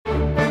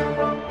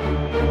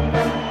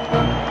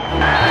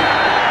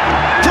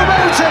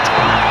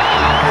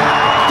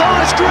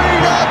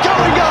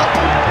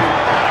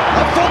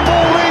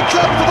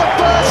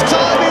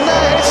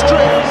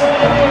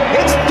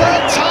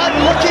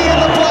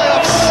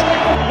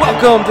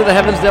Welcome to the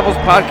Heavens Devils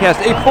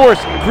podcast, a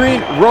Forest Green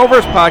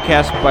Rovers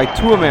podcast by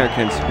two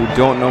Americans who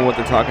don't know what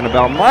they're talking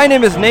about. My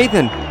name is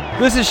Nathan.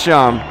 This is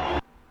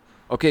Sham.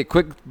 Okay,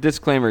 quick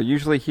disclaimer.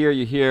 Usually here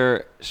you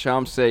hear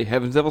Sham say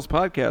Heavens Devils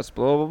podcast,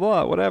 blah, blah,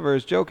 blah, whatever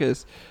his joke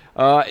is.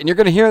 And you're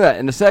going to hear that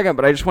in a second,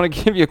 but I just want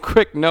to give you a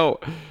quick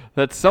note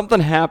that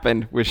something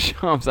happened with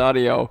Sham's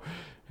audio.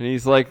 And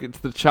he's like, it's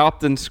the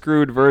chopped and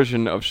screwed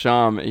version of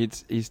Sham.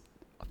 He's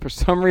for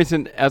some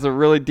reason, has a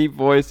really deep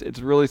voice. It's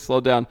really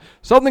slowed down.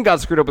 Something got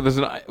screwed up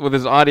with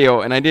his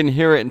audio, and I didn't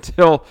hear it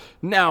until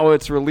now.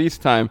 It's release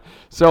time,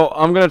 so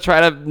I'm gonna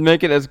try to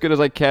make it as good as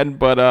I can.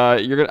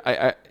 But you're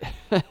gonna,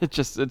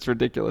 it's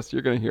ridiculous.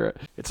 You're gonna hear it.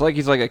 It's like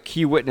he's like a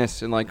key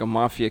witness in like a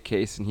mafia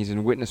case, and he's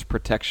in witness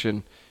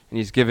protection, and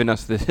he's giving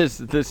us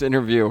this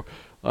interview.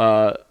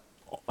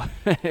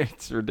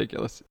 It's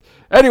ridiculous.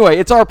 Anyway,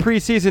 it's our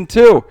preseason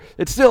too.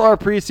 It's still our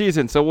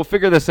preseason, so we'll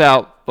figure this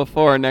out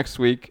before next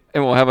week,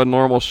 and we'll have a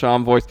normal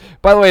Sham voice.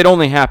 By the way, it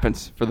only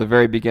happens for the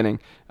very beginning.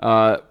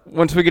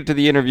 Once we get to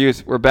the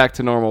interviews, we're back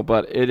to normal,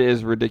 but it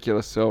is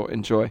ridiculous, so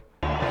enjoy.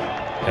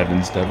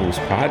 Heavens Devils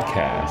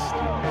podcast,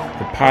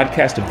 the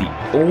podcast of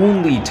the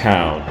only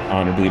town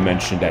honorably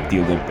mentioned at the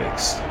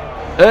Olympics.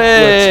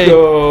 Hey! Let's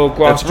go,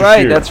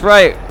 Gloucestershire. That's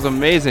right. It was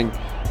amazing. We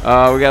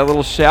got a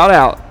little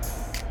shout-out.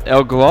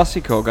 El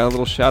Glossico got a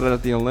little shout-out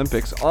at the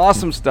Olympics.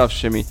 Awesome stuff,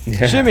 Shimmy.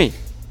 Yeah. Shimmy,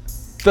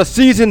 the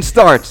season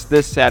starts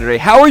this Saturday.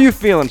 How are you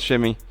feeling,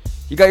 Shimmy?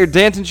 You got your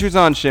dancing shoes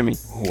on, Shimmy.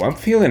 Oh, I'm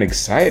feeling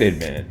excited,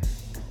 man.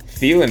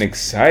 Feeling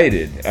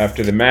excited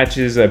after the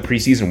matches,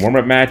 preseason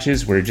warm-up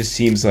matches, where it just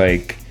seems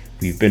like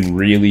we've been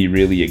really,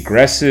 really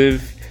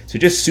aggressive. So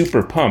just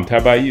super pumped. How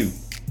about you?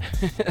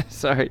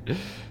 Sorry.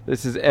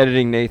 This is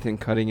editing Nathan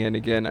cutting in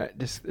again.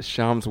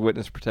 Sham's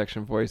witness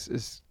protection voice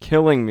is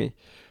killing me.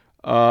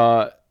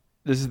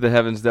 This is the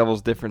Heavens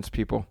Devils difference,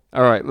 people.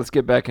 All right, let's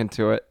get back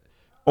into it.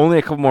 Only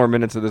a couple more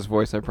minutes of this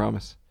voice, I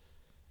promise.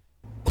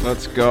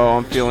 Let's go.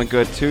 I'm feeling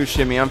good too,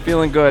 Shimmy. I'm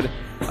feeling good.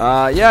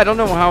 I don't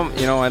know how.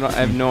 I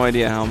have no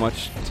idea how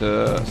much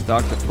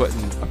stock to put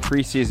in a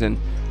preseason,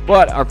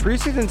 but our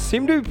preseason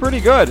seemed to be pretty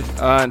good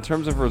in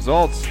terms of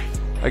results.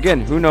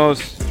 Again, who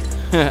knows,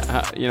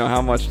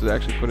 how much to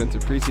actually put into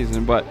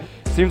preseason, but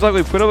seems like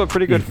we put up a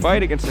pretty good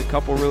fight against a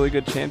couple really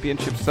good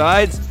championship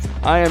sides.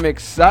 I am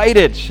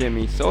excited,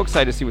 Shimmy. So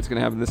excited to see what's going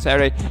to happen this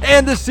Saturday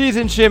and this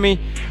season, Shimmy.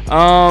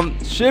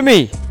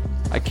 Shimmy,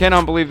 I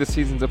cannot believe the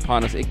season's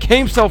upon us. It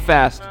came so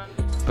fast,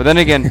 but then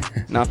again,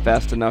 not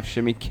fast enough,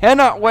 Shimmy.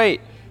 Cannot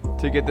wait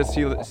to get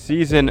the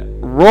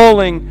season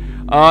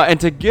rolling and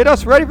to get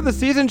us ready for the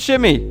season,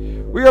 Shimmy.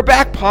 We are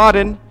back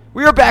podding.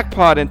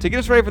 To get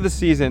us ready for the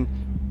season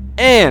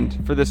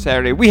and for this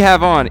Saturday. We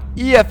have on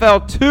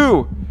EFL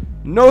 2.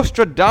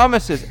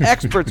 Nostradamus'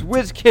 experts,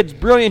 whiz kids,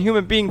 brilliant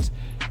human beings,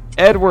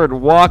 Edward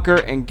Walker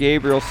and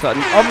Gabriel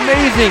Sutton.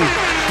 Amazing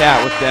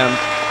chat with them.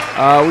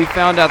 We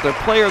found out their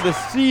player of the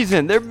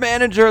season, their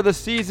manager of the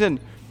season,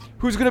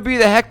 who's going to be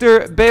the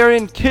Hector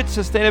Barron Kit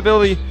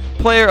Sustainability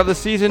Player of the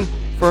Season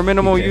for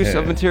minimal use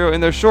of material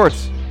in their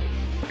shorts.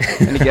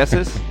 Any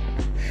guesses?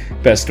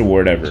 Best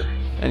award ever.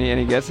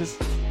 Any guesses?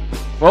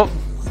 Well,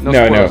 no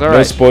spoilers. All right.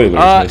 No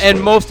spoilers.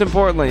 And most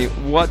importantly,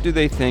 what do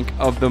they think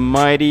of the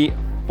mighty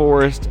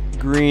Forest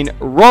Green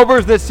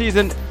Rovers this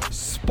season?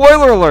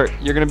 Spoiler alert,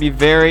 you're going to be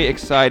very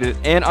excited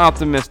and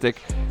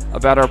optimistic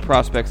about our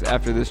prospects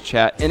after this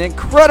chat. An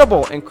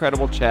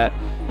incredible chat.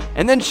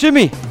 And then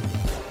Shimmy,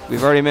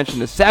 we've already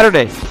mentioned this,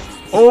 Saturday,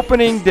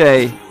 opening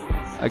day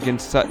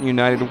against Sutton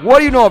United. What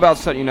do you know about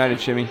Sutton United,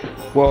 Shimmy?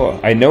 Well,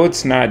 I know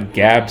it's not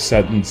Gab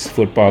Sutton's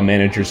football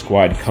manager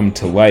squad come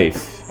to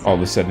life all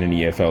of a sudden in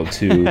EFL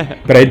 2,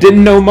 but I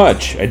didn't know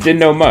much,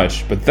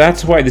 but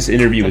that's why this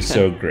interview is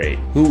so great.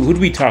 Who do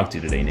we talk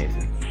to today,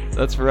 Nathan?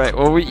 That's right.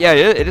 Well,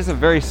 it is a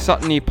very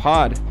Sutton-y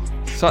pod.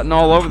 Sutton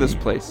all over this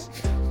place.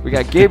 We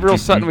got Gabriel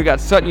Sutton, we got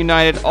Sutton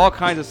United, all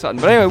kinds of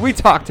Sutton. But anyway, we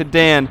talked to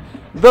Dan,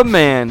 the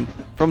man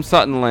from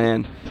Sutton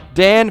Land.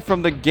 Dan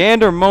from the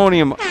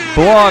Gandermonium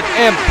blog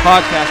and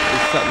podcast,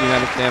 the Sutton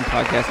United Fan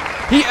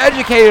Podcast. He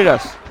educated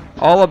us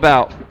all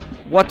about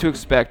what to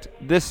expect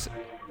this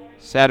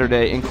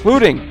Saturday,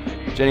 including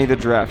Jenny the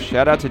Giraffe.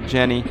 Shout out to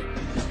Jenny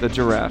the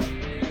Giraffe.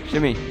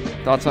 Jimmy,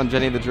 thoughts on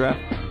Jenny the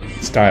Giraffe?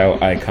 Style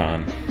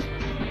icon.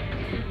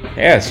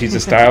 Yeah, she's a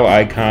style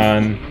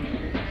icon.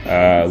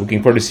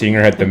 Looking forward to seeing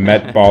her at the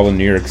Met Ball in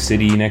New York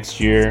City next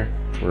year.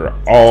 We're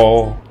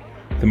all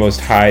the most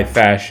high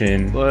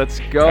fashion, let's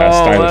go.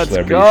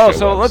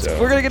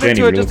 We're gonna get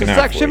into it just a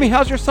sec. Shimmy,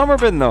 how's your summer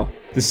been though?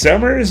 The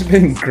summer has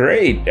been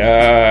great.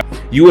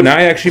 You and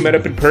I actually met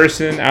up in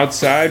person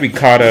outside. We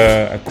caught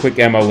a quick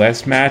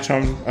MLS match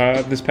on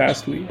this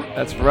past week.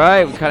 That's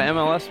right. We caught an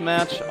MLS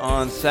match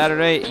on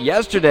Saturday.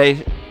 Yesterday,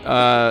 we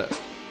caught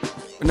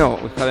an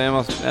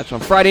MLS match on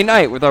Friday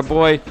night with our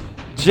boy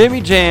Jimmy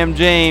Jam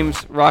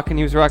James. He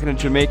was rocking a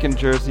Jamaican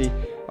jersey.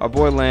 Our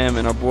boy Lamb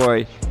and our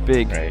boy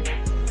Big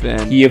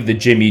Ben. He of the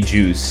Jimmy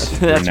Juice.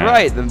 That's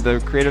right,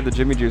 the creator of the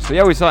Jimmy Juice. So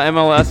yeah, we saw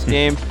MLS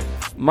game.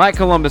 My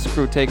Columbus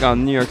Crew take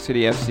on New York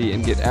City FC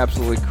and get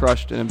absolutely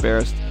crushed and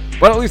embarrassed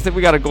But at least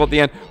we got a goal at the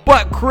end.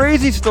 But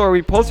crazy story,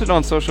 we posted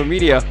on social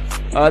media.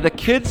 The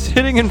kid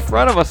sitting in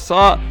front of us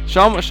saw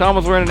Sean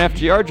was wearing an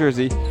FGR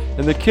jersey,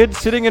 and the kid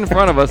sitting in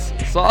front of us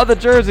saw the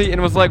jersey and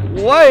was like,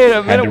 "Wait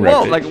a minute,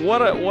 whoa! Like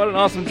what an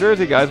awesome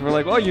jersey, guys!" And we're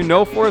like, "Oh, you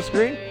know Forest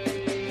Green?"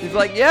 He's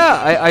like,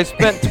 "Yeah, I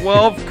spent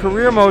 12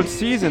 career mode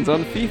seasons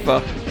on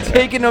FIFA,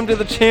 taking them to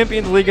the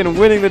Champions League and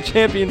winning the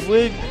Champions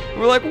League."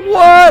 And we're like,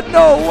 "What?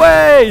 No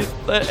way!"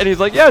 And he's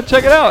like, "Yeah,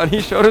 check it out." And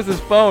he showed us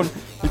his phone.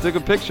 He took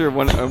a picture of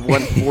when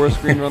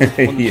Forest Green won the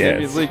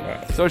Champions League.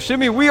 So,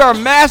 Shimmy, we are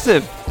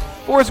massive.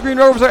 Forest Green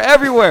Rovers are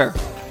everywhere.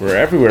 We're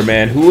everywhere,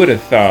 man. Who would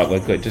have thought?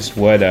 Like just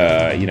what,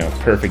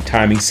 perfect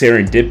timing,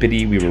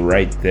 serendipity. We were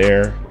right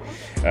there.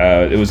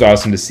 It was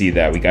awesome to see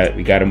that. We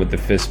got him with the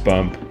fist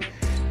bump,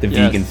 the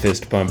vegan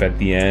fist bump at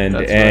the end.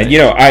 That's and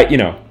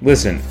right.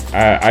 Listen,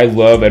 I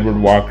love Edward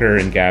Walker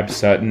and Gab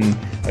Sutton.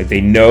 Like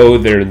they know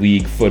their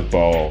league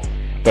football.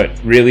 But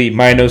really,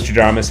 Maya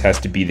Nostradamus has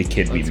to be the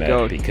kid we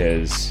met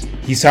because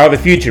he saw the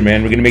future,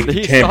 man. We're gonna make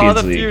the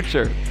Champions League. He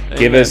saw the future.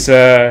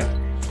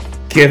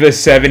 Give us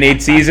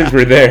 7-8 seasons.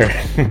 We're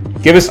there.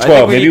 Give us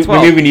 12.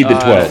 Maybe we need the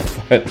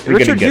 12. But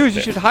Richard Hughes,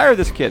 you should hire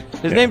this kid.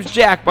 His name's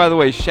Jack, by the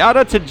way. Shout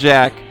out to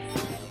Jack.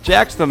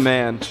 Jack's the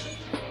man.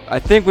 I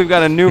think we've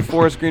got a new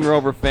Forest Green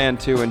Rover fan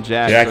too, in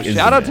Jack. So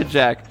shout out to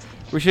Jack.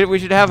 We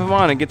should have him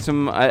on and get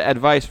some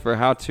advice for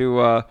how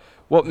to.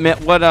 What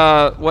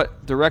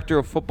director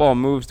of football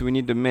moves do we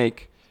need to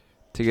make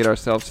to get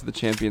ourselves to the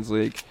Champions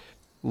League?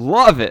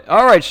 Love it.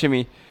 All right,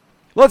 Shimmy.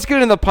 Let's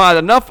get in the pod.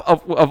 Enough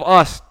of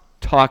us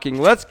talking.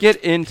 Let's get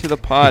into the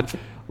pod.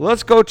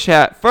 Let's go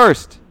chat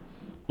first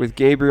with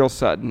Gabriel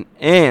Sutton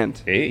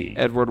and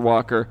Edward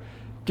Walker.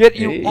 Get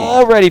you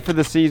all ready for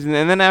the season,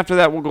 and then after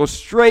that, we'll go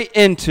straight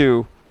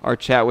into our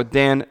chat with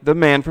Dan, the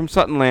man from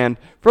Suttonland,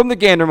 from the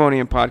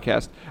Gandermonian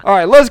podcast. All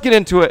right, let's get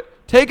into it.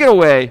 Take it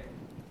away.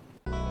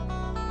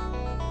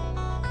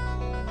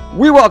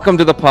 We welcome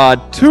to the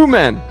pod two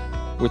men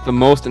with the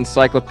most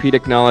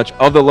encyclopedic knowledge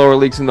of the lower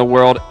leagues in the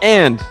world,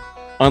 and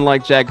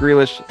unlike Jack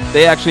Grealish,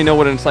 they actually know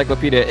what an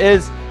encyclopedia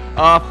is.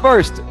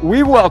 First,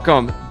 we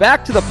welcome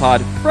back to the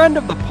pod, friend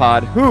of the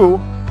pod, who,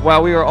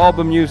 while we are all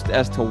bemused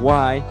as to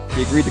why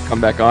he agreed to come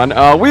back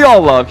on, we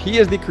all love. He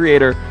is the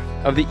creator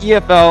of the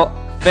EFL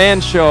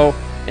Fan Show,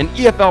 an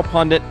EFL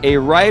pundit, a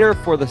writer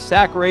for the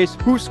Sack Race,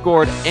 Who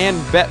Scored, and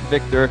Bet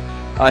Victor.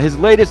 His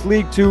latest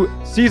League 2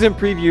 season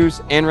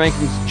previews and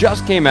rankings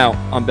just came out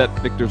on Bet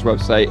Victor's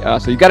website,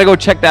 so you got to go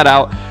check that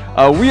out.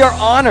 We are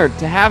honored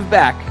to have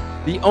back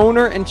the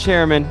owner and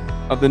chairman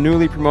of the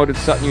newly promoted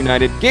Sutton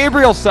United,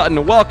 Gabriel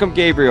Sutton. Welcome,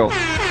 Gabriel.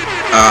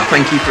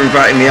 Thank you for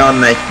inviting me on,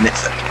 Nathan.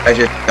 It's such a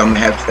pleasure to come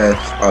have the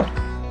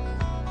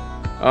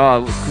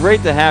pod.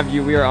 Great to have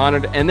you. We are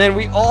honored. And then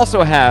we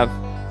also have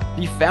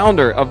the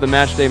founder of the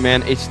Matchday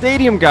Man, a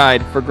stadium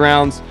guide for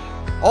grounds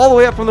all the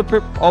way up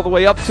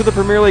to the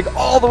Premier League,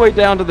 all the way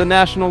down to the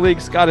National League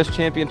Scottish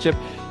Championship.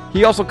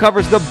 He also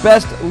covers the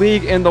best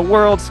league in the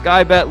world,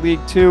 Sky Bet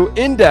League 2,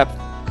 in depth.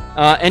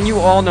 And you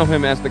all know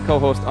him as the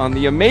co-host on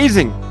the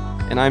amazing,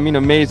 and I mean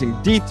amazing,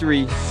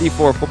 D3,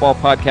 D4 football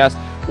podcast.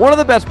 One of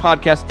the best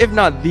podcasts, if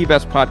not the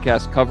best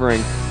podcast,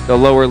 covering the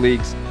lower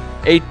leagues.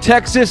 A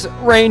Texas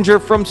Ranger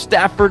from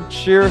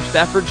Staffordshire.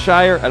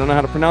 I don't know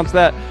how to pronounce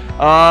that.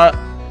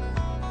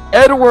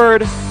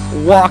 Edward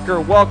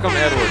Walker. Welcome,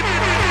 Edward.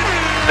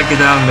 Thank you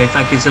for having me.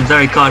 Thank you. Some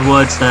very kind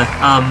words there.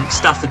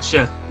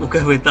 Staffordshire. We'll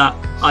go with that.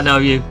 I know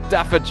you.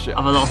 Staffordshire.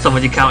 I have a lot of fun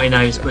with your county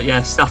names, but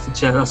yeah,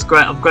 Staffordshire. That's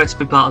great. I'm great to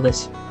be part of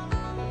this.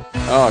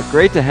 Oh,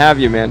 great to have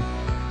you, man.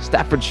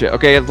 Staffordshire.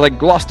 Okay, it's like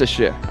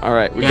Gloucestershire. All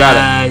right, we got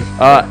it.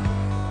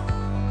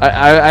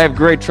 I have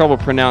great trouble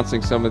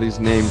pronouncing some of these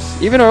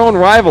names. Even our own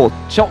rival,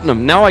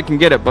 Cheltenham. Now I can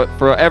get it, but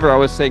forever I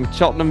was saying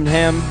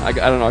Cheltenham. I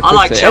don't know. I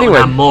like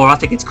Cheltenham more. I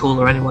think it's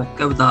cooler anyway.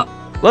 Go with that.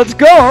 Let's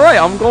go. All right,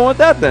 I'm going with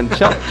that then.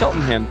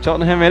 Cheltenham.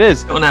 Cheltenham it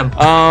is.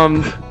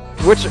 Cheltenham.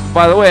 Which,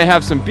 by the way, I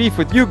have some beef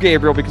with you,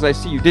 Gabriel, because I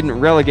see you didn't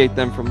relegate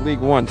them from League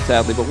One,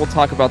 sadly, but we'll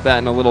talk about that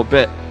in a little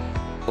bit.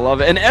 I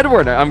love it. And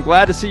Edward, I'm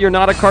glad to see you're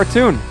not a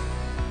cartoon.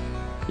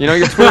 You know,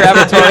 your Twitter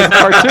avatar is a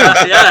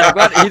cartoon.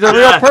 Yeah. He's a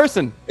real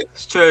person.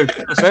 It's true.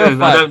 That's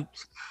true. I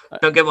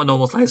don't get my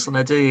normal face on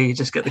there, do you? You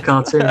just get the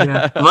cartoon.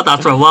 Yeah. I've had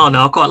that for a while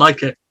now. I quite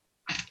like it.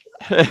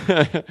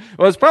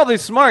 Well, it's probably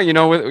smart,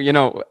 Gabriel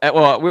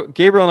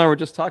and I were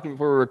just talking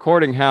before we were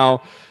recording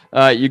how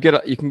you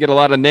can get a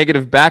lot of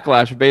negative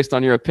backlash based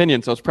on your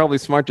opinion. So it's probably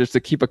smart just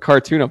to keep a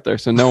cartoon up there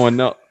so no one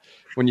knows.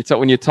 When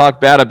you talk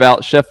bad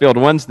about Sheffield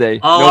Wednesday,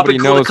 nobody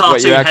knows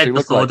what you actually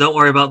look like. Don't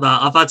worry about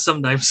that. I've had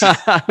some names.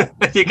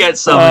 You get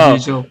some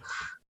as usual.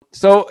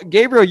 So,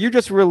 Gabriel, you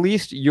just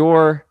released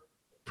your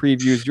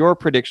previews, your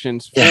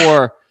predictions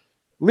for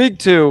League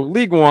 2,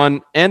 League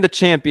 1, and the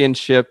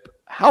Championship.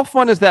 How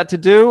fun is that to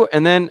do?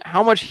 And then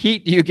how much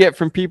heat do you get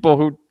from people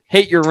who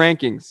hate your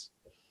rankings?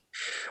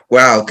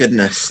 Wow,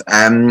 goodness.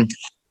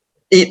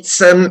 It's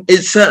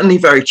certainly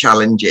very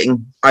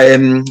challenging.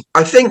 I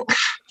think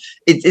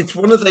it's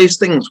one of those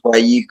things where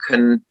you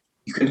can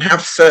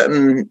have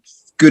certain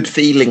good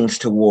feelings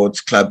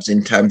towards clubs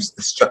in terms of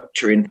the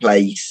structure in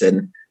place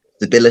and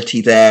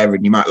stability there,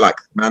 and you might like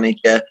the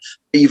manager.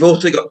 But you've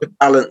also got to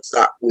balance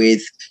that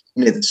with,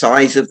 the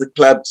size of the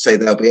club. So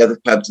there'll be other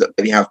clubs that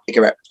maybe have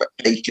bigger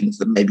expectations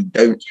that maybe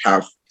don't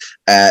have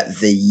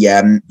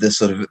the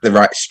sort of the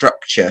right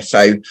structure.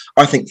 So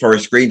I think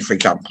Forest Green, for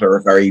example, are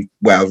a very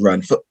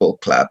well-run football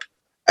club.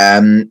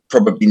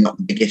 Probably not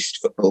the biggest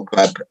football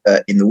club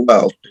in the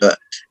world, but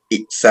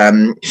it's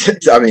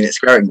it's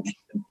growing. We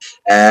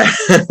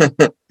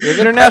have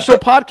international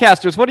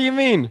podcasters. What do you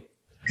mean?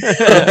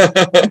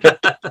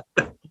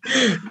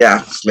 Yeah,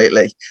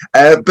 absolutely.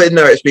 But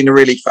no, it's been a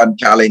really fun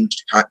challenge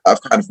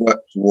I've kind of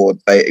worked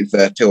towards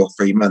over 2 or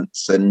 3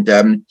 months, and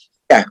I'm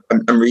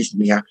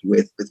reasonably happy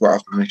with what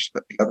I've managed to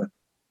put together.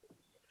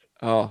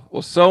 Oh,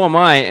 well, so am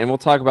I, and we'll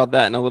talk about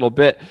that in a little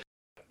bit.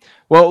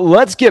 Well,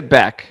 let's get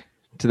back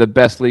to the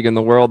best league in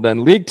the world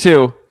then, League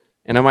Two,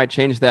 and I might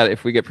change that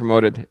if we get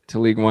promoted to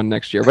League One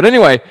next year. But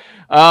anyway,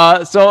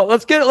 so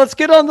let's get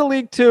on to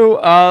League Two.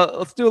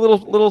 Let's do a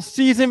little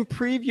season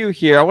preview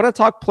here. I want to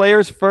talk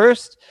players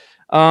first,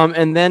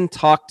 and then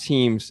talk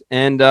teams.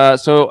 And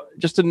so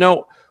just to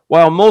note,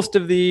 while most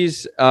of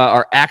these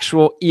are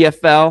actual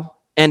EFL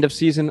end of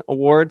season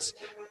awards,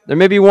 there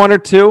may be 1 or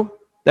 2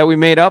 that we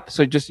made up.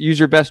 So just use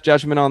your best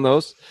judgment on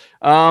those.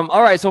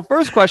 All right. So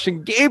first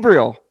question,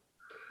 Gabriel,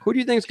 who do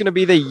you think is going to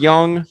be the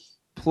young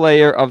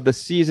player of the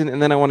season?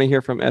 And then I want to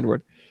hear from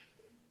Edward.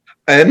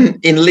 In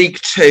League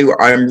Two,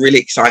 I'm really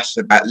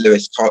excited about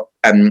Lewis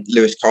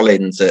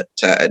Collins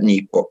at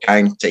Newport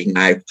County.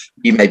 Now,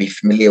 you may be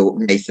familiar,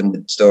 Nathan,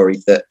 with the story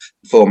that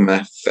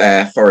former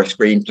Forest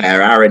Green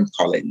player Aaron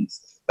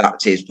Collins,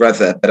 that's his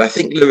brother. But I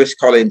think Lewis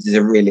Collins is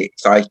a really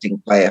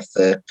exciting player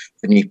for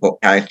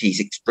Newport County.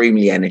 He's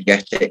extremely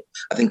energetic.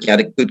 I think he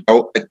had a good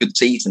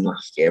season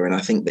last year, and I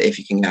think that if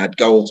he can add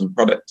goals and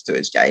products to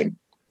his game,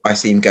 I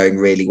see him going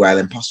really well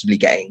and possibly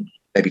getting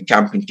maybe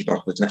championship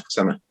offers next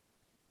summer.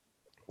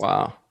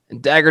 Wow.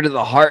 And dagger to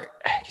the heart,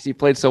 because he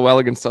played so well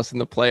against us in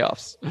the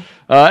playoffs.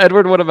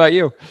 Edward, what about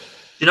you?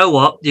 You know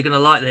what? You're going to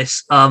like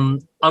this. I'm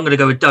going to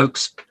go with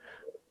Dokes.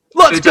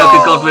 Let's go!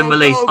 Godwin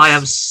Malise.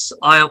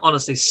 I am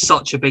honestly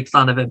such a big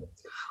fan of him.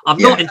 I'm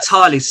not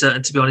entirely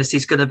certain, to be honest,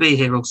 he's going to be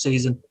here all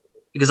season,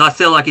 because I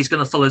feel like he's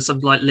going to follow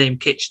something like Liam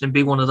Kitchen and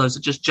be one of those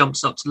that just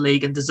jumps up to the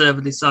league, and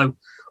deservedly so.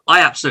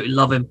 I absolutely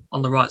love him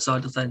on the right side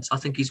of the fence. I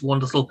think he's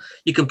wonderful.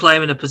 You can play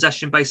him in a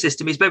possession-based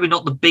system. He's maybe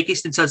not the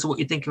biggest in terms of what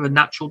you think of a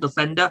natural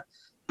defender,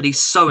 but he's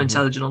so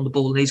intelligent on the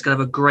ball, and he's going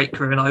to have a great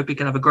career, and I hope he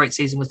can have a great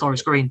season with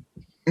Forest Green.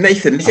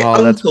 Nathan, is it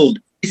Uncle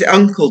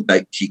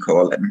Dokes you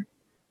call him?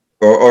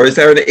 Or is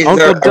there is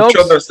there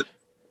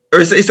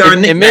a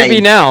nickname? It may be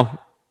now.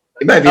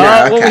 Maybe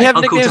now. Okay. Well, we have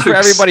Uncle nicknames Dokes. for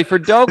everybody. For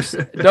Dokes,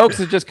 Dokes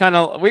is just kind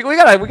of we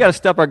gotta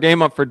step our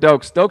game up for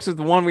Dokes. Dokes is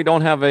the one we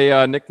don't have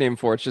a nickname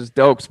for. It's just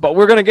Dokes, but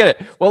we're gonna get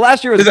it. Well,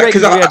 last year was great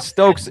because we had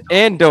Stokes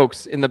and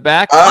Dokes in the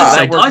back.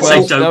 I'd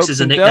say Dokes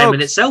is a nickname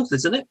in itself,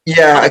 isn't it?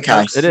 Yeah,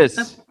 okay. It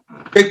is.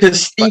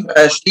 Because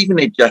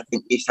Stevenage, I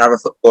think, used to have a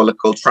footballer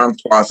called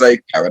Francois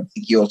Zoka. I think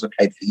he also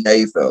played for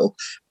Yeovil,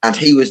 and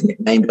he was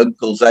nicknamed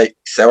Uncle Zoke.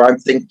 So I'm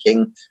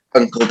thinking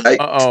Uncle Dokes.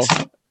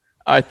 Uh-oh.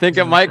 I think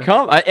it might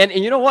come. And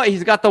you know what?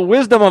 He's got the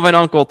wisdom of an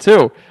uncle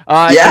too.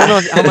 I don't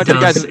know how much you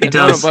guys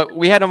know, but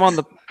we had him on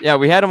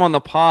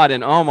the pod,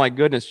 and oh my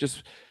goodness,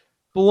 just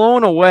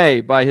blown away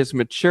by his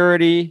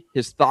maturity,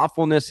 his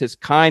thoughtfulness, his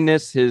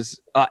kindness,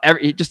 his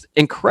just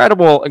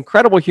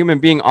incredible human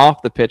being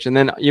off the pitch. And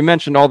then you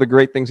mentioned all the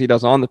great things he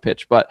does on the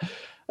pitch, but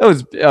it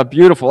was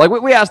beautiful. Like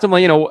we asked him,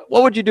 like,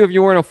 what would you do if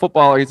you weren't a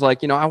footballer? He's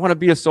like, I want to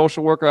be a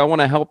social worker. I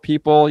want to help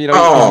people. His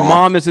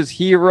mom is his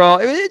hero.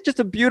 It's just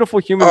a beautiful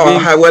human being. Oh,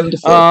 how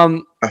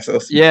wonderful! That's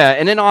awesome. Yeah,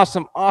 and an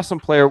awesome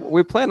player.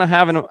 We plan on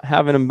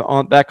having him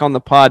back on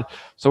the pod.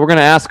 So we're going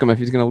to ask him if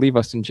he's going to leave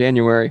us in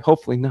January.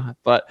 Hopefully not.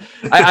 But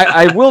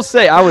I will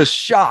say I was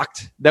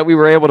shocked that we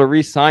were able to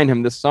re-sign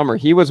him this summer.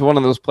 He was one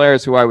of those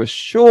players who I was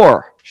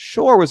sure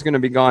was going to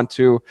be gone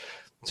to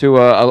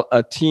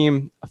a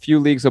team a few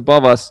leagues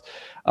above us.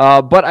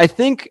 But I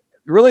think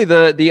really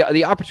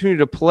the opportunity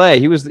to play,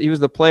 he was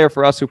the player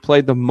for us who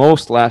played the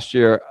most last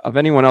year of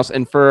anyone else,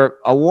 and for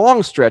a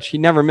long stretch he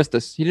didn't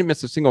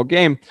miss a single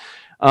game.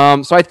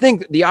 So I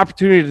think the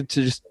opportunity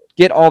to just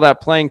get all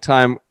that playing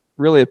time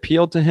really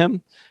appealed to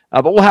him.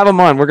 But we'll have him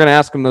on. We're going to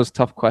ask him those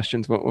tough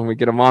questions when we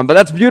get him on. But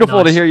that's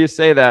beautiful to hear you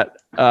say that.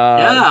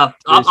 I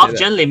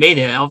generally mean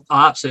it.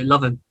 I absolutely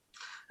love him.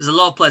 There's a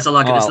lot of players I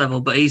like at this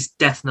level, but he's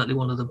definitely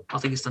one of them. I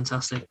think he's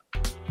fantastic.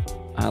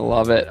 I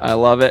love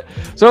it.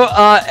 So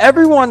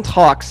everyone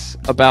talks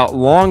about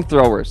long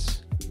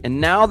throwers. And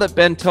now that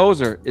Ben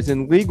Tozer is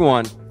in League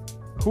One,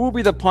 who will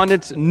be the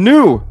pundits'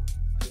 new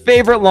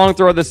favorite long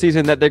thrower of the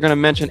season that they're going to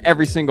mention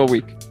every single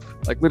week?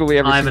 Like literally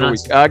every single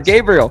week.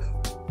 Gabriel.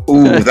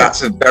 Ooh,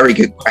 that's a very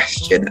good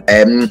question.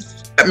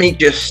 Let me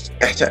just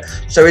get it.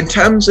 So in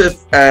terms of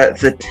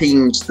the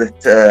teams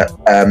that are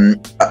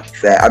up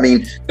there, I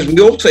mean,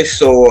 we also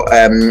saw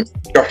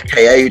Josh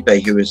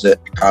Kayode, who was at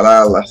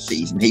Carlisle last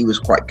season. He was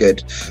quite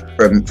good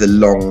from the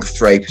long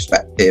throw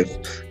perspective.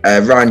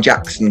 Ryan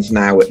Jackson's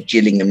now at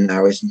Gillingham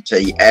now, isn't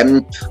he?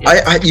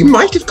 You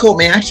might have caught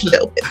me out a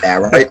little bit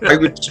there. I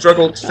would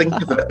struggle to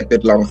think of a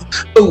good long.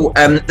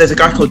 There's a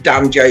guy called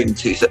Dan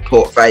Jones who's at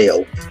Port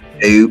Vale,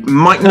 who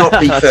might not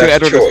be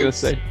first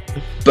choice.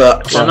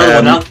 But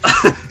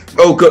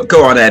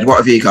go on, Ed. What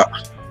have you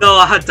got? No,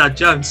 I had Dan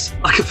Jones.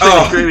 I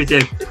completely agree with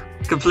you.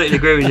 Completely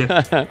agree with you. I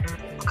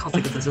can't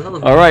think if there's another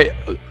one.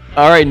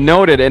 All right,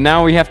 noted. And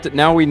now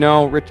we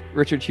know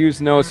Richard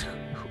Hughes knows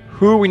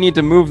who we need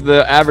to move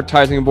the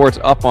advertising boards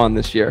up on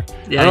this year.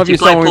 Yeah, if you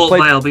play Port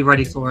Vale, be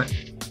ready for it.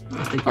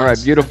 All right,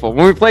 beautiful.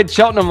 When we played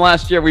Cheltenham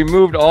last year, we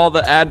moved all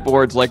the ad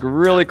boards like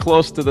really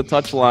close to the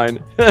touch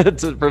line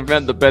to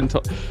prevent the Ben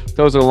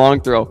Tozer long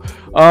throw.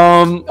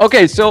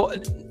 Okay, so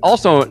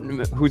also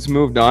who's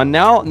moved on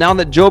now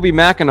that Joby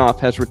McAnuff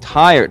has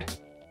retired,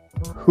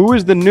 who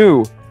is the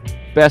new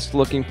best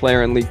looking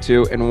player in League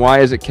Two, and why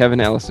is it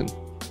Kevin Ellison?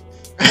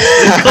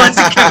 Why is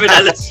it Kevin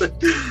Ellison?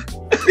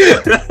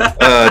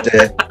 Oh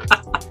dear.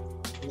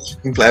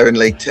 Player in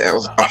League Two.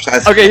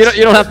 Okay,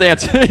 you don't have to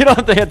answer. You don't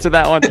have to answer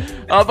that one.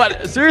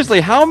 But seriously,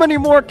 how many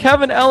more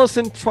Kevin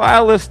Ellison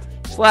trialist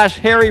 /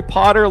 Harry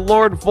Potter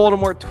Lord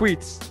Voldemort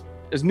tweets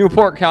is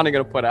Newport County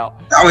going to put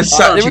out? That was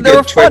such a they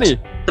were funny.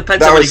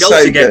 Depends how many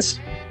goals he gets.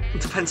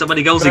 Depends how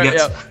many goals he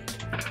gets.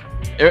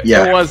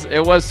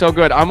 It was so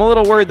good. I'm a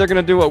little worried they're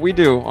going to do what we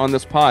do on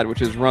this pod,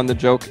 which is run the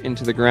joke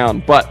into the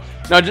ground. But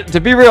no,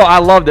 to be real, I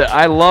loved it.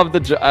 I love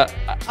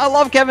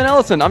Kevin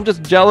Ellison. I'm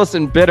just jealous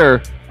and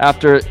bitter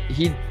after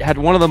he had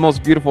one of the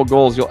most beautiful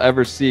goals you'll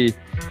ever see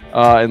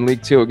in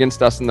League Two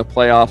against us in the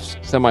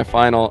playoffs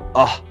semifinal.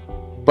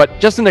 But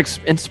just an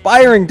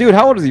inspiring dude.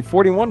 How old is he?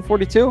 41,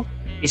 42?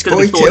 He's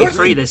going to be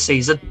 43 this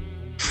season.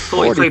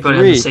 43 by the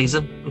end of the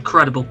season.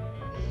 Incredible.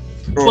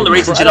 It's one of the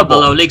reasons you love the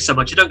lower league so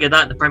much. You don't get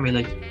that in the Premier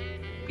League.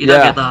 You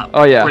don't get that.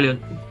 Oh, yeah.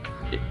 Brilliant.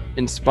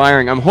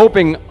 Inspiring. I'm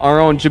hoping our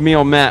own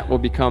Jamil Matt will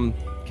become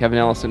Kevin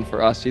Ellison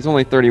for us. He's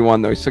only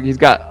 31, though, so he's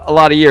got a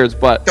lot of years.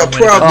 But got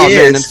 12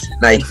 years,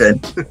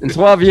 Nathan. In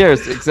 12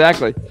 years,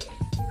 exactly.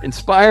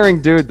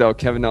 Inspiring dude, though,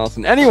 Kevin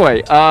Ellison.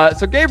 Anyway,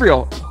 so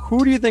Gabriel,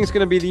 who do you think is going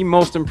to be the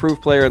most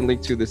improved player in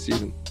League Two this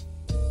season?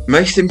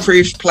 Most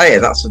improved player?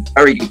 That's a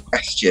very good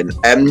question.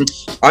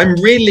 I'm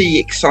really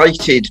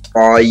excited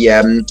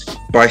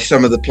by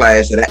some of the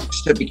players at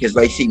Exeter because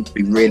they seem to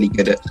be really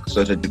good at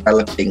sort of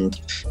developing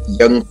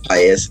young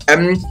players.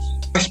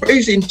 I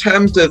suppose in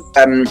terms of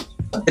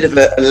a bit of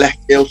a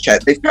left field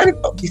check, they've kind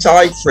of got this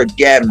eye for a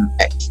gem,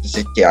 Exeter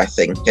City, I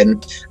think.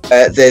 And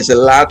there's a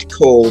lad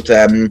called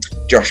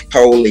Josh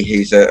Coley,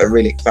 who's a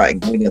really exciting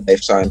winger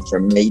they've signed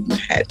from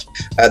Maidenhead.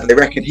 They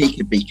reckon he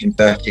could be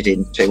converted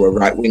into a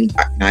right wing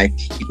back now.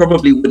 He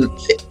probably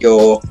wouldn't fit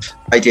your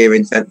idea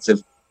in sense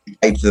of he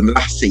played for them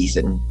last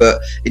season, but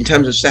in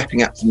terms of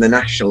stepping up from the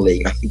National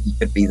League, I think he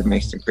could be the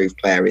most improved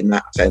player in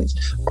that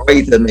sense,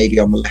 either maybe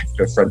on the left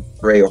or front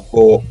 3 or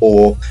 4,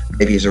 or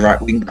maybe as a right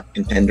wing back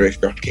contender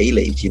if Josh Key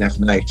leaves. You never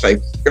know. So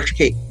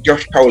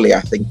Josh Coley,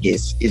 I think,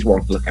 is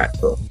one to look out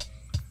for.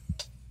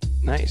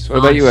 Nice. What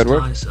about you,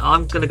 Edward? Nice.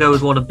 I'm going to go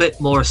with one a bit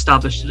more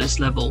established at this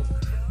level,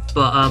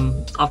 but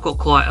I've got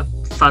quite a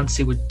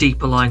fancy with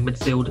deeper lying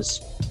midfielders.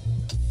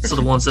 So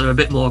the ones that are a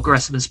bit more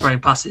aggressive and spraying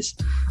passes.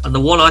 And the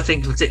one I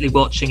think particularly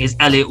watching is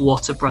Elliot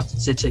Watt at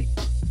Bradford City.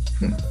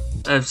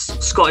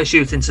 Scottish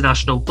Youth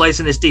International,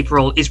 plays in this deeper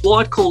role, is what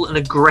I'd call an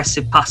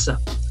aggressive passer.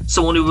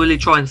 Someone who really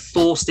try and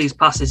force these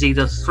passes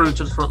either through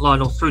to the front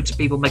line or through to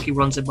people making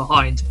runs in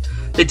behind.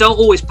 They don't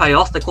always pay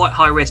off, they're quite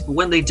high risk, but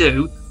when they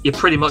do, you're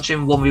pretty much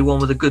in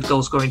 1v1 with a good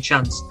goal scoring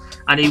chance.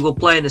 And he will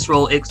play in this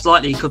role. It's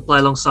likely he could play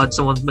alongside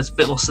someone with a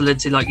bit more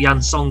solidity like Jan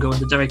Songo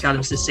and the Derek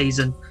Adams this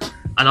season.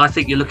 And I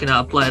think you're looking at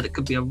a player that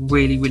could be a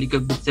really, really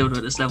good midfielder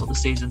at this level this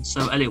season.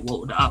 So Elliot Watt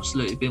would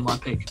absolutely be my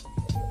pick.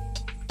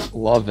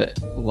 Love it.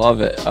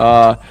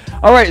 All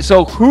right,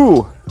 so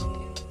who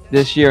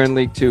this year in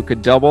League Two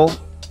could double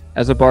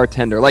as a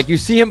bartender? Like, you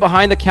see him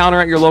behind the counter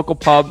at your local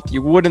pub,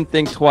 you wouldn't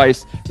think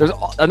twice. There's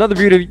another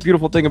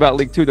beautiful thing about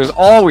League Two. There's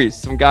always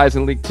some guys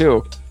in League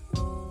Two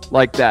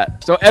like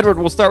that. So Edward,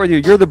 we'll start with you.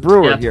 You're the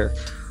brewer here.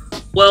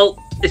 Well,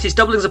 if he's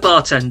doubling as a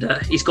bartender,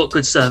 he's got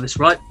good service,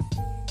 right?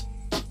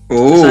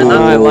 Oh,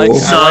 I like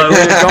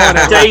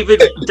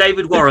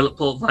David Worrell at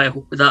Port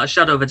Vale, without a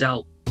shadow of a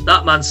doubt.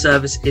 That man's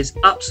service is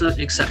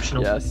absolutely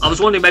exceptional. Yes. I was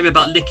wondering maybe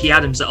about Nicky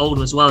Adams at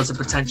Oldham as well as a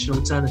potential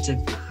alternative.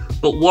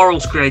 But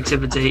Worrell's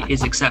creativity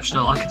is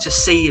exceptional. I could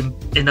just see him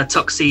in a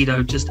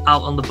tuxedo just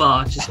out on the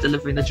bar, just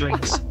delivering the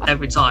drinks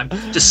every time.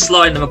 Just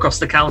sliding them across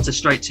the counter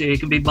straight to you. He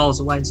can be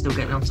miles away and still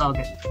getting on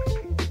target.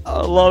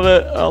 I love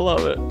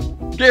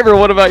it. Gabriel,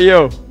 what about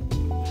you?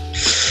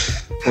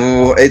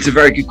 Oh, it's a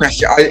very good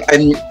question.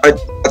 I'd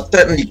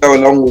certainly go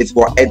along with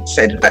what Ed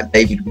said about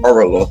David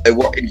Worrell, although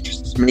what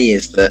interests me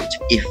is that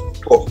if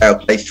Port Vale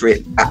plays 3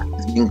 at the back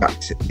as wing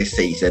backs this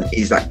season,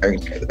 is that going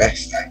to get the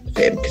best out of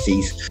him? Because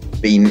he's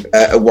been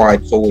a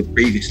wide forward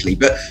previously.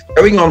 But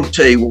going on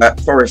to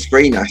Forest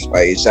Green, I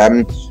suppose,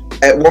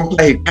 one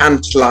player who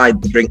can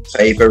slide the drink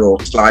favour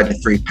or slide a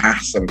through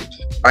pass, and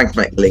trying to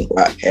make the link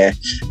work here.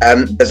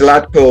 There's a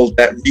lad called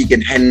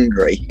Regan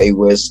Hendry, who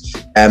was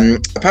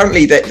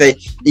apparently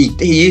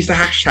he used the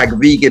hashtag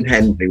Regan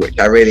Hendry, which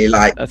I really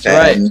liked. That's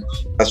right.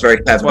 That's very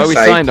clever. That's why we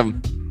signed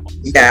him.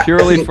 Yeah,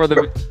 purely for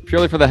the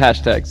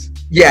hashtags.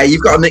 Yeah,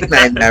 you've got a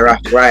nickname there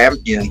after I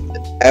haven't you?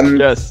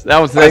 Yes,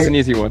 that's an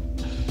easy one.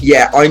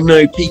 Yeah, I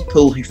know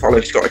people who follow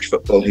Scottish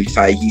football who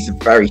say he's a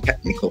very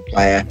technical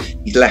player.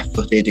 He's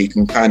left-footed, who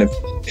can kind of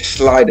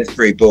slide a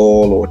through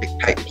ball or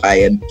dictate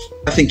play. And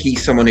I think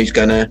he's someone who's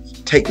going to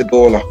take the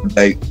ball off of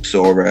Oaks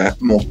or a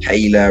Moore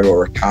Taylor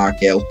or a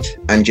Cargill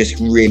and just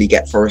really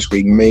get Forest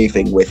Green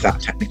moving with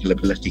that technical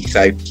ability.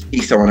 So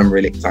he's someone I'm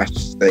really excited to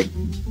see.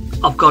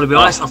 I've got to be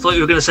honest, I thought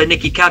you were going to say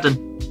Nicky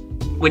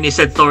Cadden when you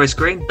said Forest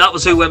Green. That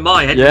was who went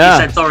my head. Yeah.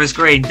 When you said Forest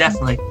Green,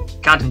 definitely.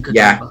 Cadden could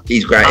Yeah,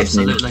 he's great,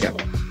 absolutely. isn't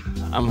he? Yeah.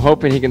 I'm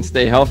hoping he can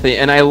stay healthy.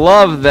 And I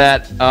love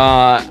that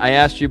I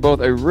asked you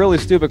both a really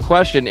stupid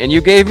question, and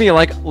you gave me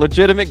like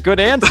legitimate good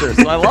answers.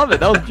 So I love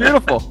it. That was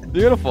beautiful.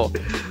 Beautiful.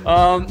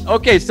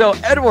 Okay, so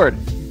Edward,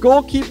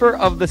 goalkeeper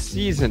of the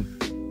season.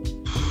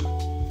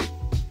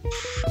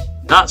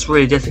 That's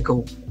really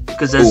difficult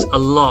because there's a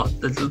lot.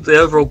 The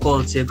overall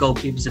quality of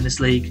goalkeepers in this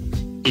league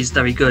is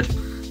very good.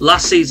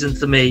 Last season,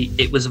 for me,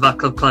 it was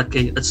Václav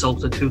Kladky at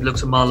Salford, who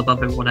looks a mile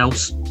above everyone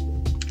else.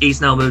 He's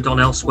now moved on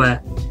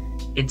elsewhere.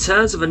 In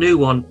terms of a new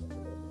one,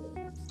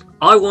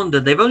 I wonder,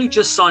 they've only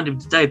just signed him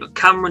today, but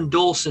Cameron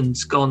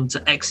Dawson's gone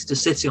to Exeter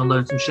City on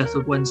loan from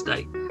Sheffield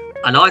Wednesday.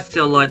 And I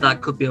feel like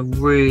that could be a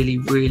really,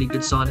 really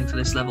good signing for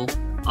this level.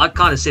 I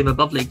kind of see him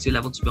above League 2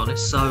 level, to be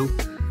honest. So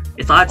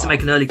if I had to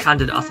make an early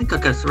candidate, I think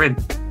I'd go for him.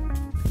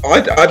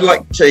 I'd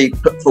like to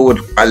put forward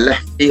a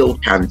left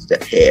field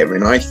candidate here,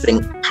 and I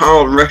think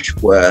Carl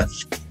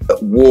Rushworth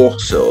at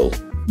Walsall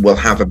will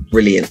have a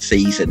brilliant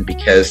season,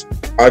 because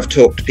I've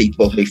talked to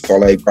people who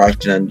follow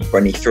Brighton under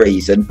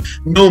 23s, and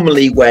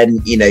normally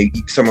when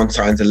someone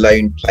signs a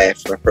loan player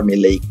for a Premier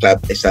League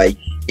club, they say,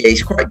 yeah,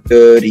 he's quite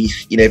good,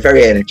 he's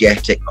very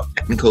energetic, got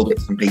technical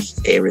bits and pieces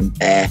here and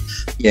there,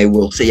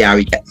 we'll see how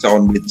he gets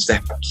on with the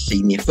step up to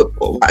senior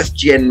football. That's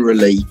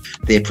generally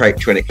the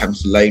approach when it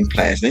comes to loan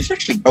players, and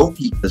especially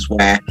goalkeepers,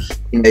 where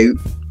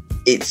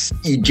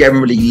you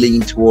generally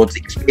lean towards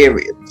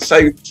experience. So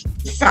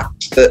the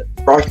fact that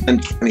Brighton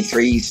under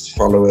 23s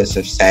followers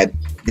have said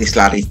this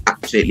lad is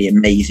absolutely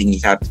amazing,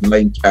 he's had some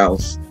loan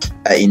spells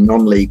in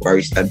non-league where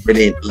he's done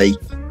brilliantly,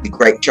 a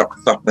great shot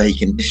stopper, he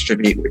can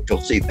distribute, which will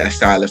suit their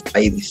style of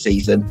play this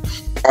season.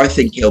 I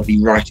think he'll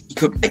be right. He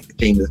could make the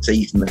team of the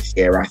season this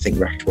year, I think,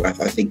 Rushworth.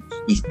 I think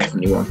he's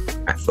definitely one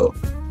at foot.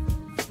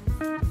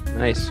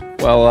 Nice.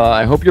 Well,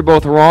 I hope you're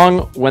both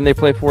wrong when they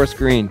play Forest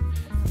Green.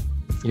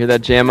 You hear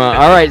that, Jamma?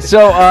 All right,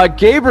 so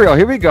Gabriel,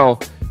 here we go.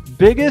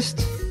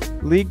 Biggest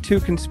League 2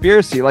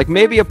 conspiracy, like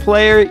maybe a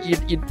player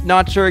you're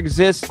not sure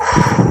exists,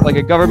 like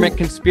a government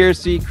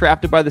conspiracy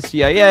crafted by the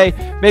CIA,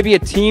 maybe a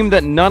team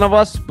that none of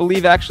us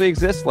believe actually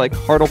exists, like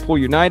Hartlepool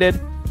United.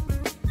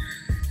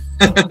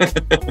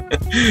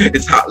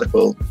 It's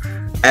Hartlepool.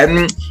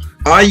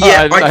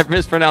 I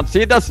mispronounced.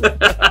 See, that's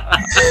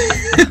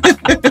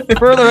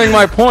furthering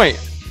my point.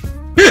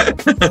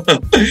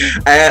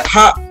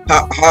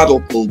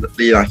 Hartlepool, but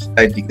I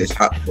don't think there's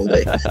Hartlepool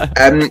there.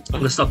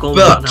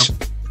 But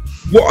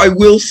what I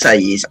will say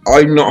is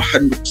I'm not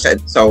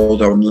 100%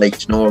 sold on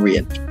Leyton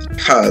Orient,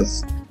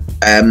 because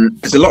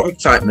there's a lot of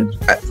excitement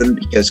at them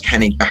because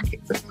Kenny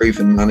Jackett's a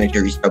proven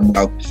manager who's done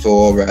well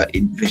before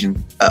in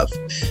Division Above.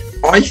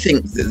 I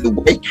think that the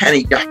way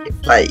Kenny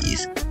Jackett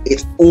plays,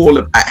 it's all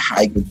about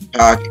how good the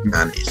target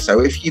man is.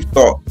 So if you've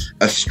got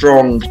a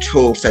strong,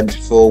 tall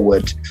centre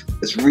forward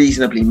that's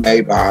reasonably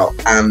mobile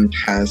and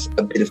has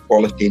a bit of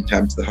quality in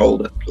terms of the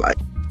hold-up play,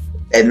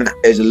 then that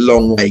goes a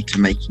long way to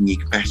making you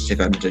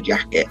competitive under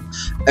Jackett.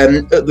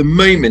 At the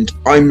moment,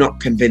 I'm not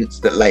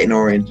convinced that Leyton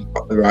Orient have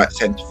got the right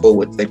centre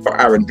forwards. They've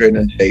got Aaron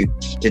Drinnan, who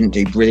didn't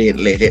do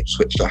brilliantly at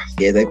Ipswich last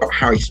year. They've got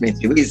Harry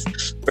Smith, who is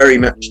very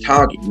much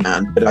target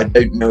man, but I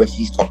don't know if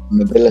he's got the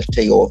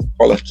mobility or the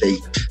quality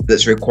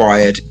that's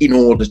required in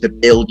order to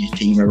build your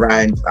team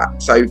around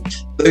that. So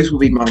those will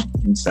be my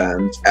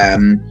concerns.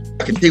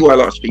 I can see why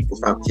lots of people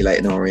fancy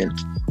Leyton Orient,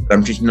 but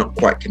I'm just not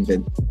quite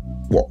convinced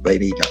what they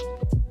need.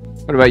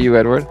 What about you,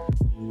 Edward?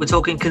 We're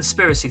talking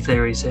conspiracy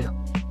theories here.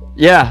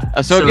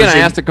 Yeah. So again, I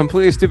asked a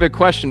completely stupid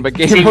question, but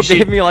Gabriel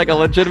gave me like a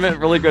legitimate,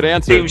 really good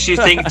answer. Teams you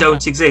think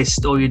don't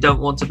exist, or you don't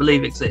want to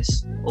believe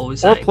exist, or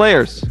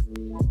players.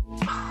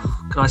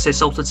 Can I say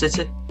Salford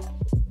City?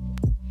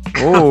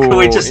 Oh, can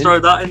we just throw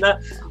that in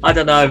there? I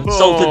don't know.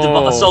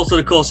 Salford,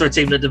 of course, are a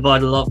team that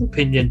divide a lot of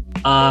opinion.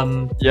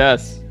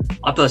 Yes.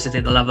 I personally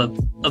think they'll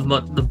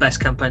have the best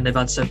campaign they've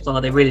had so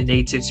far. They really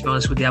need to be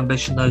honest, with the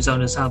ambition those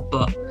owners have.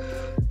 But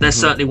there's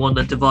certainly one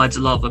that divides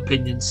a lot of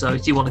opinions. So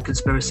if you want a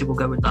conspiracy, we'll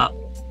go with that.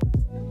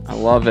 I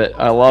love it.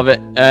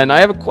 And I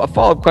have a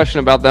follow-up question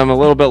about them a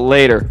little bit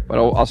later, but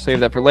I'll save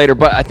that for later.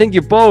 But I think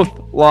you both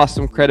lost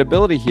some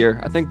credibility here.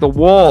 I think the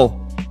Wall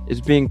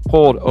is being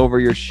pulled over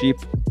your sheep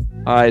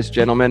eyes,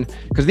 gentlemen?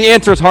 Because the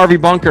answer is Harvey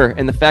Bunker,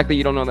 and the fact that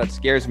you don't know that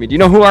scares me. Do you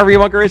know who Harvey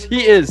Bunker is?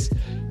 He is.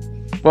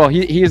 Well,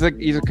 he's a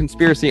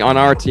conspiracy on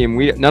our team.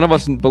 None of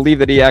us believe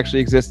that he actually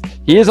exists.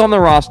 He is on the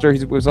roster.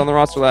 He was on the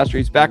roster last year.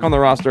 He's back on the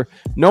roster.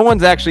 No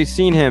one's actually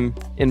seen him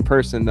in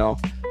person, though.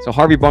 So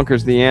Harvey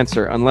Bunker's the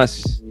answer,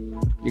 unless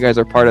you guys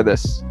are part of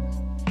this.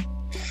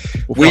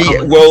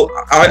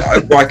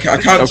 I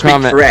can't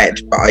speak for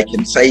Ed, but I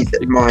can say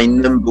that my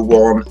number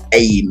one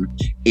aim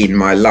in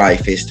my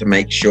life is to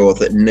make sure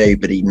that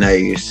nobody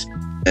knows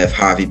of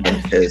Harvey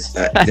Bunker's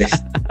existence.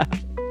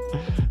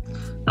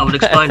 That would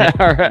explain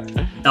it. All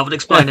right. That would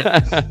explain it.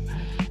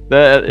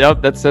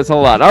 Yep, that says a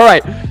lot. All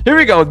right, here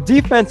we go.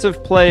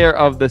 Defensive player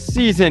of the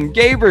season.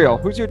 Gabriel,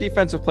 who's your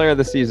defensive player of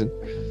the season?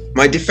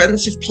 My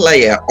defensive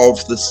player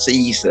of the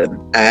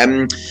season,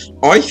 I've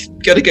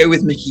got to go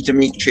with Mickey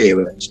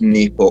Demetriou at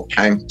Newport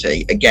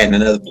County. Again,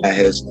 another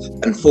player who's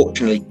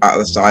unfortunately part of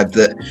the side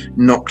that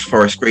knocked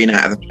Forest Green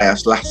out of the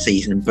playoffs last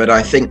season. But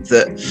I think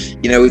that,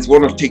 with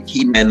one or two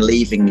key men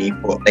leaving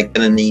Newport, they're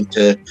going to need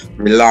to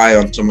rely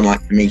on someone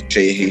like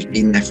Demetriou, who's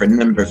been there for a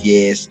number of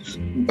years,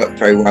 worked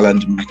very well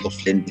under Michael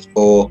Flynn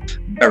before.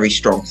 Very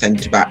strong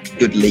centre-back,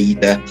 good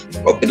leader,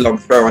 got a good long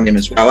throw on him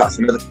as well. That's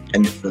another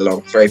contender for the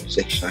long throw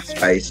position, I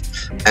suppose.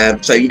 I'm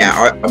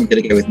going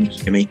to go with Mickey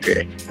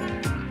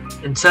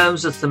Demetriou. In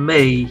terms of, for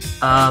me,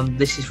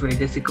 this is really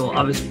difficult.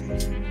 I was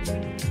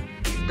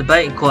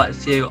debating quite a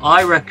few.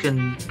 I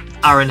reckon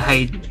Aaron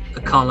Hayden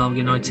at Carlisle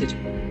United,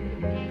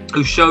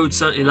 who showed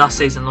certainly last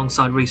season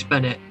alongside Reece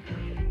Bennett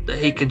that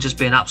he can just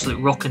be an absolute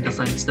rock in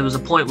defence. There was a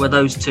point where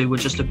those two were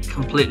just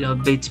completely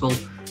unbeatable.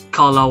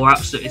 Carlisle were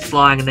absolutely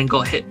flying and then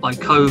got hit by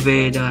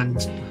COVID, and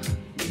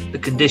the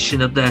condition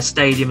of their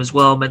stadium as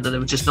well meant that they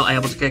were just not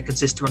able to get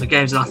consistent run of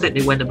games. And I think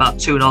they went about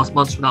 2.5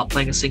 months without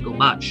playing a single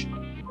match.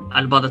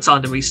 And by the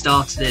time they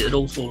restarted it had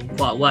all fallen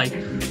quite away.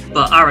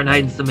 But Aaron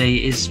Hayden, for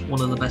me, is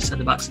one of the best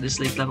centre-backs at this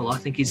league level. I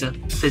think he's a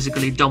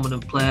physically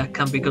dominant player,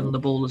 can be good on the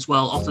ball as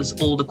well, offers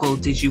all the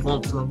qualities you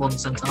want from a one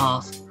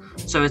centre-half.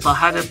 So if I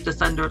had a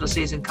defender of the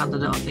season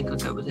candidate, I think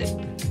I'd go with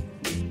him.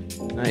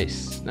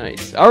 Nice.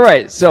 All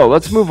right, so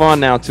let's move on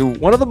now to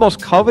one of the most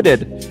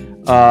coveted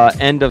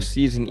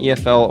end-of-season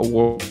EFL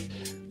awards.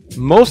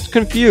 Most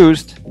often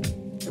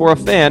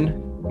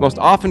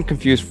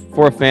confused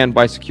for a fan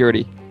by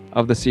security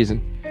of the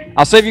season.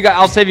 I'll save you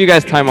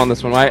guys time on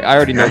this one. I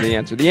already know the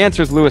answer. The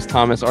answer is Lewis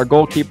Thomas, our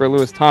goalkeeper,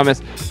 Lewis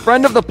Thomas,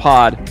 friend of the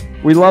pod.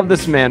 We love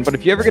this man, but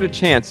if you ever get a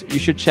chance, you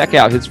should check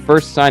out his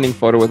first signing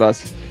photo with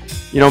us.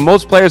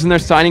 Most players in their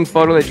signing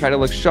photo, they try to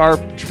look sharp,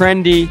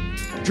 trendy,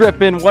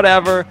 dripping,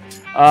 whatever.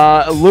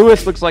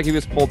 Lewis looks like he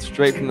was pulled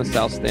straight from the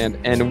South Stand,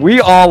 and we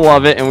all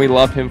love it, and we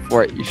love him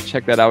for it. You should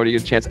check that out when you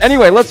get a chance.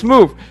 Anyway, let's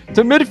move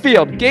to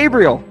midfield.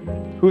 Gabriel,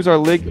 who's our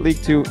League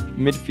 2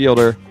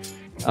 midfielder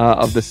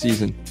of the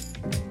season?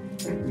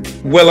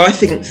 Well, I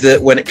think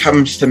that when it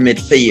comes to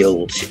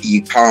midfield,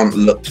 you can't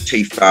look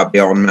too far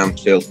beyond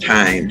Mansfield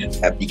Town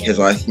because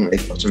I think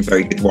they've got some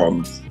very good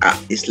ones at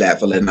this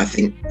level, and I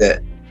think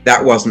that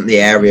wasn't the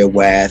area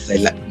where they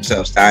let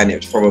themselves down. It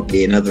was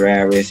probably in other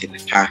areas, in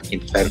attack,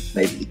 in defence,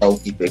 maybe the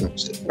goalkeeping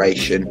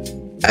situation.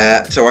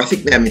 So I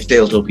think their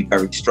midfield will be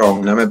very strong.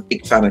 And I'm a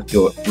big fan of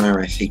George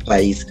Maris. He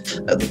plays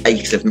at the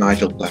base of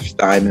Nigel Bluff's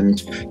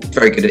diamond. He's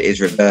very good at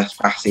his reverse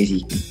passes.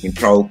 He can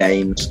control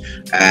games.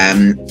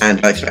 And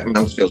I expect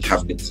Mansfield to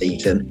have a good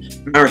season.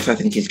 Maris, I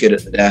think, is good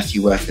at the dirty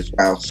work as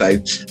well.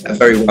 So a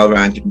very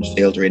well-rounded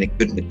midfielder in a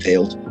good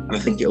midfield. And I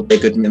think it'll be a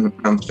good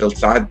Mansfield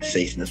side this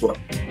season as well.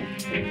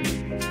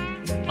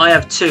 I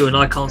have two and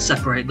I can't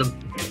separate them.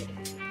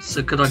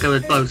 So could I go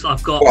with both?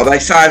 I've got... What, are they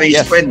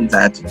Siamese twins,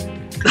 Ed?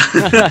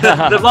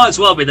 They might as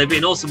well be. They'd be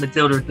an awesome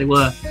midfielder if they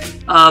were.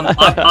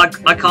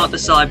 I can't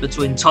decide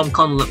between Tom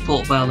Connell at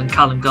Port Vale and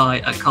Callum Guy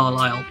at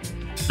Carlisle.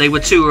 They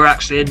were two who were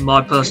actually in my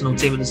personal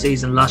team of the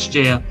season last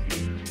year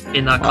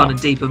in that kind of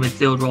deeper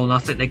midfield role, and I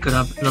think they could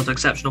have another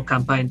exceptional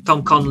campaign.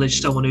 Tom Connell is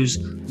someone who's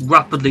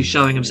rapidly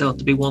showing himself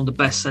to be one of the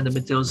best centre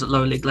midfielders at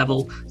lower league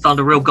level. Found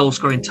a real goal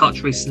scoring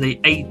touch recently,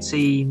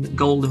 18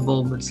 goal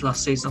involvements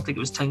last season. I think it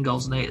was 10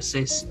 goals and 8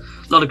 assists.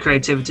 A lot of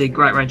creativity,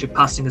 great range of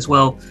passing as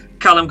well.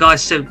 Callum Guy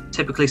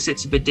typically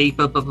sits a bit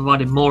deeper, but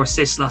provided more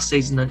assists last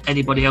season than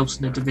anybody else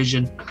in the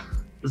division.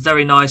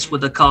 Very nice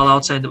with the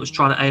Carlisle team that was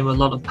trying to aim a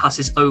lot of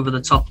passes over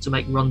the top to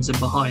make runs in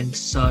behind.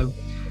 So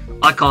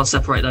I can't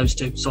separate those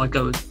two. So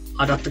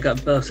I'd have to go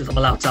both if I'm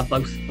allowed to have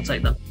both. I'll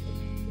take them.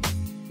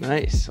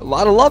 Nice. A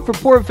lot of love for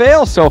Port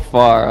Vale so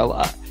far.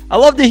 I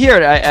love to hear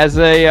it. As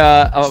a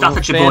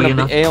Staffordshire fan boy, of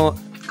the Ale.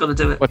 Got to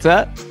do it. What's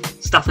that?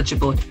 Staffordshire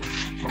boy.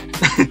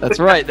 That's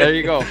right. There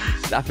you go.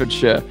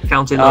 Staffordshire.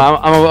 County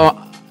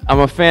love. I'm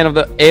a fan of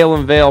the Ale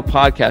and Vale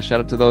podcast. Shout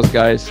out to those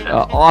guys.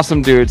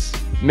 Awesome dudes.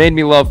 Made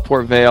me love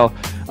Port Vale.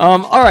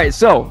 All right,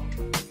 so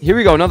here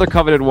we go. Another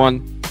coveted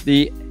one.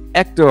 The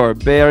Hector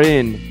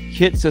Bellerin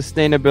Kit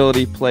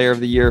Sustainability Player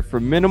of the Year for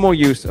minimal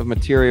use of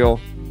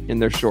material in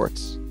their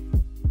shorts.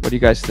 What do you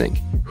guys think?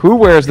 Who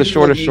wears the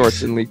shortest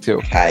shorts in League 2?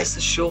 Okay. It's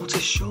the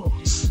shortest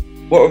shorts.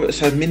 What?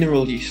 So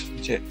minimal use.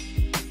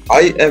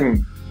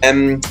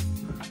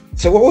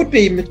 So what would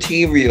be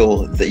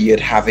material that you'd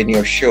have in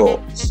your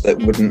shorts that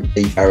wouldn't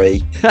be very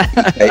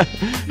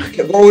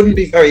what wouldn't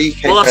be very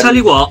eco? Well, I'll tell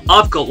you what,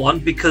 I've got one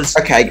because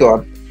Okay, go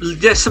on.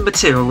 there's some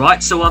material,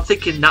 right? So I'm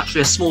thinking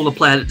naturally a smaller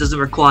player that doesn't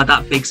require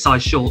that big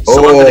size shorts.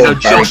 So I'm going to go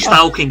very Josh good.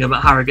 Falkingham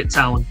at Harrogate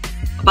Town.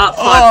 About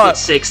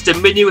 5'6",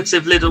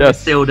 diminutive little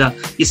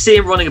midfielder. You see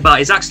him running about.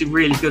 He's actually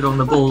really good on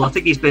the ball. I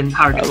think he's been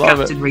Harrogate's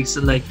captain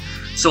recently.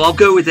 So I'll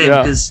go with him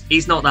because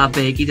he's not that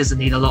big. He doesn't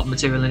need a lot of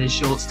material in his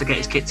shorts to get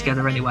his kit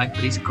together anyway,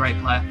 but he's a great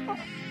player.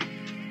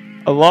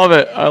 I love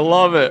it. I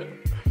love it.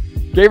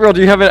 Gabriel,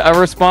 do you have a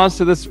response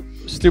to this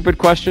stupid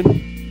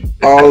question?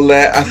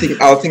 I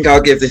think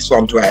I'll give this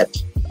one to Ed.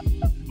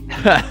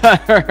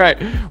 All right.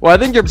 Well, I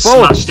think you're both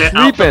Smashed it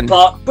out the sleeping.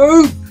 park.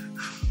 Boom!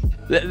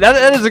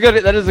 That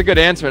is a good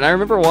answer, and I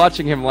remember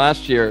watching him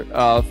last year,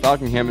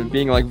 Falkingham, and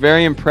being like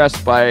very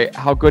impressed by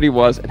how good he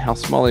was and how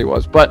small he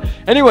was. But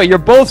anyway, you're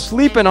both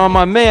sleeping on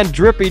my man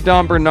Drippy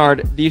Dom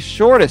Bernard, the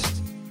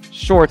shortest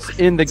shorts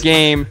in the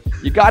game.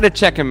 You got to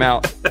check him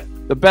out.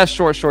 The best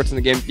shorts in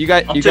the game. You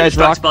guys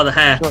rock by the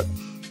hair.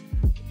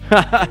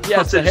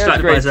 Yes, the hair's distracted by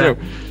great his hair.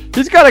 too.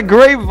 He's got a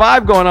great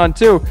vibe going on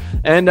too,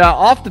 and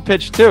off the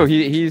pitch too.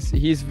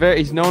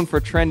 He's known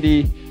for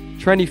trendy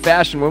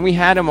fashion. When we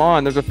had him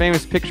on, there's a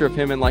famous picture of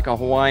him in like a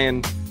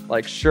Hawaiian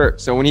like shirt.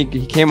 So when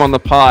he came on the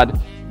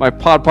pod, my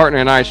pod partner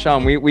and I,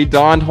 Sean, we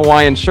donned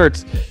Hawaiian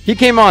shirts. He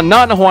came on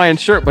not in a Hawaiian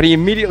shirt, but he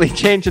immediately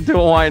changed into a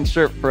Hawaiian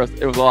shirt for us.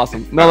 It was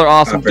awesome. Another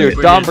awesome dude,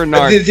 Dom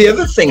Bernard. The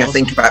other thing I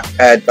think about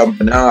Dom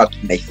Bernard,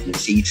 Nathan,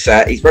 is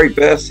he's very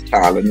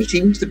versatile and he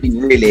seems to be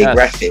really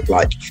aggressive.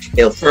 Like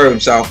he'll throw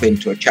himself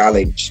into a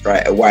challenge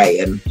straight away.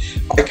 And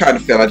I kind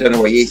of feel, I don't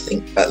know what you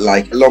think, but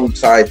like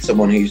alongside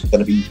someone who's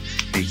going to be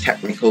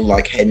technical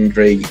like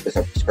Hendry, as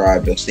I've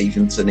described, or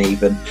Stevenson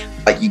even,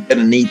 like you're going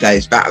to need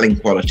those battling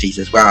qualities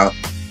as well.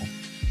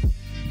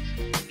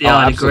 Yeah,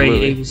 I'd absolutely.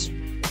 agree. He was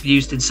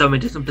used in so many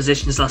different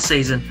positions last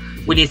season.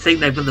 When you think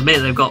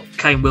they've got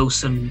Kane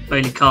Wilson,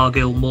 Bailey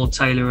Cargill, Moore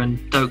Taylor and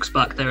Dokes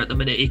back there at the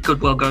minute, he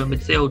could well go in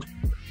midfield,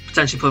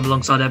 potentially put him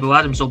alongside Ebu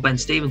Adams or Ben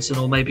Stevenson,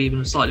 or maybe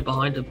even slightly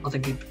behind him. I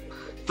think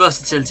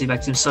versatility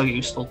makes him so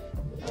useful.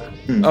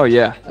 Oh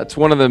yeah, that's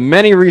one of the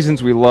many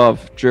reasons we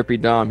love Drippy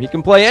Dom. He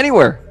can play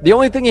anywhere. The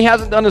only thing he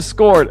hasn't done is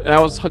scored, and I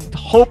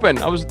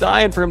was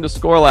dying for him to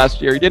score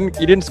last year. He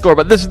didn't score,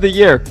 but this is the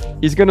year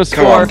he's going to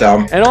score. Come on,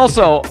 Dom. And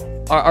also,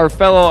 our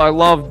fellow I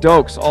love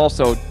Dokes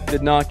also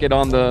did not get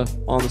on the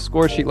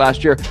score sheet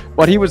last year,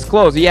 but he was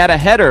close. He had a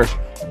header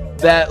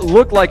that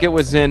looked like it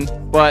was in,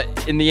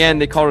 but in the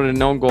end they called it a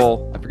known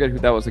goal. I forget who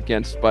that was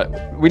against,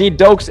 but we need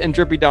Dokes and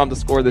Drippy Dom to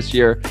score this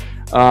year.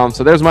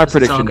 So there's my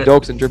prediction.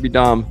 Dokes and Drippy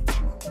Dom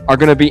are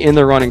going to be in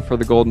the running for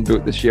the Golden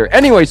Boot this year.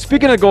 Anyway,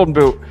 speaking of Golden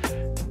Boot,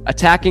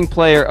 attacking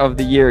player of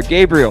the year,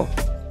 Gabriel.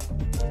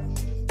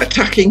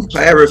 Attacking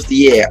player of the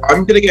year,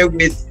 I'm going to go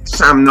with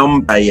Sam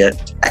Nombe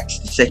at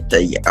Exeter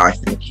City. I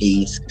think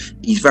he's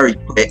very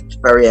quick,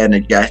 very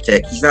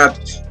energetic. He's had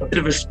a bit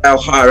of a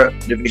spell higher up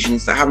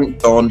divisions that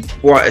haven't gone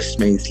quite as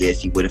smoothly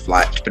as he would have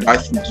liked, but I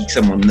think he's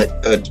someone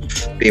that could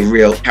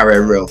carry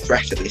a real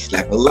threat at this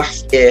level.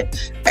 Last year,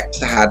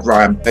 Exeter had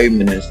Ryan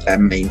Bowman as their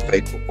main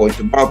focal point,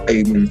 and while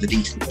Bowman's a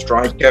decent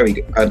striker,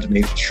 he earned a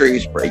move to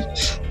Shrewsbury.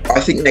 I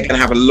think they're going to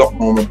have a lot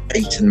more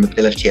weight and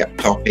mobility up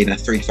top in a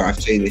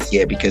 3-5-2 this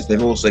year because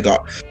they've also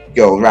got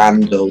Joel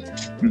Randall,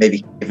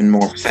 maybe given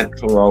more of a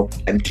central role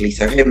potentially.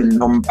 So him and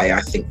Nombe, I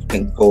think,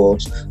 can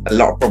cause a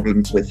lot of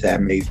problems with their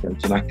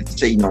movement, and I can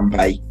see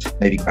Nombe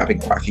maybe grabbing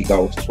quite a few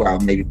goals as well,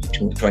 maybe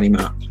between the 20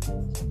 mark.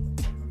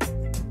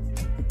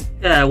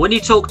 Yeah, when you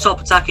talk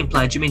top attacking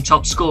player, do you mean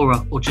top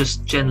scorer or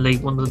just generally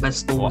one of the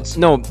best forwards?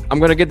 No, I'm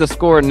going to get the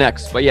score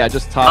next, but yeah,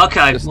 just top.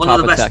 Okay, just one top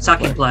of the best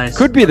attacking players.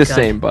 Could be the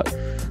same, but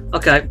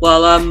okay.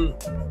 Well,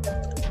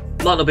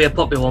 might not be a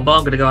popular one, but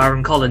I'm going to go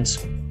Aaron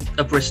Collins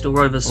at Bristol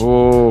Rovers.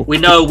 oh, We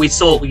know we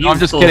saw. I'm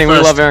just kidding. We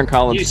love Aaron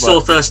Collins. You saw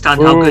firsthand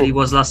how good he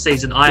was last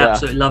season. I Yeah.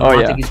 absolutely love him. Oh,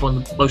 I yeah. think he's one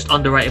of the most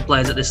underrated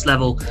players at this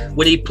level.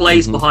 When he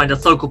plays behind a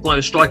focal point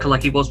of striker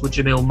like he was with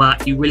Jamil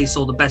Mack, you really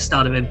saw the best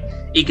out of him.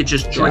 He could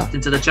just drift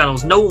into the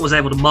channels. No one was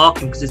able to mark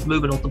him because his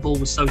movement off the ball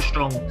was so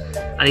strong.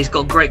 And he's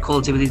got great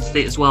quality with his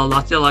feet as well. And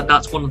I feel like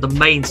that's one of the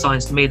main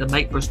signs to me that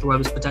make Bristol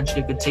Rovers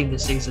potentially a good team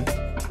this season.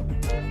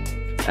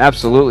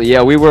 absolutely.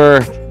 Yeah, we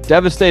were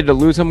devastated to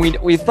lose him.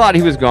 We thought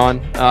he was gone.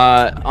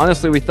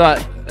 Honestly, we thought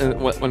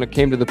when it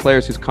came to the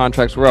players whose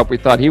contracts were up, we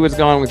thought he was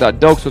gone. We thought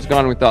Dokes was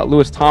gone. We thought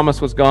Lewis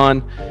Thomas was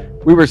gone.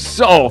 We were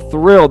so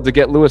thrilled to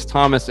get Lewis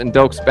Thomas and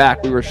Dokes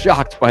back. We were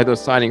shocked by those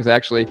signings,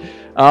 actually.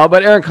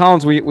 But Aaron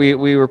Collins, we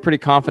were pretty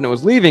confident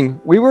was leaving.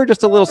 We were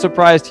just a little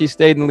surprised he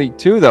stayed in League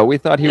Two, though. We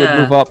thought he would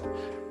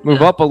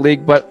move up a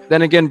league. But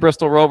then again,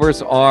 Bristol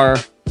Rovers are,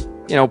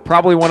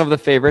 probably one of the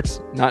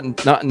favorites, not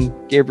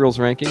in Gabriel's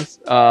rankings,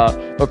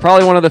 but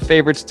probably one of the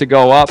favorites to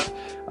go up.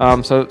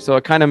 So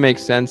it kind of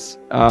makes sense.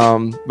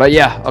 But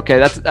yeah, okay,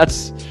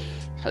 that's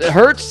it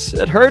hurts.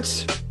 It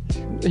hurts.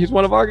 He's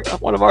one of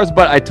ours,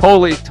 but I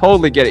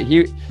totally get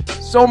it.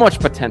 So much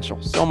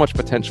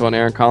potential in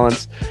Aaron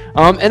Collins.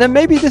 And then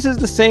maybe this is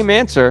the same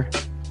answer,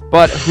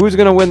 but who's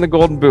going to win the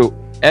Golden Boot?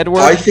 Edward.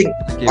 I think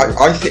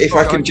if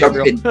I can jump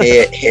in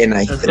here,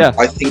 Nathan, Yeah.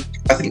 I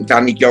think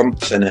Danny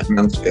Johnson at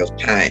Mansfield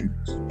Town.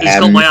 He's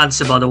got my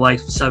answer, by the way,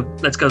 so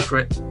let's go for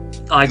it.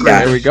 I agree.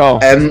 Yeah. There we go.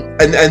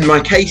 And my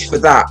case for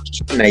that,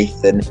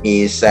 Nathan,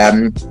 is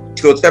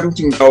scored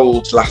 17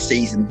 goals last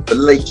season for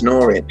Leyton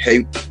Orient,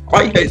 who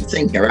I don't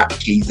think are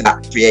actually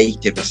that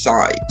creative a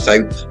side.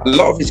 So a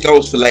lot of his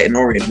goals for Leyton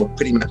Orient were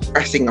pretty much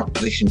pressing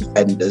opposition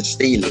defenders,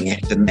 stealing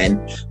it, and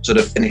then sort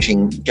of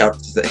finishing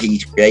chances that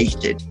he's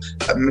created.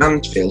 At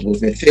Mansfield,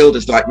 with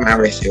midfielders like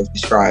Maris, who I've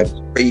described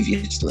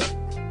previously,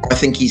 I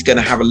think he's going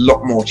to have a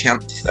lot more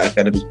chances that are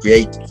going to be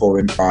created for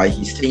him by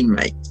his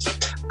teammates.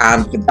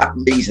 And for that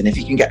reason, if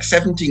he can get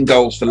 17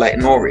 goals for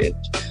Leyton Orient,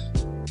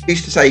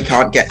 who's to say he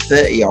can't get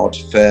 30 odd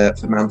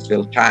for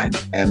Mansfield Town?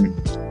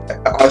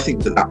 I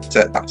think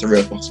that's a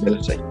real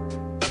possibility.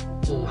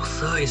 Oh,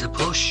 30's a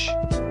push.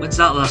 When's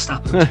that last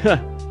happened?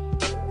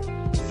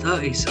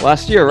 30's.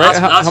 Last year, right?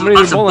 That's, how many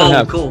did Mullen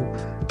have? Call.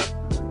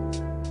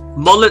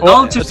 Mullen,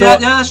 yeah,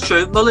 that's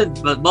true. Mullen,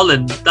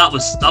 that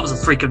was a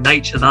freak of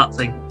nature, that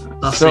thing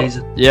last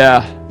season.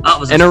 Yeah. That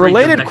was And a freak of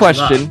related nature,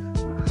 question.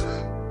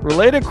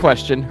 Related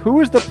question: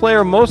 who is the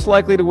player most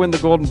likely to win the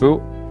Golden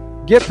Boot,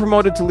 get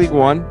promoted to League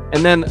One,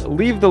 and then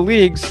leave the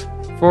leagues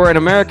for an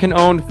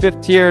American-owned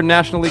fifth-tier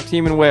National League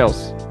team in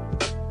Wales?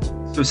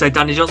 Should we say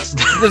Danny Johnson?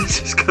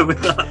 Just go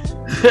with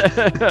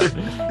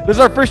that. This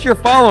is our first year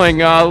following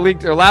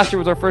League. Or last year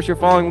was our first year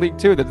following League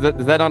Two. Does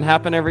that not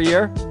happen every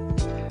year?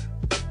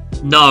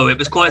 No, it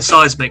was quite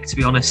seismic, to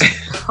be honest.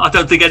 I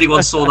don't think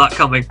anyone saw that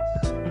coming.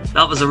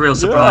 That was a real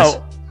surprise.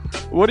 Yeah.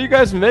 What do you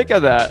guys make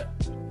of that?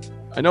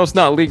 I know it's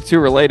not League Two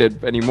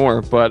related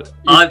anymore, but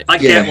I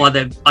get why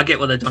they've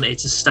done it.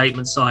 It's a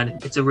statement signing.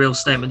 It's a real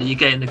statement that you're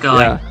getting the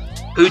guy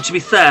who, to be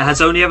fair,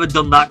 has only ever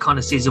done that kind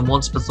of season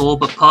once before.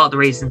 But part of the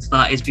reason for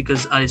that is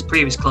because at his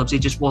previous clubs, he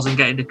just wasn't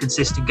getting the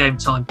consistent game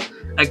time.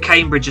 At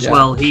Cambridge as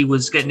well, he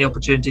was getting the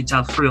opportunity to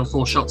have 3 or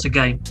 4 shots a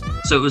game.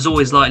 So it was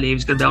always likely he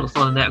was going to be able to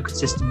find the net on a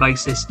consistent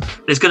basis.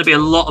 There's going to be a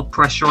lot of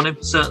pressure on him,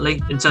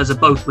 certainly, in terms of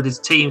both with his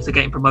teams for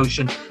getting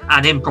promotion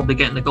and him probably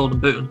getting the Golden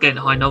Boot and getting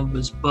high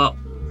numbers. But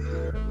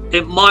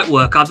it might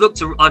work. I've looked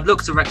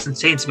to Wrexham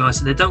team, to be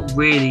honest, and they don't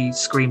really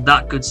scream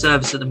that good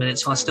service at the minute.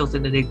 So I still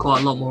think they need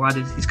quite a lot more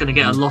added. He's going to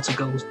get a lot of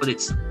goals, but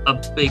it's a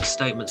big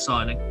statement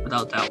signing,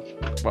 without doubt.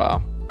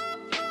 Wow.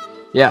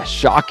 Yeah,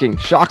 shocking.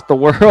 Shocked the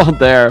world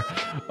there.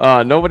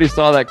 Nobody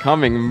saw that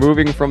coming.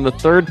 Moving from the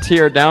 3rd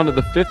tier down to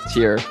the 5th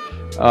tier.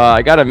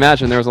 I got to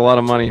imagine there was a lot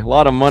of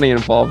money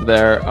involved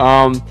there.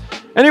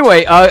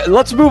 Anyway,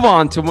 let's move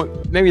on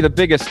to maybe the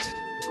biggest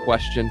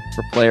question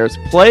for players.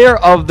 Player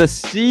of the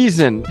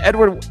season,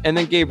 Edward, and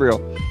then Gabriel.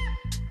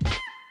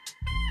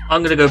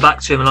 I'm going to go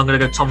back to him, and I'm going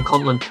to go Tom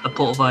Conlon at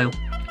Port Vale.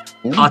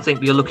 I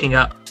think you're looking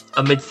at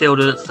a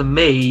midfielder that, for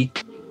me,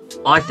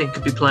 I think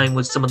could be playing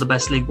with some of the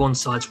best League One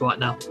sides right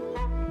now.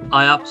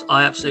 I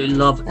absolutely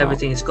love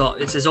everything he's got.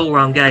 It's his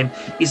all-round game.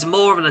 He's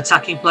more of an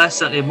attacking player,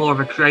 certainly more of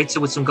a creator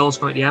with some goal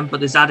scoring at the end,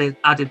 but there's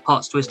added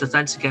parts to his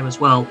defensive game as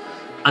well.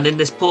 And in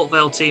this Port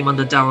Vale team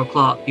under Darrell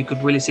Clark, you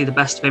could really see the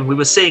best of him. We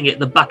were seeing it at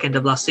the back end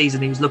of last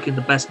season. He was looking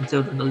the best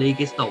midfielder in the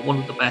league, if not one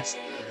of the best.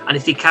 And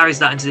if he carries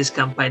that into this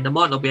campaign, there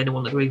might not be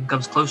anyone that even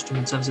comes close to him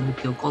in terms of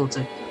midfield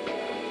quality.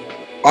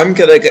 I'm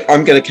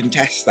gonna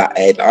contest that,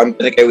 Ed. I'm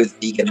gonna go with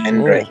Vegan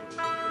Hendry.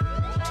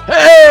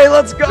 Hey,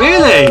 let's go!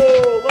 Really?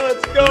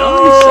 Let's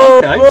go!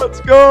 Nice, okay. Let's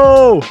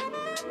go!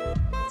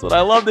 That's what I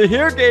love to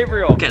hear,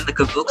 Gabriel. Getting the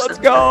good books. Let's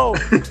go!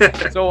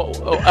 So,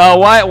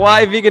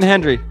 why Vegan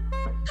Hendry?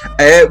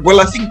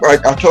 Well, I think I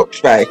talked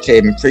about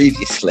him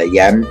previously.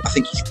 I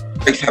think he's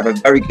going to have a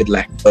very good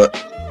left foot,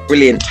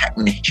 brilliant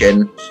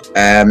technician,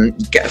 can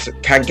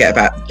get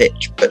about the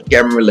pitch, but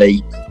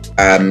generally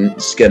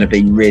is going to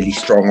be really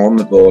strong on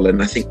the ball.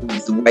 And I think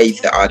with the way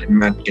that I'd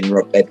imagine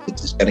Rob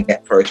Edwards is going to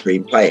get Forest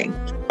Green playing,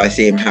 I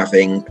see him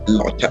having a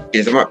lot of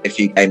touches. There might be a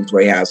few games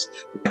where he has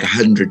like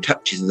 100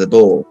 touches of the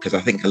ball, because I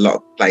think a lot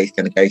of play is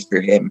going to go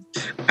through him.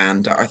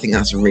 And I think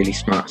that's a really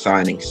smart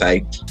signing. So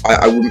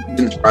I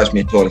wouldn't surprise me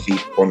at all if he's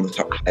one of the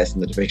top players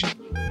in the division.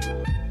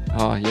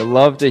 Oh, you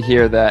love to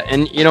hear that.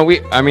 And,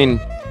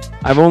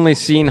 I've only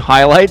seen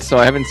highlights, so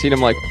I haven't seen him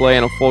play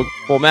in a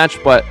full match.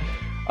 But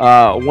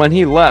when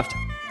he left,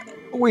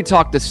 we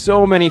talked to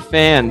so many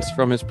fans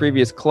from his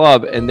previous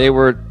club, and they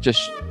were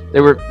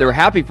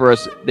happy for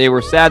us. They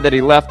were sad that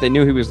he left. They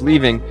knew he was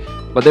leaving,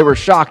 but they were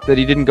shocked that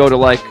he didn't go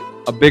to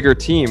a bigger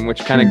team, which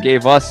kind of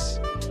gave us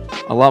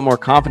a lot more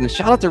confidence.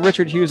 Shout out to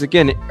Richard Hughes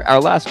again, our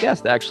last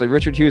guest actually.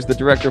 Richard Hughes, the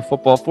director of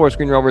football for Forest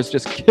Green Rovers,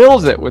 just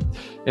kills it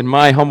in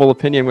my humble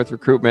opinion, with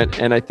recruitment.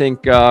 And I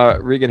think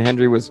Regan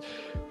Hendry was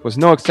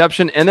no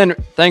exception. And then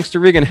thanks to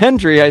Regan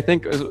Hendry, I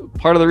think was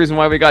part of the reason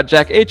why we got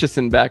Jack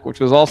Aitchison back, which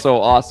was also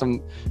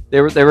awesome.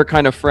 They were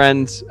kind of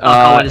friends.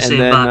 Can't wait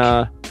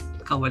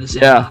to see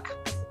him back.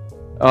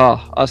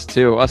 Oh, us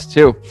too.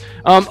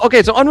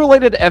 Okay, so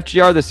unrelated to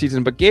FGR this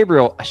season, but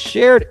Gabriel, a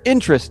shared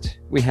interest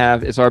we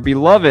have is our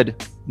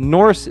beloved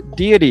Norse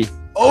deity,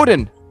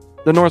 Odin,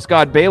 the Norse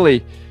god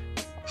Bailey.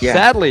 Yeah.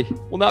 Sadly,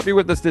 will not be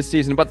with us this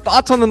season, but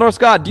thoughts on the Norse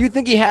god? Do you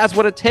think he has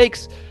what it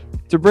takes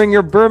to bring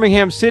your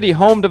Birmingham City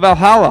home to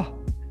Valhalla?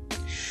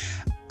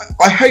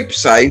 I hope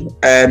so.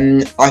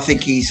 I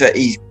think he's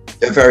a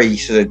very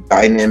sort of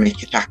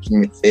dynamic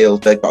attacking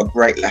midfielder, got a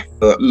great left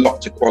foot,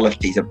 lots of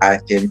qualities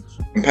about him,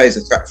 can pose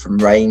a threat from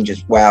range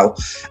as well.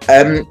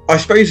 I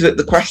suppose that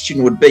the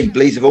question would be,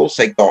 Blees have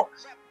also got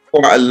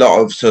quite a lot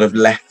of sort of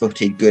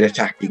left-footed, good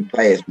attacking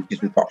players,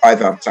 because we've got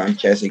Ivan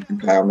Sanchez who can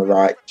play on the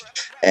right,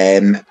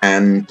 and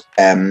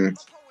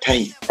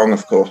Tate Strong,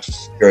 of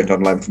course, going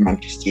on loan from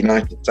Manchester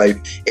United. So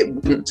it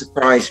wouldn't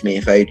surprise me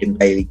if Odin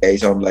Bailey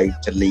goes on loan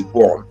to League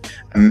One,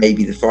 and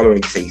maybe the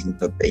following season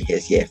could be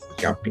his year for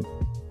champion.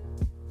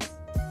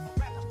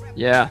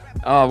 Yeah.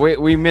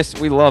 We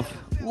love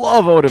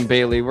Odin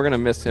Bailey. We're gonna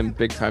miss him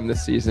big time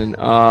this season.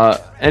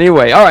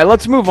 Anyway, all right,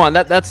 let's move on.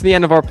 That's the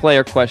end of our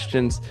player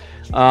questions.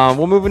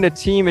 We'll move into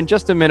team in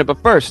just a minute,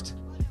 but first,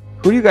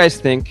 who do you guys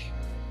think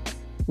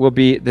will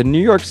be the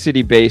New York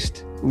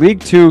City-based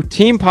League Two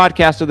team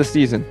podcast of the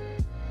season?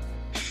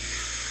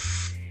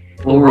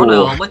 Well, we're on it,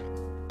 aren't we?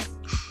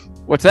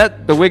 What's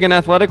that? The Wigan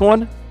Athletic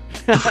one?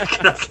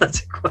 Wigan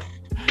Athletic one.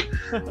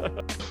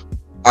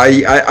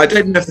 I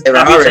don't know if there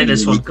are any.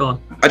 This one, go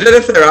on. I don't know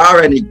if there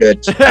are any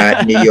good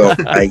New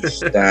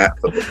York-based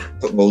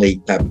football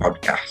league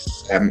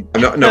podcasts. I'm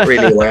not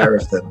really aware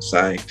of them,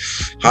 so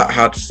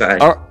hard to say.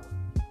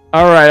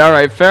 All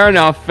right. Fair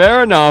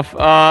enough.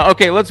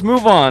 Okay, let's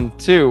move on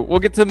to. We'll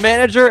get to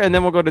manager and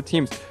then we'll go to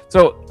teams.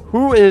 So,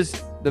 who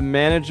is the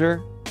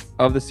manager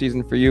of the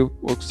season for you?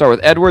 We'll start with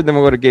Edward, then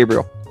we'll go to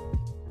Gabriel.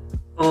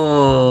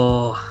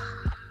 Oh,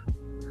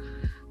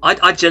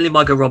 I generally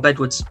might go Rob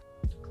Edwards.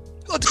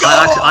 Let's go.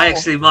 I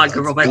actually might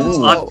go Rob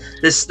Edwards.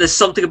 There's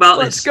something about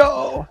this. Let's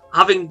go.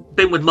 Having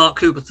been with Mark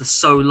Cooper for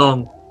so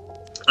long,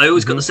 I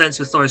always got the sense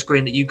with Forest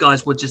Green that you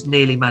guys would just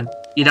nearly,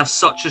 you'd have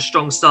such a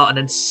strong start and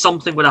then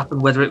something would happen,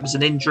 whether it was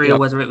an injury or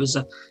whether it was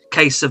a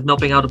case of not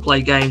being able to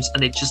play games,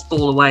 and it just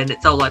fall away, and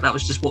it felt like that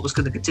was just what was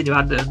going to continue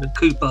under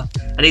Cooper,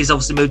 and he's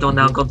obviously moved on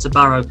now and gone to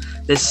Barrow.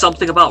 There's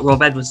something about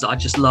Rob Edwards that I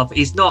just love.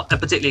 He's not a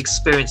particularly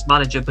experienced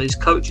manager, but his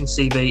coaching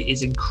CV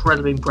is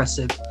incredibly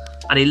impressive.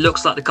 And he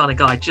looks like the kind of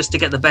guy just to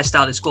get the best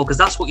out of his squad, because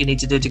that's what you need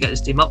to do to get this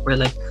team up,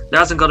 really. There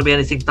hasn't got to be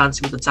anything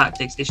fancy with the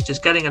tactics. It's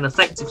just getting an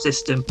effective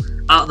system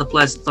out of the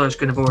players that Forest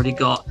Green have already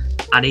got.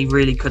 And he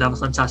really could have a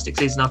fantastic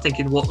season. I think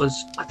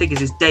is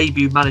his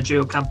debut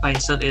managerial campaign,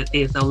 certainly at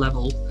EFL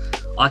level,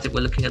 I think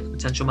we're looking at the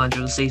potential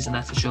manager of the season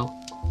there for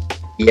sure.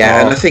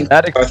 Yeah, and I think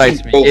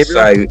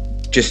also,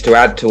 just to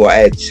add to what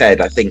Ed said,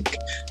 I think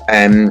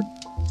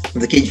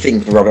the key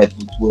thing for Rob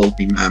Edwards will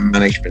be man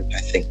management, I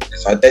think.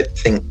 Because I don't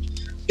think...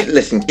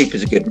 Listen,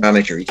 Keeper's a good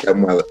manager. He's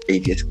done well at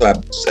previous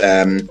clubs,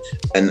 and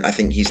I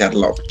think he's had a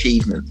lot of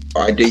achievements. But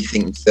I do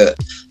think that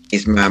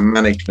his man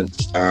management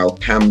style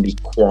can be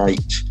quite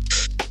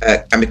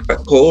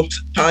poor at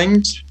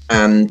times.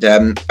 And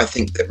I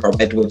think that Rob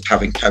Edwards,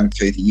 having come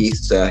through the youth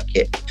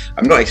circuit,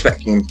 I'm not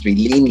expecting him to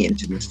be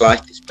lenient in the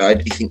slightest, but I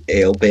do think that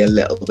he'll be a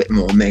little bit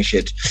more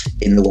measured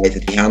in the way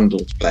that he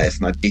handles players,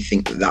 and I do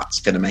think that that's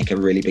going to make a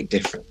really big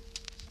difference.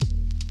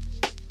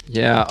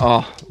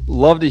 Yeah,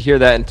 love to hear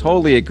that and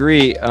totally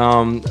agree.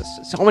 So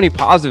many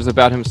positives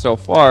about him so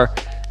far.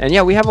 And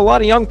yeah, we have a lot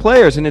of young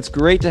players, and it's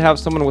great to have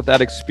someone with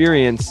that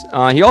experience.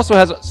 He also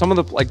has some of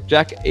the, like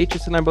Jack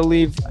Aitchison, I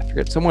believe. I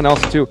forget, someone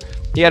else too.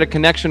 He had a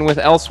connection with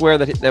elsewhere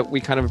that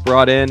we kind of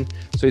brought in.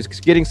 So he's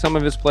getting some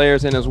of his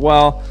players in as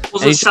well.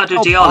 Was it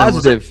Sadou Diallo?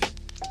 Positive.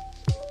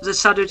 Was it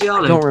Sadou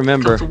Diallo? I don't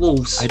remember. Came to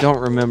Wolves. I don't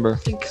remember. I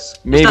think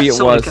maybe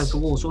it was. Came to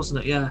Wolves, wasn't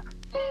it? Yeah.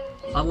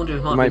 I wonder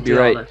if it might be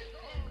right.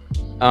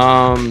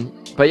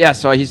 But yeah,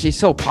 so he's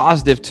so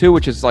positive too,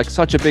 which is like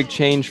such a big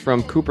change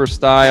from Cooper's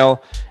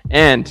style.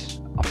 And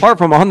apart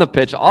from on the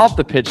pitch, off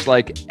the pitch,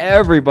 like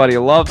everybody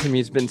loves him.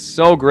 He's been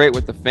so great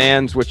with the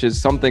fans, which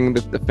is something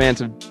that the fans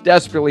have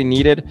desperately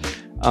needed.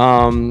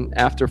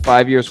 After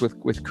 5 years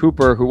with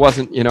Cooper, who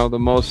wasn't, the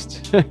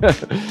most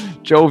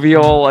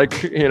jovial,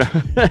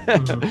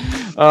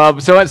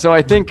 So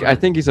I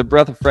think he's a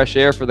breath of fresh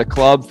air for the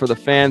club, for the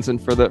fans,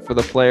 and for the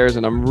players.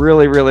 And I'm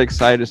really, really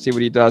excited to see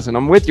what he does. And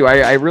I'm with you.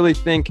 I really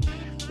think,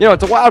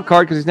 it's a wild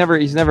card because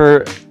he's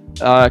never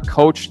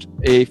coached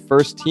a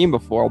first team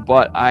before.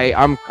 But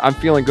I'm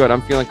feeling good.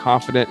 I'm feeling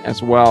confident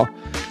as well.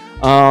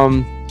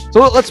 So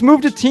let's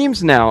move to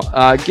teams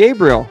now.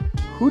 Gabriel,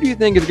 who do you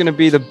think is going to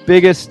be the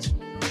biggest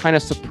kind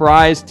of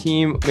surprise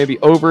team, maybe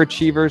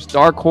overachievers,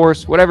 dark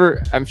horse,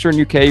 whatever? I'm sure in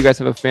UK you guys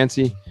have a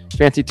fancy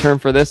term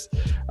for this.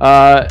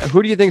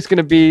 Who do you think is going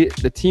to be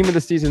the team of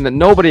the season that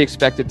nobody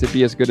expected to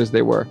be as good as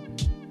they were?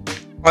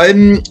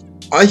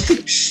 I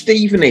think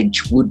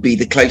Stevenage would be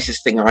the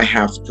closest thing I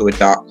have to a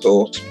dark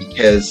horse,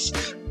 because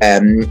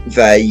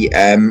they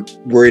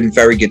were in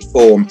very good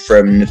form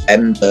from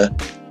November.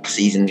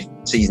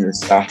 Season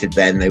started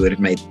then, they would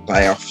have made the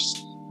playoffs.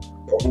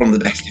 One of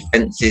the best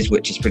defences,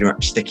 which is pretty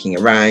much sticking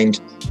around.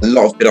 A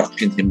lot of good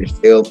options in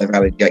midfield. They've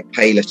added Jake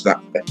Taylor to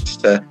that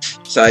vector.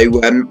 So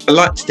I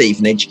like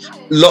Stevenage.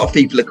 A lot of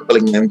people are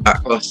calling them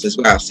dark horse as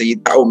well. So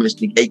that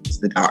almost negates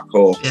the dark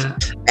horse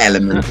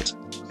element.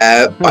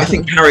 But I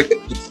think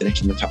Harrogate could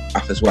finish in the top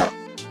half as well.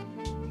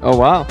 Oh,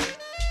 wow.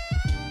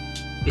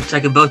 You've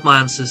taken both my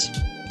answers.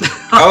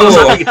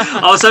 Oh,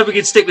 I was hoping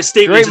you'd stick with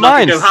Stevenage and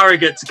I could go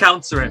Harrogate to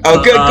counter it.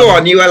 Oh, good. Go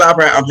on. You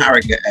elaborate on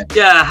Harrogate.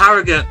 Yeah,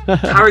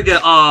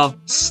 Harrogate are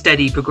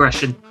steady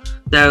progression.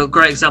 They're a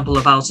great example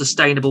of how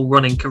sustainable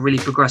running can really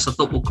progress a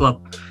football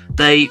club.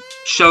 They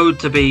showed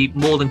to be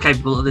more than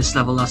capable at this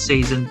level last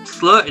season.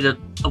 Flirted at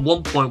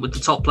one point with the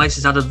top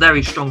places, had a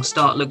very strong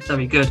start, looked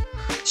very good.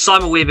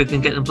 Simon Weaver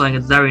can get them playing a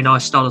very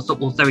nice style of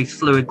football, very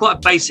fluid, quite a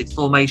basic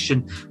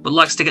formation, but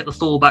likes to get the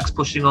fullbacks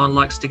pushing on,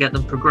 likes to get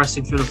them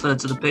progressing through the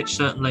thirds of the pitch,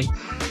 certainly.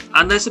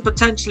 And there's a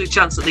potentially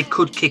chance that they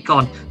could kick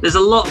on. There's a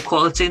lot of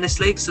quality in this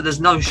league, so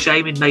there's no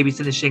shame in maybe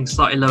finishing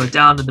slightly lower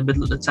down in the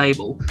middle of the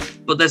table.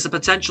 But there's a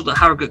potential that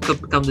Harrogate could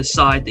become this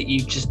side that you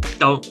just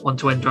don't want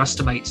to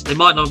underestimate. They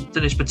might not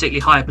finish particularly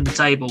high up in the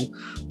table,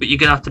 but you're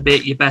going to have to be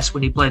at your best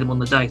when you play them on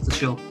the day, for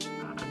sure.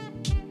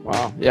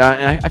 Wow. Yeah,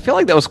 and I feel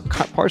like that was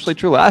partially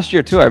true last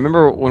year too. I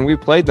remember when we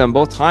played them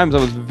both times, I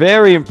was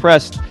very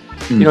impressed.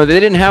 You know,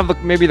 they didn't have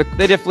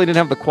they definitely didn't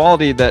have the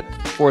quality that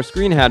Forest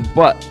Green had,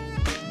 but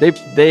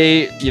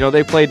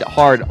they played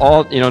hard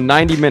all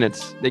 90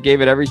 minutes. They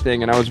gave it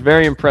everything, and I was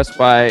very impressed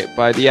by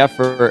the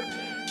effort.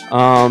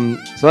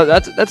 So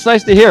that's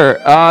nice to hear.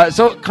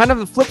 So kind of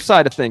the flip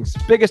side of things,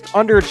 biggest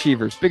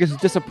underachievers, biggest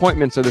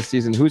disappointments of the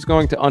season. Who's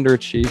going to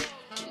underachieve?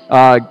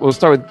 We'll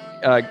start with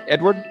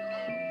Edward.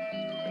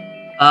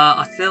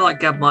 I feel like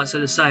Gab might say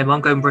the same. I'm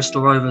going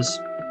Bristol Rovers.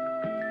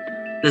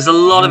 There's a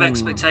lot of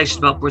expectation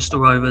about Bristol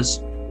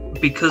Rovers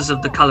because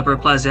of the calibre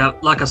of players they have.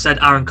 Like I said,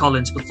 Aaron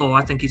Collins before,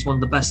 I think he's one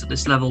of the best at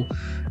this level.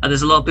 And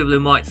there's a lot of people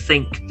who might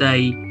think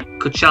they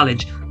could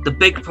challenge. The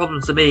big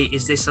problem for me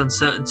is this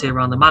uncertainty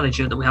around the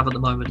manager that we have at the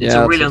moment. It's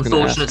a really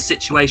unfortunate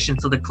situation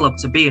for the club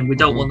to be in. We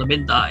don't want them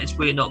in that. It's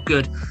really not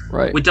good.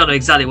 Right. We don't know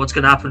exactly what's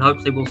going to happen.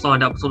 Hopefully we'll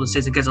find out before the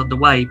season gets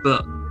underway,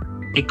 but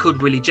it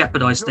could really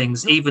jeopardise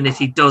things, even if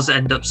he does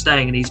end up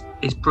staying and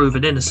he's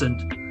proven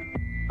innocent.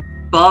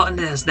 Barton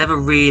has never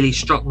really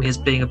struck me as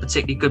being a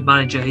particularly good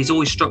manager. He's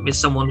always struck me as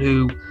someone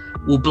who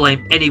will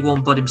blame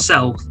anyone but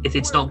himself if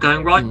it's not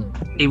going right.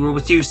 He will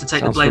refuse to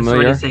take the blame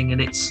for anything,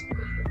 and it's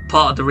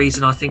part of the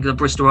reason I think the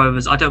Bristol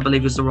Rovers, I don't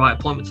believe was the right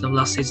appointment for them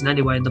last season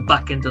anyway, in the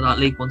back end of that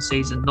League One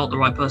season, not the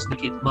right person to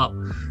keep them up.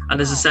 And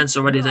there's a sense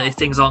already that if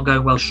things aren't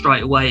going well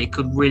straight away, it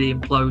could really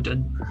implode.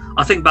 And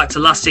I think back to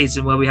last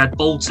season where we had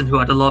Bolton, who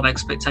had a lot of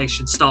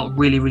expectations, start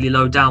really, really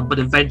low down, but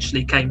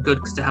eventually came good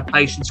because they had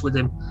patience with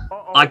him.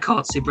 I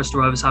can't see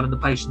Bristol Rovers having the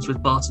patience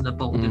with Barton at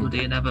Bolton, would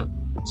he, and ever.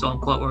 So I'm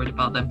quite worried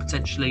about them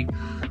potentially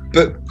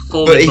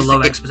falling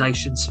below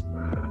expectations.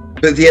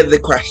 But the other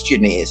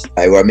question is,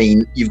 though, I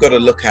mean, you've got to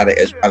look at it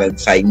as well and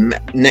say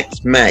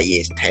next May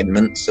is 10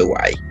 months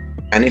away.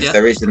 And if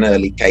there is an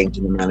early change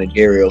in the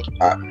managerial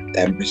department,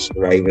 then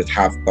Bristol Rovers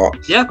have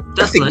got... Yeah,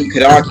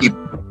 definitely. I think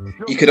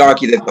you could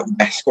argue they've got the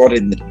best squad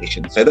in the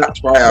division. So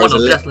that's why I was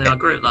definitely, I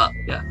agree with that,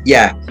 yeah.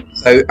 Yeah,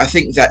 so I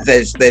think that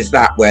there's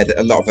that where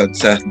a lot of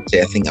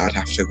uncertainty. I think I'd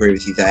have to agree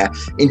with you there.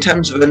 In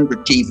terms of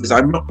underachievers,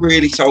 I'm not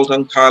really sold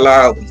on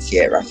Carlisle this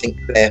year. I think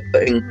they're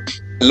putting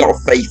a lot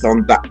of faith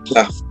on that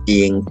Clough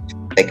being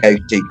a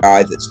go-to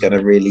guy that's going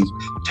to really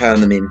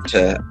turn them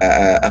into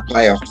a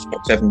playoff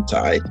top 7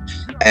 side.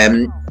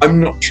 I'm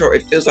not sure.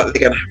 It feels like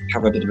they're going to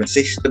have a bit of a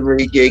system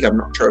rejig. I'm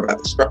not sure about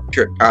the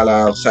structure at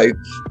Carlisle. So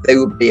they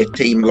would be a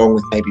team, along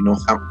with maybe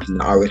Northampton,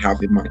 that I would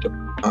have in my top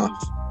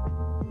half.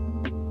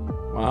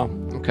 Wow.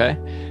 Okay.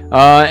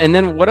 And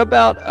then what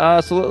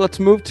about? So let's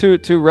move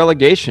to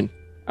relegation.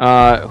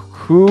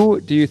 Who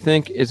do you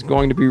think is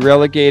going to be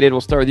relegated?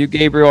 We'll start with you,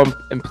 Gabriel,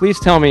 and please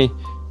tell me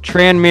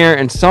Tranmere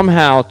and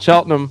somehow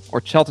Cheltenham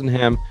or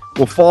Cheltenham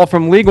will fall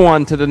from League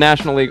One to the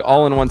National League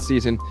all in one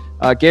season.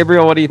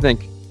 Gabriel, what do you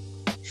think?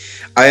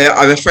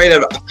 I'm afraid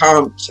I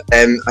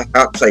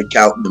can't say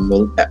Cheltenham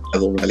will get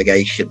level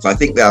relegations. I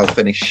think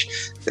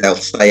they'll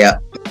stay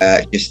up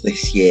just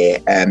this year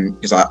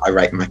because I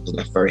rate Michael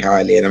Duff very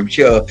highly, and I'm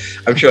sure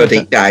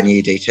deep down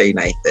you do too,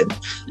 Nathan.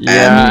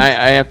 Yeah,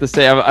 I have to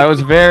say I was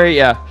very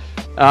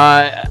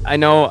I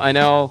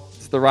know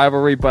it's the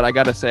rivalry, but I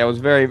got to say I was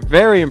very,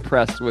 very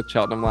impressed with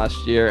Cheltenham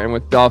last year and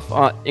with Duff.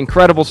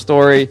 Incredible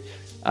story.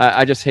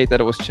 I just hate that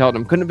it was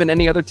Cheltenham. Couldn't have been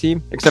any other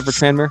team except for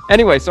Tranmere.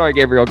 Anyway, sorry,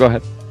 Gabriel, go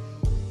ahead.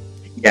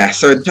 Yeah,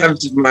 so in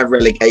terms of my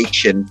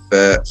relegation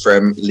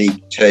from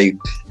League Two,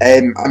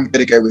 I'm going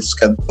to go with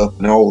Scunthorpe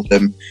and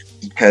Oldham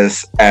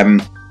because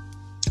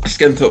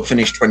Scunthorpe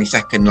finished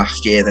 22nd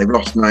last year. They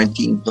lost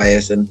 19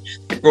 players and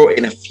they brought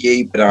in a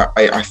few, but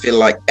I feel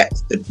like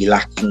depth could be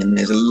lacking, and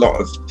there's a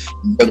lot of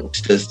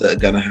youngsters that are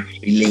going to have to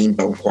be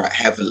leaned on quite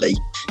heavily.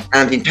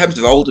 And in terms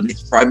of Oldham,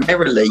 it's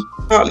primarily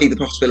partly the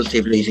possibility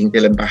of losing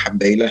Dylan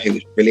Bahambula, who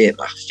was brilliant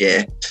last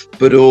year,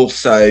 but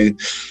also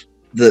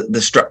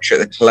the structure at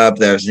the club.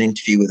 There was an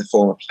interview with a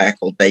former player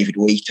called David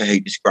Wheater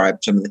who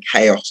described some of the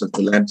chaos of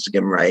the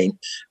Lensinghem reign,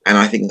 and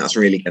I think that's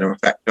really going to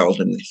affect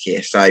Oldham this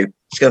year. So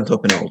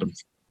Scunthorpe and Oldham.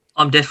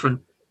 I'm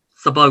different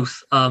for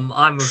both.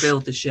 I'm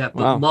revealed this yet,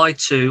 but my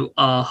two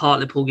are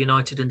Hartlepool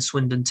United and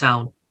Swindon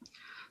Town.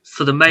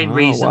 For the main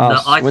reason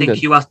that I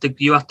think you have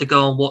to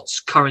go on what's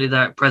currently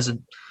there at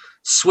present.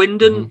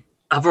 Swindon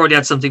have already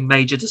had something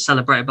major to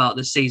celebrate about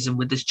this season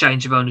with this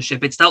change of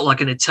ownership. It's felt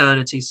like an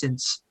eternity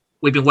since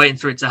we've been waiting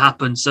for it to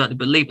happen, certainly.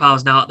 But Lee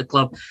Power's now at the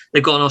club.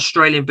 They've got an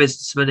Australian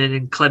businessman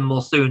in Clem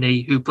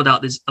Morthuni who put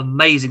out this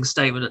amazing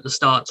statement at the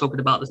start talking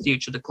about the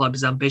future of the club,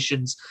 his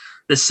ambitions.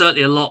 There's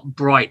certainly a lot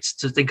bright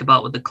to think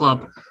about with the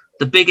club.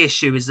 The big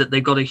issue is that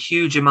they've got a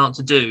huge amount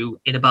to do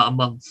in about a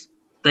month.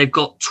 They've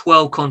got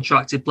 12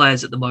 contracted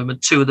players at the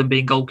moment, 2 of them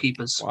being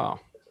goalkeepers. Wow.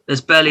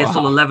 There's barely a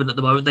full 11 at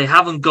the moment. They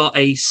haven't got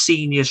a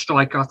senior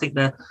striker. I think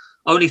their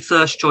only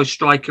first choice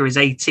striker is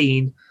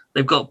 18.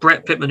 They've got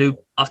Brett Pittman, who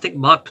I think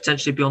might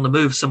potentially be on the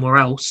move somewhere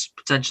else,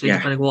 potentially,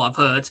 depending on what I've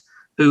heard,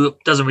 who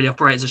doesn't really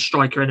operate as a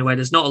striker anyway.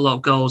 There's not a lot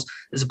of goals.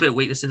 There's a bit of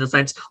weakness in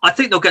defence. I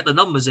think they'll get the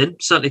numbers in,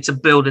 certainly to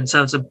build in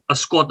terms of a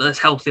squad that's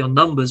healthy on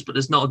numbers, but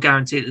there's not a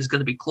guarantee that there's going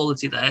to be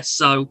quality there.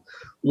 So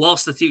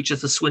whilst the future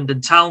for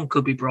Swindon Town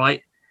could be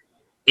bright,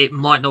 it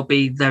might not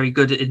be very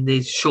good in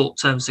the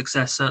short-term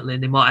success, certainly,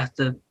 and they might have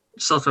to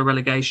suffer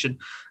relegation.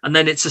 And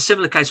then it's a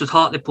similar case with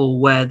Hartlepool,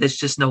 where there's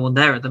just no one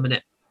there at the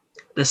minute.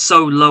 They're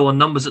so low on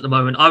numbers at the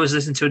moment. I was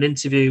listening to an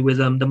interview with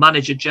the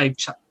manager,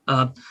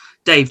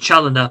 Dave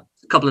Challoner,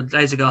 a couple of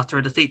days ago after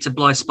a defeat to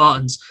Blythe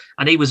Spartans,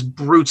 and he was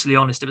brutally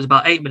honest. It was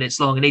about 8 minutes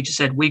long, and he just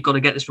said, we've got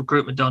to get this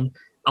recruitment done,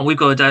 and we've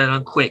got to do it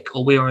done quick,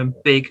 or we are in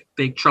big,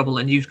 big trouble.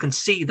 And you can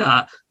see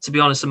that, to be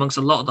honest, amongst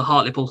a lot of the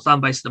Hartlepool fan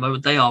base at the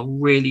moment. They are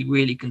really,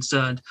 really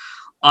concerned.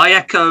 I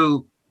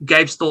echo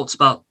Gabe's thoughts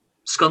about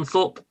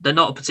Scunthorpe. They're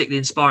not a particularly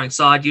inspiring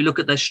side. You look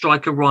at their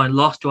striker, Ryan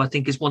Loft, who I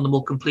think is one of the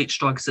more complete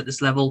strikers at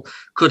this level,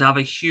 could have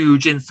a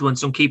huge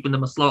influence on keeping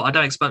them afloat. I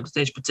don't expect them to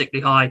finish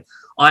particularly high.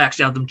 I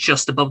actually have them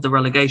just above the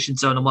relegation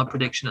zone on my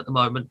prediction at the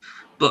moment.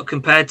 But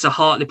compared to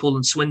Hartlepool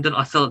and Swindon,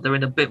 I feel that they're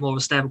in a bit more of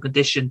a stable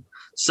condition.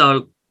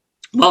 So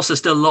whilst there's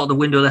still a lot of the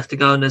window left to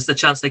go, and there's the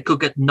chance they could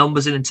get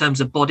numbers in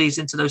terms of bodies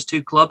into those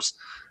two clubs,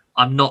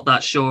 I'm not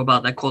that sure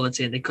about their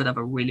quality, and they could have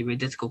a really, really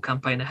difficult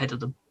campaign ahead of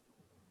them.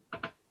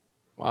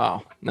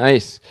 Wow,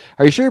 nice.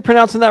 Are you sure you're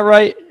pronouncing that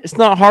right? It's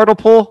not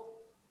Hartlepool?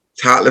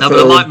 It's Hartlepool. No,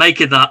 but I might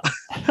make it that.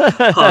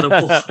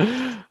 Hartlepool.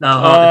 No,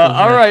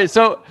 Hartlepool. All right,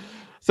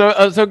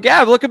 so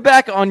Gav, looking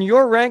back on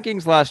your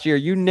rankings last year,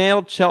 you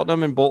nailed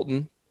Cheltenham and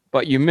Bolton,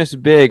 but you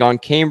missed big on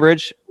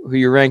Cambridge, who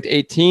you ranked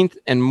 18th,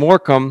 and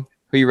Morecambe,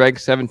 who you ranked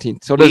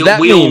 17th. So does that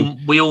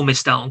mean we all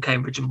missed out on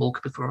Cambridge and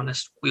Morecambe? If we're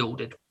honest, we all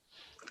did.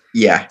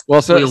 Yeah.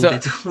 Well,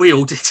 we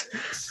all did.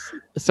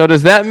 So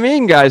does that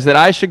mean, guys, that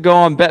I should go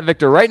on Bet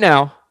Victor right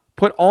now,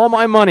 put all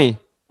my money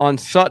on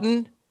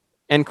Sutton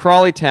and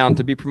Crawley Town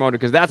to be promoted?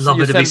 Because that's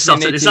lovely to be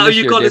Sutton. Is that what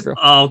you got?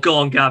 Oh, go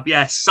on, Gab.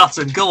 Yes,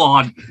 Sutton. Go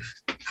on.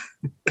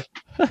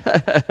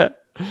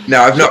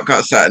 No, I've not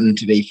got Sutton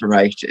to be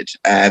promoted.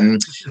 I've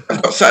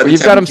got Sutton.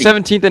 You've got them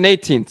 17th and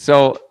 18th.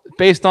 So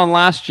based on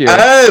last year,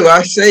 oh,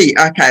 I see.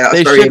 Okay, that's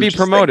they very should be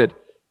promoted.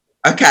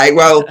 Okay,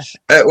 well,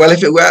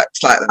 if it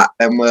works like that,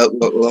 then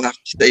we'll have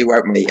to see,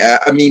 won't we?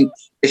 I mean,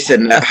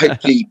 listen.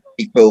 Hopefully,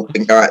 people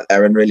can go out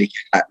there and really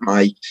check out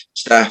my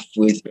stuff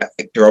with Bet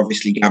Victor.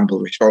 Obviously, gamble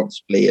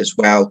responsibly as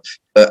well.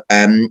 But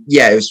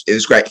yeah, it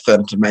was great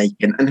fun to make,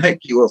 and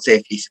hopefully, we'll see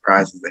a few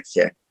surprises this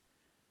year.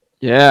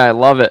 Yeah, I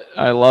love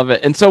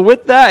it. And so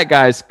with that,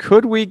 guys,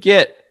 could we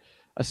get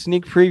a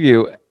sneak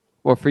preview?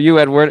 Well, for you,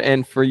 Edward,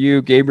 and for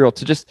you, Gabriel,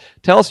 to just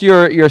tell us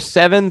your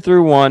 7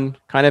 through 1,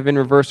 kind of in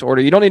reverse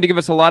order. You don't need to give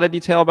us a lot of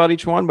detail about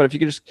each one, but if you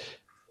could just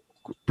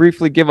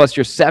briefly give us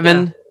your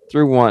 7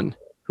 through 1.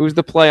 Who's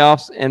the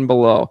playoffs and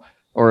below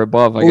or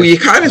above? Well, you're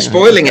kind of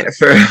spoiling it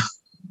for.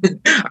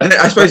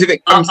 I suppose if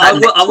it comes. I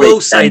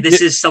will say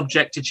this is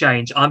subject to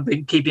change. I've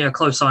been keeping a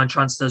close eye on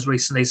transfers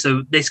recently,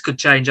 so this could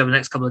change over the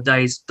next couple of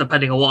days,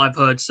 depending on what I've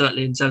heard.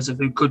 Certainly, in terms of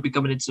who could be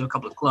coming into a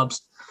couple of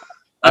clubs.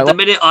 At the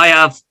minute, I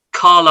have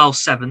Carlisle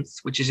 7th,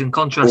 which is in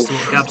contrast to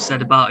what Gab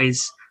said about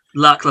his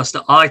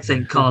lackluster. I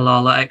think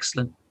Carlisle are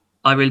excellent.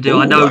 I really do.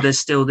 I know there's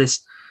still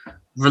this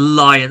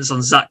reliance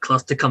on Zach Clough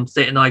to come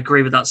fit, and I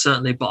agree with that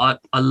certainly,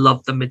 but I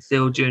love the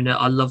midfield unit.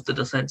 I love the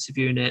defensive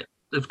unit.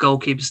 The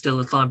goalkeeper's still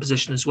a fine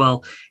position as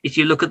well. If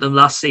you look at them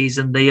last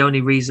season, the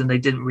only reason they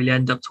didn't really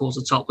end up towards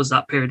the top was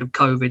that period of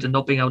COVID and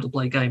not being able to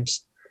play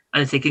games.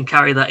 And if they can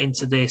carry that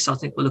into this, I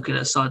think we're looking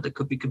at a side that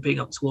could be competing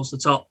up towards the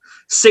top.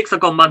 6th, I've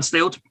gone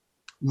Mansfield.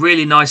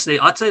 Really nicely.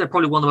 I'd say they're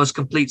probably one of the most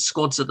complete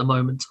squads at the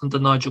moment under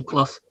Nigel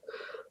Clough.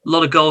 A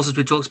lot of goals, as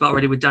we talked about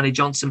already, with Danny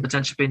Johnson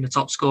potentially being the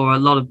top scorer. A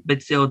lot of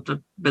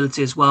midfield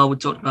ability as well. We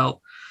talked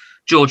about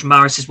George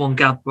Maris is one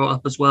Gab brought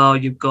up as well.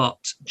 You've got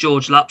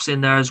George Laps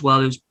in there as well,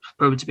 who's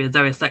proven to be a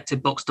very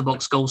effective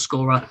box-to-box goal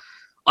scorer.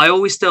 I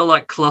always still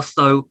like Clough,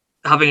 though,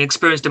 having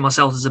experienced it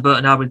myself as a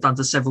Burton Albion fan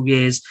for several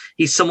years.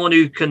 He's someone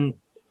who can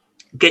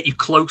get you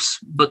close,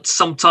 but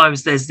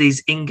sometimes there's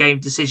these in-game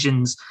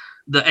decisions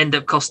that end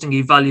up costing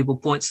you valuable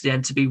points at the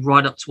end to be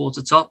right up towards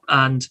the top.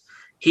 And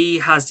he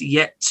has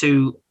yet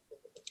to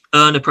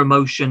earn a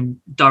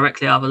promotion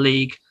directly out of a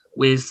league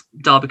with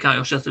Derby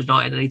County or Sheffield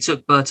United. And he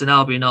took Burton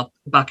Albion up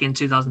back in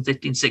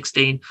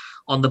 2015-16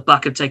 on the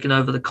back of taking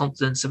over the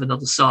confidence of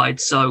another side.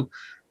 So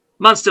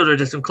Mansfield are a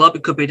different club.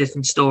 It could be a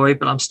different story,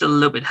 but I'm still a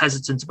little bit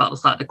hesitant about the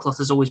fact that Clough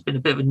has always been a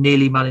bit of a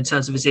nearly man in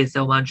terms of his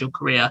EFL managerial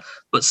career.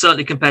 But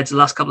certainly compared to the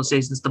last couple of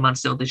seasons to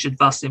Mansfield, they should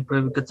vastly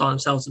improve and could find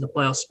themselves in a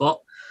playoff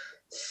spot.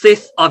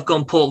 5th, I've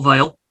gone Port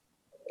Vale.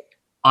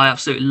 I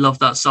absolutely love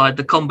that side.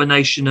 The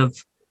combination of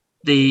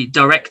the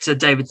director,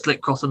 David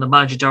Flitcroft, and the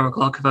manager, Darrell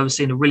Clark, have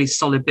overseen a really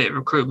solid bit of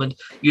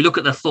recruitment. You look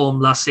at their form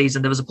last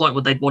season, there was a point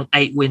where they'd won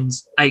 8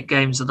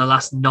 games of the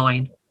last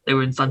 9. They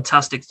were in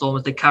fantastic form.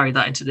 If they carry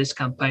that into this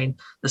campaign,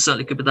 there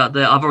certainly could be that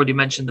there. I've already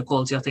mentioned the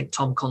quality I think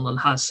Tom Conlon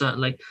has,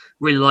 certainly.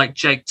 Really like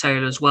Jake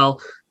Taylor as well.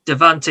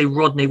 Devante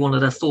Rodney, one of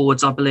their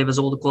forwards, I believe, has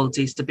all the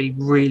qualities to be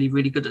really,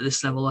 really good at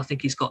this level. I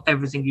think he's got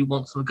everything you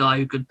want from a guy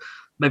who could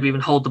maybe even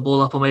hold the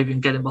ball up or maybe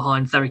even get in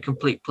behind. Very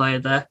complete player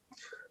there.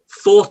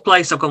 4th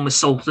place, I've gone with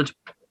Salford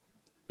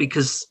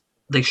because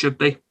they should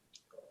be.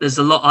 There's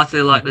a lot. I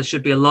feel like there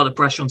should be a lot of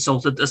pressure on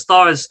Salford. As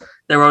far as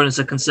their owners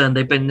are concerned,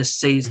 they've been this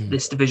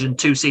division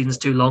 2 seasons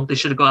too long. They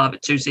should have got out of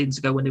it 2 seasons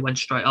ago when they went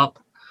straight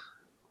up.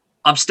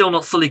 I'm still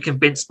not fully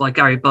convinced by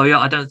Gary Bowyer.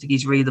 I don't think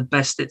he's really the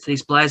best fit for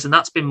these players. And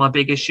that's been my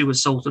big issue with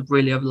Salford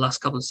really over the last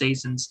couple of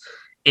seasons,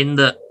 in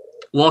that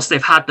whilst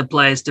they've had the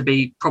players to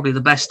be probably the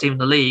best team in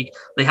the league,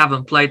 they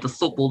haven't played the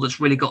football that's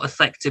really got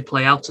effective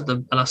play out of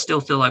them. And I still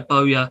feel like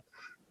Bowyer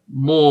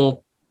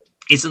more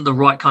isn't the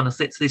right kind of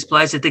fit for these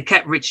players. If they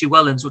kept Richie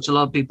Wellens, which a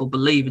lot of people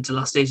believe into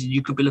last season,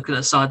 you could be looking at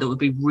a side that would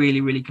be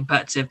really, really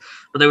competitive.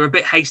 But they were a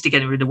bit hasty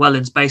getting rid of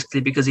Wellens, basically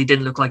because he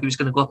didn't look like he was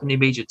going to go up in the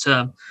immediate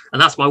term.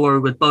 And that's my worry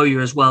with Bowyer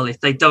as well. If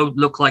they don't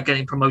look like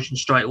getting promotion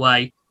straight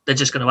away, they're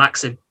just going to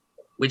axe him,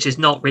 which is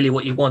not really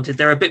what you wanted.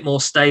 They're a bit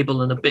more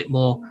stable and a bit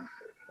more,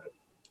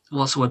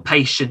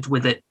 patient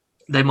with it.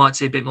 They might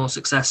see a bit more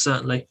success,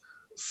 certainly.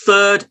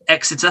 3rd,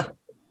 Exeter.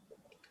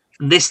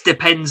 And this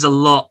depends a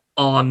lot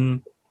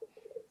on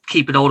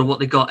keeping hold of what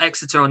they got.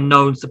 Exeter are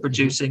known for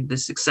producing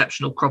this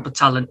exceptional crop of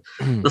talent.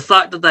 The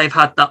fact that they've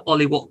had that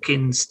Ollie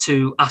Watkins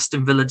to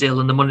Aston Villa deal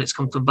and the money that's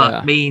come from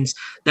that means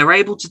they're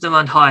able to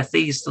demand higher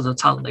fees for the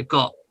talent they've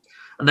got.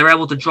 And they're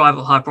able to drive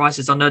up high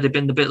prices. I know they've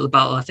been a bit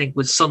about, I think,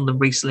 with Sunderland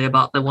recently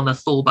about one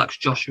of their fullbacks,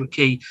 Joshua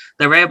Key.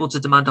 They're able to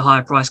demand a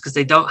higher price because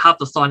they don't have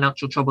the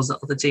financial troubles that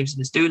other teams in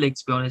this league,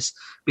 to be honest,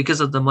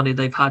 because of the money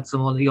they've had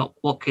from Ollie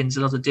Watkins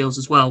and other deals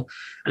as well.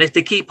 And if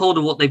they keep hold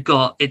of what they've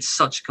got, it's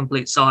such a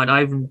complete side.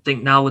 I even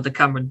think now with the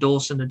Cameron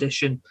Dawson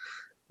addition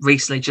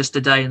recently, just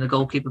today in the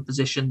goalkeeper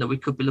position, that we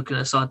could be looking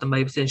at a side that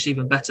maybe finish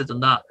even better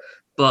than that.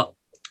 But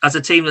as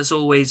a team that's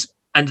always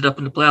ended up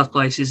in the playoff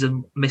places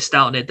and missed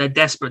out on it, they're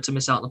desperate to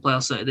miss out on the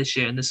playoffs certainly this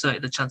year, and there's certainly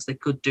the chance they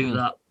could do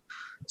that.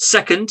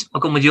 2nd, I'll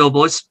come with your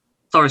boys,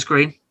 Forest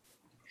Green.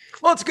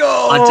 Let's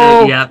go. I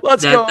do, yeah.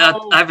 Let's go.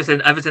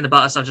 Everything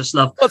about us I just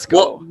love. Let's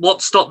go.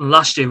 What stopped them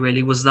last year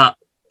really was that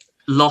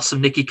loss of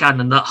Nicky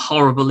Cannon, that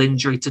horrible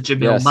injury to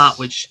Jamil Matt,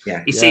 which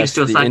he seems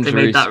to have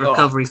thankfully made that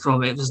recovery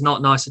from it. It was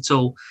not nice at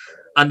all.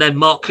 And then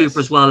Mark Cooper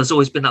as well has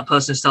always been that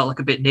person who started like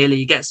a bit nearly.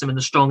 He gets him in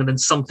the strong and then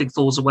something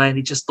falls away and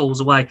he just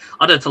falls away.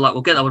 I don't feel like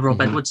we'll get that with Rob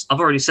Edwards. I've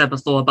already said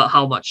before about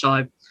how much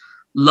I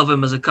love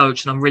him as a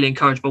coach, and I'm really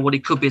encouraged by what he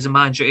could be as a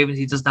manager, even if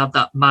he doesn't have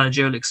that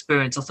managerial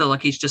experience. I feel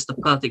like he's just the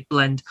perfect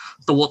blend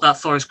for what that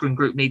Forest Green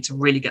group need to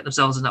really get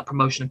themselves in that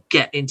promotion and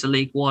get into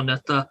League One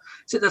at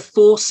is it their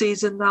 4th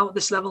season now at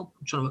this level?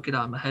 I'm trying to work it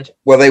out in my head.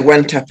 Well, they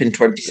went up in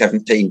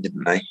 2017,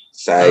 didn't they?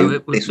 So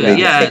this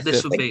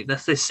would be their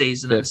 5th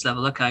season at this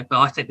level. Okay,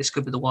 but I think this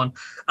could be the one.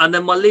 And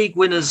then my league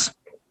winners,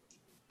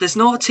 there's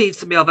not a team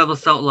for me I've ever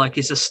felt like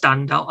is a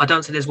standout. I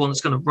don't think there's one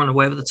that's going to run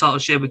away with the title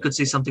this year. We could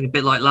see something a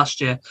bit like last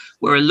year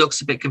where it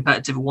looks a bit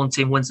competitive and one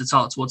team wins the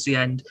title towards the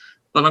end.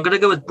 But I'm going to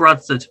go with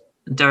Bradford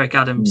and Derek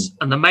Adams.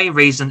 And the main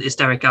reason is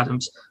Derek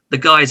Adams. The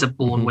guy is a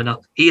born winner.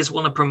 He has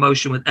won a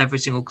promotion with every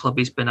single club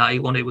he's been at. He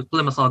won it with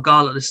Plymouth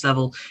Argyle at this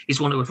level.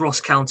 He's won it with Ross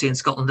County in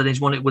Scotland, and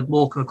he's won it with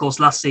Morecambe, of course,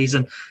 last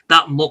season.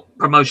 That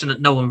promotion that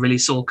no one really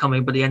saw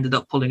coming, but he ended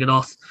up pulling it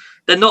off.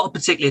 They're not a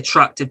particularly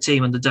attractive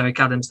team under Derek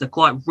Adams. They're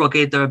quite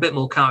rugged. They're a bit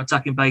more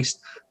counter-attacking based,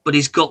 but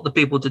he's got the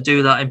people to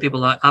do that, and people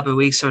like Abu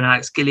Issa and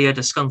Alex Gilliard,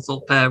 a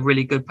Scunthorpe pair,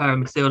 really good pair of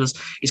midfielders.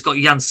 He's got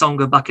Jan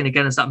Songa back in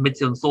again as that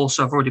midfield fourth.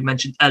 So I've already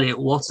mentioned Elliot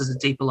Watts as a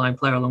deeper line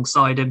player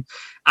alongside him.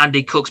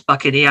 Andy Cook's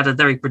back in. He had a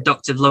very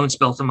productive loan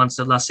spell for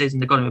Munster last season.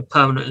 They've got him in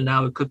permanently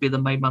now. It could be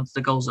the main man for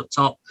the goals up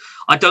top.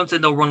 I don't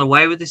think they'll run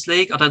away with this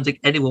league. I don't think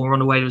anyone will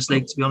run away with this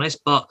league, to be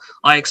honest, but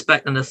I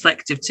expect an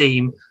effective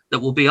team that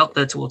will be up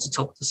there towards the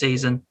top of the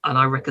season, and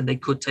I reckon they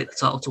could take the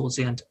title towards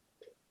the end.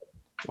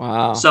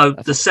 Wow. So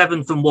the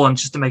 7th and 1,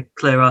 just to make it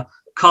clearer,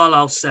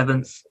 Carlisle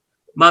 7th,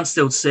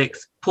 Mansfield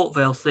 6th, Port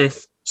Vale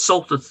 5th,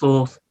 Salford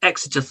 4th,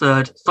 Exeter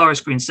 3rd,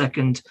 Forest Green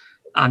 2nd,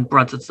 and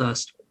Bradford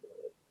 1st.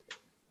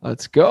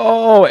 Let's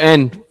go.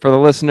 And for the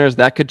listeners,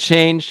 that could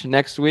change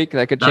next week.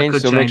 That could change.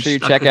 So make sure you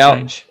check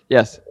out.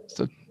 Yes.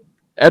 So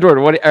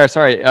Edward,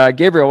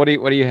 Gabriel, what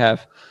do you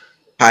have?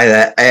 Hi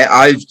there.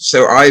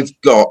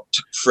 I've got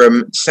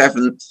from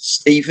 7th,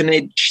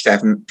 Stevenage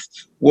 7th,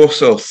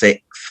 Walsall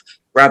 6th,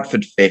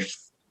 Bradford 5th,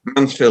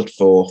 Mansfield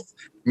 4th,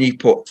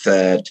 Newport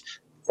 3rd,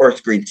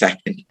 Forest Green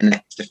 2nd, and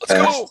Exeter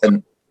 1st.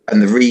 And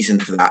And the reason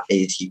for that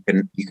is you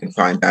can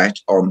find out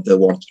on the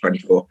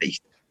 1-24 piece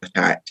put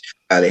out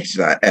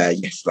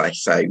yesterday,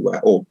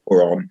 so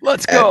or on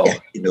Let's go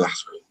in the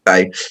last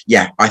week. So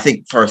yeah, I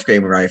think Forest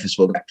Green Rovers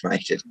will get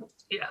promoted.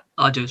 Yeah,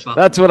 I do as well.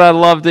 That's what I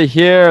love to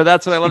hear.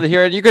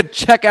 And you could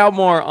check out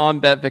more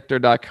on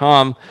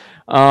betvictor.com.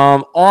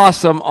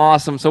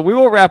 Awesome. So we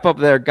will wrap up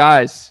there,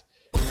 guys.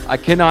 I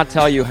cannot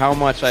tell you how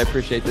much I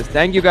appreciate this.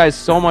 Thank you guys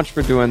so much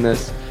for doing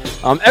this.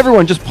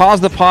 Everyone, just pause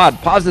this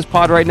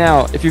pod right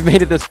now if you've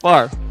made it this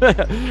far.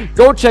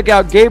 Go check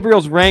out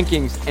Gabriel's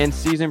rankings and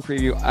season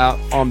preview out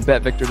on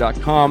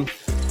betvictor.com.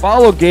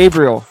 Follow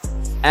Gabriel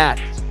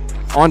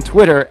on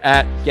Twitter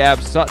at Gab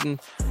Sutton.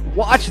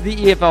 Watch the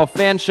EFL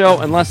Fan Show,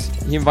 unless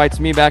he invites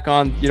me back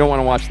on. You don't want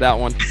to watch that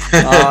one.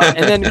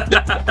 And then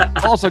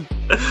also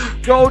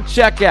go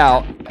check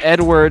out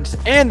Edwards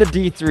and the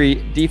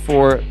D3,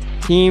 D4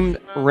 team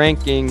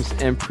rankings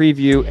and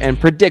preview and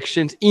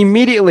predictions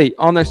immediately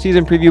on their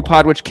season preview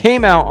pod, which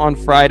came out on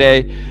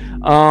Friday.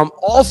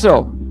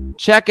 Also,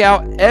 check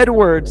out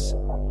Edwards'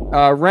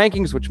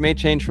 rankings, which may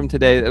change from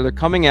today. They're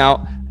coming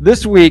out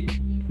this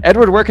week.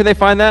 Edward, where can they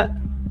find that?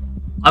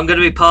 I'm going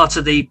to be part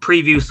of the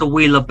preview for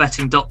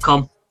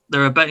WeLoveBetting.com.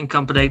 They're a betting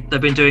company.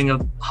 They've been doing a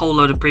whole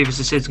load of previous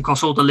seasons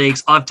across all the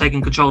leagues. I've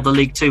taken control of the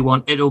League 2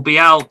 one. It'll be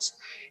out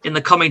in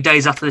the coming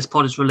days after this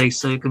pod is released,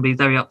 so it can be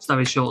very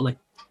shortly.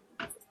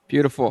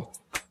 Beautiful.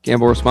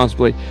 Gamble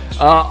responsibly.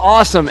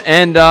 Awesome.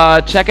 And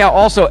check out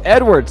also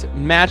Edwards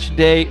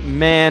Matchday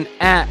Man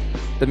at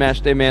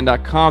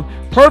thematchdayman.com.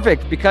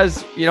 Perfect,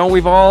 because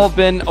we've all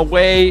been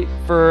away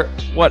for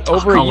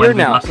over a year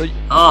now. So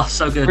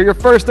good. For your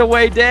first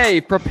away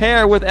day,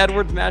 prepare with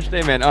Edwards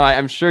Matchday Man.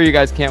 I'm sure you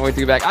guys can't wait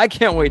to get back. I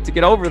can't wait to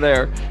get over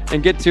there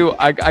and get to.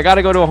 I got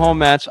to go to a home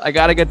match. I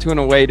got to get to an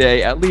away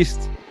day at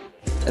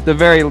the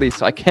very least.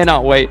 So I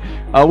cannot wait.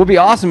 Would be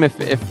awesome if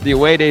the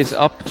away day's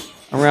up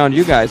around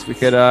you guys. We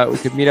could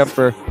meet up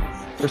for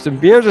some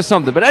beers or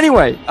something. But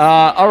anyway,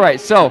 all right.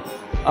 So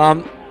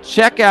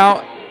check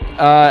out.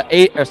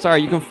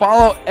 You can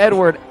follow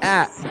Edward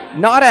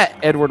not at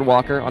Edward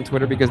Walker on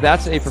Twitter, because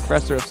that's a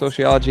professor of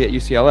sociology at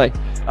UCLA.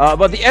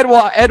 But the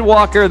Ed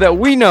Walker that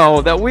we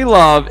know, that we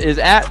love, is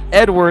at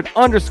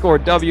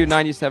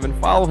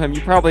Edward_W97. Follow him.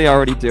 You probably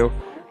already do.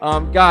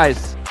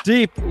 Guys,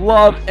 deep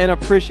love and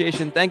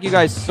appreciation. Thank you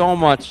guys so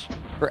much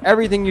for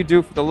everything you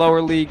do for the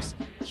lower leagues.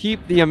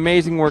 Keep the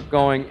amazing work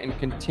going and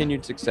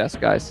continued success,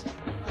 guys.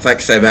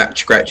 Thanks so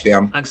much. Great to be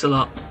on. Thanks a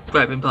lot.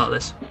 Great being part of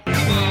this.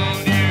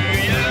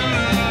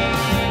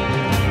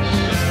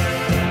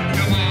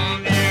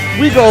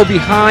 We go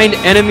behind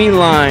enemy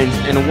lines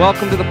and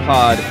welcome to the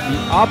pod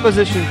the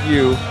opposition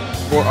view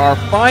for our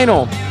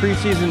final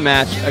preseason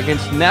match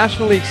against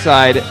National League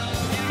side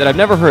that I've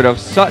never heard of.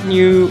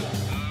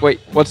 Wait,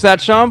 what's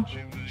that, Sham?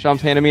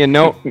 Sham's handing me a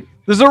note. This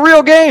is a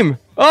real game.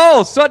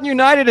 Oh, Sutton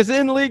United is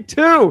in League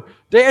 2.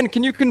 Dan,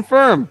 can you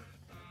confirm?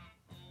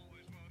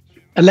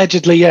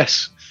 Allegedly,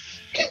 yes.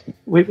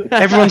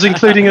 Everyone's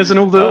including us in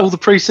all the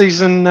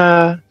preseason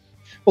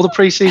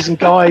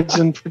guides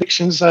and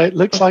predictions. So it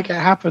looks like it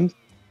happened.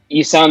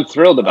 You sound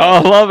thrilled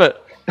about it. I love it.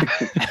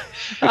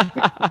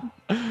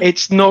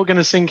 It's not going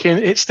to sink in.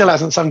 It still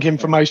hasn't sunk in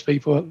for most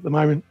people at the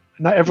moment.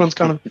 No, everyone's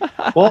kind of,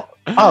 what?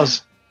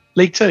 Us?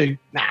 League 2?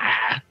 Nah.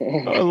 I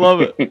love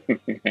it.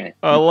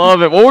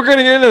 Well, we're going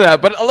to get into that,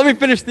 but let me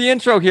finish the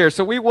intro here.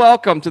 So we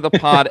welcome to the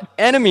pod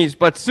enemies,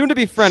 but soon to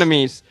be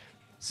frenemies,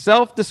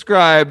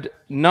 self-described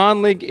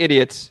non-league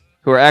idiots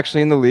who are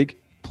actually in the league,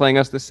 playing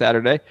us this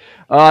Saturday.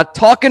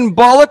 Talking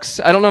bollocks.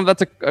 I don't know if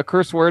that's a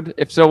curse word.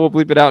 If so, we'll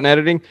bleep it out in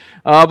editing.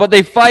 But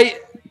they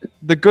fight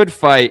the good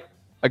fight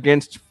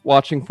against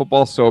watching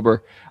football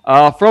sober.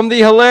 From the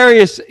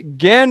hilarious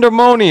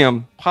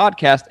Gandemonium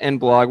podcast and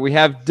blog, we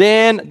have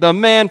Dan, the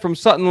man from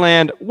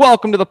Suttonland.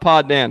 Welcome to the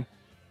pod, Dan.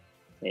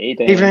 Hey,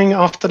 Dan. Evening,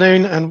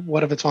 afternoon, and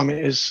whatever time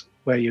it is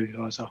where you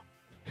guys are.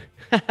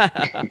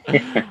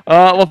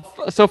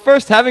 So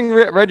first, having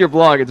read your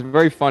blog, it's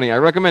very funny. I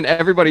recommend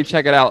everybody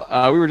check it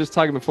out. We were just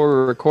talking before we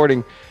were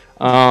recording.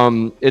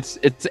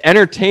 It's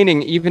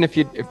entertaining, even if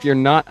you're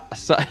not a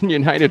Sutton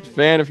United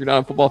fan, if you're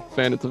not a football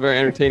fan, it's a very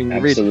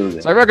entertaining read.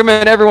 So I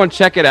recommend everyone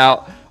check it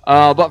out.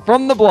 But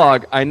from the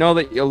blog, I know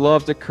that you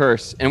love to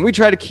curse, and we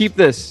try to keep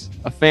this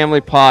a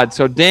family pod.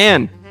 So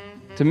Dan,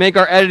 to make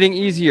our editing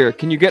easier,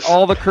 can you get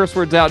all the curse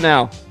words out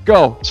now?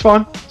 Go. It's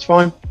fine.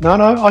 No,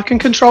 I can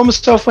control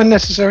myself when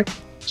necessary.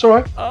 It's all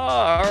right. Oh,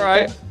 all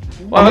right.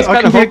 Well,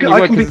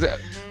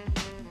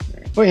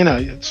 well, you know,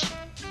 it's...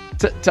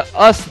 To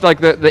us, like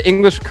the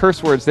English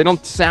curse words, they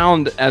don't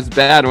sound as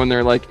bad when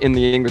they're like in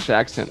the English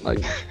accent. Like,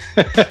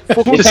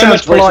 it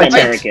sounds more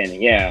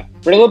American, yeah.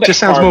 We're a little bit just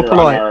sounds more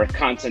polite. On our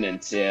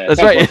consonants, yeah.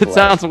 That's right. It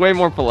sounds way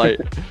more polite.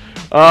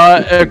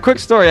 A quick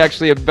story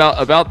actually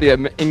about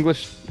the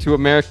English to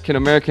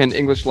American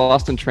English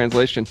lost in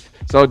translation.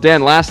 So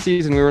Dan, last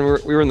season we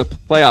were in the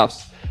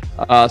playoffs,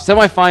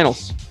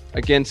 semifinals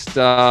against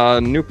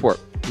Newport.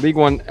 League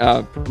One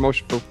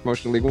promotion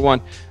to League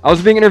One. I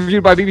was being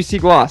interviewed by BBC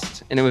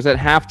Gloss, and it was at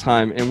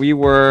halftime, and we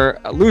were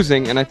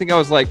losing. And I think I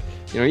was like,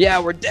 yeah,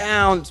 we're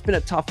down. It's been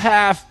a tough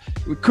half.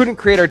 We couldn't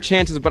create our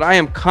chances, but I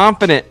am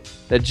confident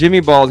that Jimmy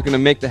Ball is going to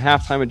make the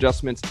halftime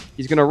adjustments.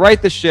 He's going to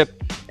right the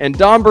ship, and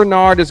Don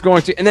Bernard is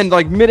going to. And then,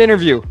 like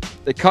mid-interview,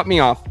 they cut me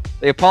off.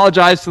 They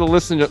apologized to the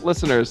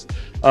listeners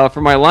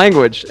for my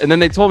language, and then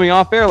they told me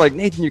off air, like,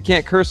 Nathan, you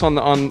can't curse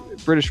on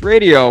British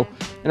radio.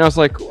 And I was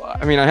like,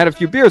 I mean, I had a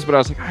few beers, but I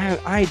was like,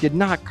 I did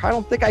not. I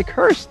don't think I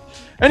cursed.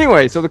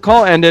 Anyway, so the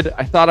call ended.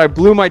 I thought I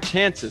blew my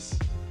chances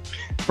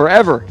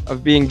forever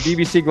of being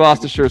BBC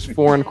Gloucestershire's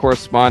foreign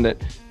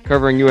correspondent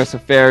covering U.S.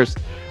 affairs.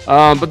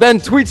 But then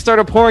tweets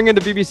started pouring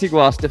into BBC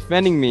Gloss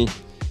defending me.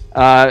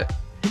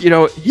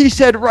 He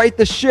said right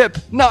the ship,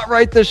 not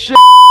right the ship.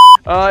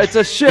 It's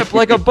a ship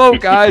like a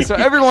boat, guys. So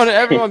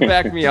everyone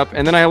backed me up.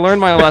 And then I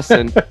learned my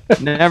lesson.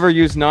 Never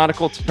use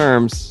nautical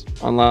terms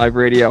on live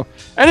radio.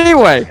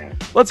 Anyway,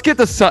 let's get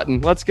to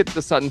Sutton.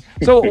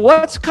 So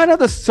what's kind of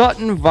the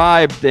Sutton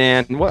vibe,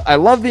 Dan? I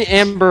love the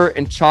amber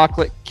and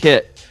chocolate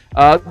kit.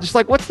 Just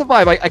like, what's the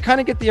vibe? I kind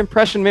of get the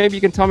impression, maybe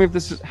you can tell me if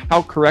this is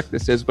how correct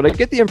this is, but I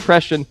get the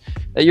impression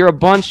that you're a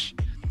bunch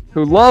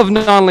who love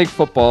non-league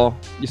football.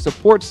 You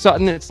support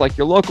Sutton. It's like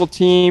your local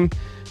team.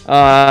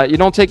 You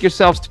don't take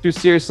yourselves too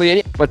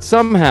seriously, but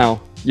somehow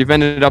you've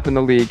ended up in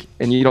the league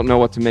and you don't know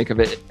what to make of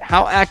it.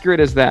 How accurate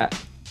is that?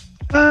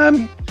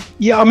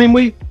 Yeah, I mean,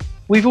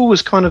 we've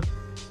always kind of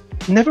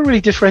never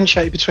really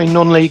differentiated between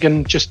non-league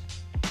and just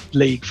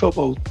league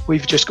football.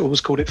 We've just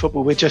always called it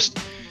football. We're just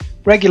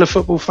regular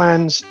football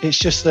fans. It's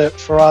just that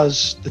for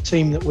us, the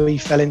team that we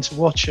fell into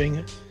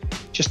watching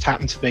just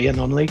happened to be a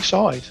non-league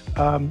side.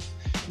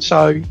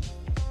 So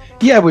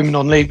yeah, we're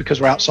non-league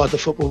because we're outside of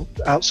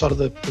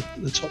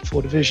the top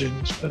four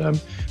divisions.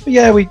 But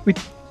yeah, we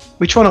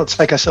try not to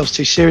take ourselves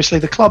too seriously.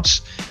 The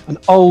club's an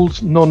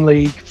old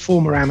non-league,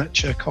 former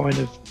amateur kind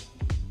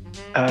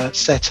of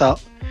setup.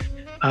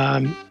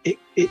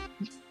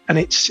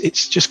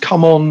 It's just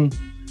come on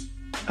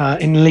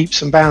in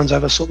leaps and bounds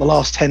over sort of the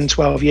last 10,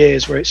 12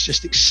 years, where it's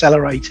just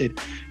accelerated.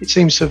 It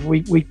seems to have,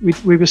 we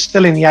were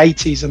still in the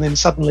 80s, and then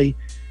suddenly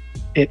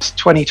it's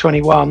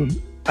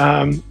 2021,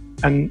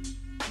 and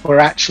we're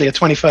actually a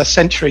 21st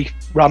century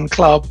run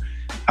club,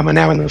 and we're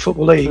now in the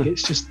Football League.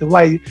 It's just the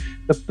way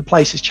the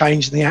place has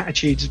changed and the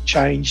attitudes have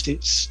changed.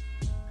 It's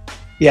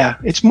a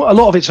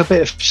lot of it's a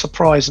bit of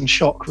surprise and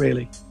shock,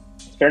 really.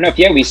 Fair enough.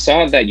 Yeah, we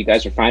saw that you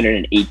guys were founded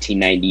in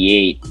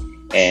 1898,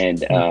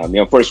 and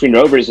Forest Green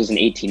Rovers was an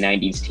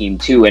 1890s team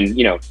too, and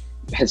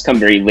has come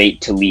very late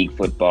to league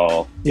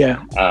football.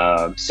 Yeah.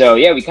 So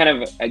yeah, we kind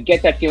of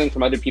get that feeling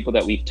from other people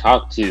that we've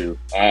talked to,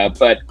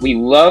 but we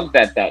love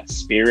that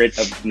spirit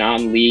of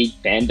non-league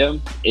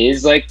fandom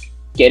is like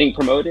getting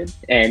promoted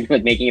and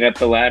like making it up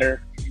the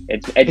ladder. I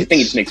just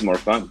think it just makes it more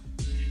fun.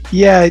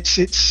 Yeah,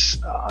 it's.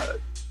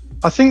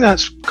 I think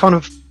that's kind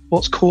of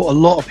what's caught a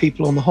lot of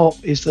people on the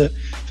hop, is that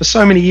for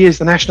so many years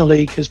the National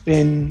League has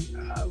been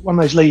one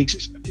of those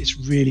leagues it's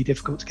really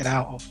difficult to get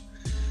out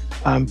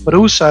of. But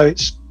also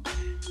it's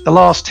the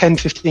last 10,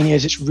 15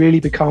 years it's really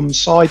become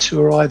sides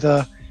who are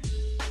either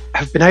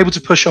have been able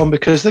to push on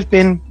because they've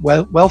been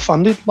well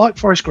funded, like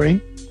Forest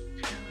Green,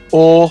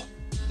 or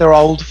they're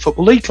old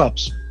Football League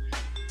clubs.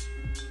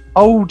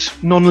 Old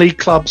non-league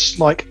clubs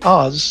like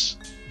us,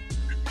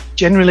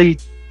 generally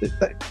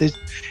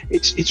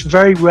it's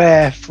very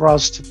rare for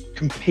us to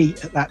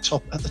compete at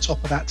the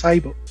top of that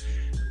table.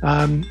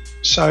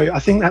 So I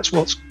think that's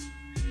what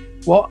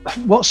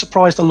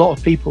surprised a lot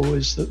of people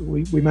is that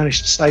we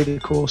managed to stay the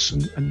course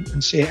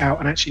and see it out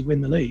and actually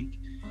win the league,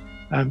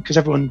 because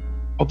everyone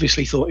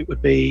obviously thought it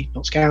would be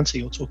Notts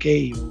County or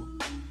Torquay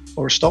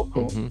or a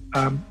Stockport,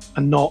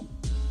 and not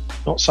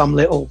some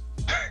little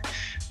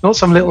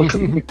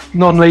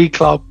non-league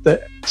club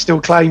that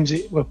still claims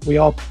it. Well, we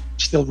are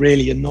still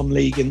really a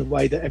non-league in the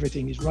way that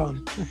everything is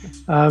run.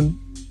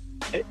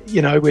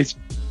 With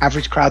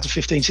average crowds of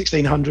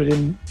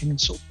 1,500-1,600 in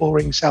sort of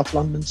boring South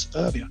London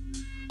suburbia.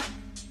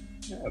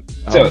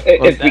 So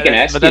if we can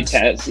ask you,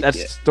 Taz, that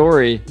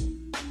story.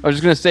 I was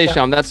just going to say,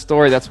 Sham, that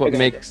story. That's what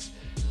makes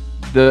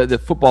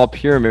the football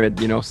pyramid,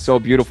 so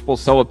beautiful,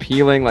 so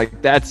appealing.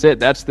 Like that's it.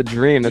 That's the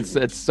dream.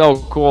 It's so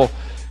cool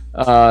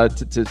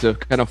to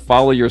kind of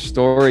follow your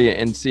story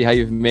and see how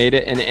you've made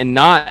it, and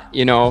not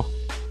in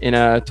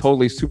a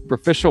totally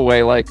superficial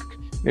way, like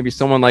maybe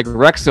someone like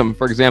Wrexham,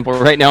 for example,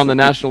 right now in the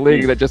National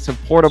League, that just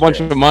have poured a bunch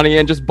of money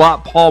and just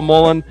bought Paul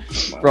Mullen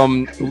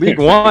from League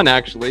One,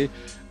 actually.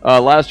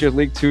 Last year's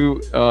League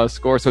Two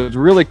score. So it's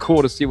really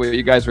cool to see what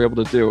you guys were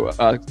able to do.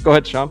 Go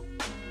ahead, Sean.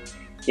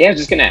 Yeah, I was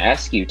just going to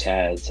ask you,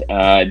 Taz.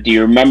 Do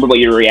you remember what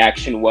your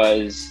reaction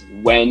was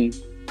when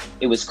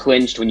it was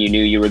clinched, when you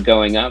knew you were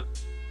going up?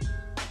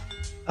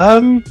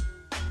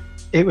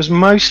 It was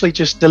mostly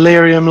just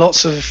delirium,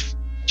 lots of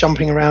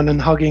jumping around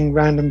and hugging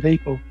random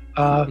people.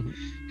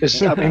 Because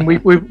we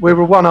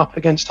were 1-up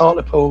against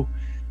Hartlepool,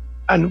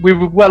 and we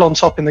were well on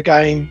top in the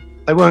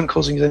game. They weren't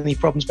causing any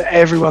problems, but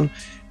everyone.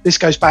 This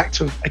goes back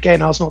to,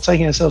 again, us not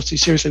taking ourselves too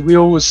seriously. We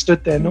always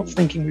stood there not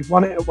thinking we've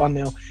won it at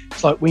 1-0.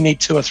 It's like we need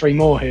 2 or 3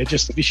 more here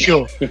just to be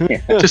sure,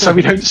 just so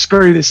we don't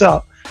screw this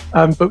up.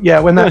 But yeah,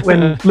 when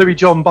Louis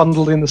John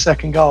bundled in the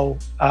second goal,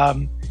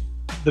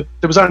 there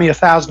was only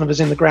 1,000 of us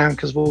in the ground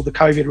because of all the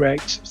COVID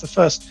regs. It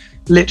was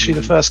literally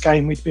the first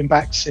game we'd been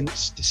back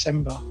since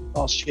December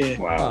last year.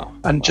 Wow.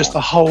 And just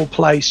the whole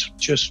place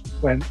just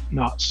went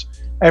nuts.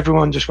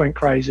 Everyone just went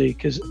crazy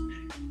because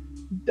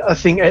I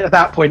think at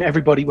that point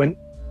everybody went,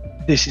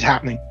 this is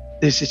happening.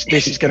 This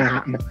is going to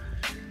happen.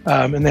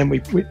 And then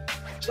we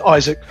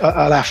Isaac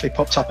Al-Afli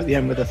popped up at the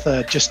end with a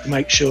third just to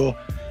make sure.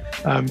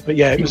 But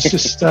yeah, it was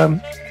just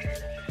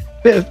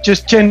bit of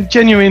just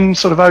genuine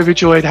sort of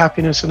overjoyed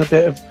happiness and a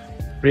bit of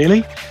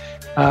really.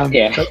 But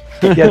yeah,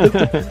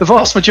 the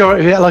vast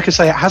majority of it, like I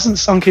say, it hasn't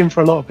sunk in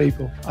for a lot of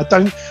people. I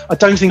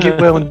don't think it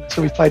will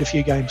until we've played a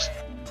few games,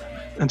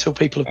 until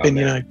people have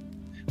been,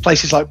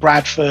 places like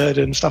Bradford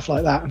and stuff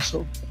like that, and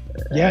sort of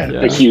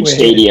the huge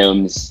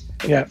stadiums.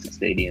 Yeah,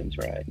 stadiums,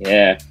 right?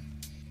 Yeah.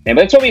 And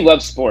that's why we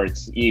love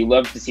sports. You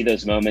love to see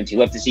those moments. You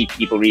love to see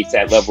people reach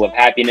that level of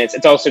happiness.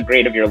 It's also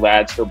great of your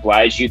lads to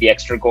oblige you the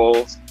extra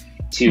goals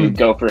to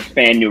go for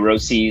fan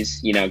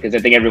neuroses, because I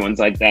think everyone's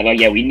like that. Oh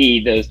yeah, we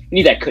need those. We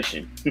need that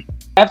cushion.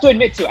 I have to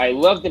admit too, I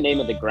love the name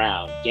of the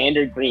ground,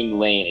 Gander Green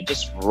Lane. It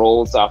just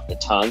rolls off the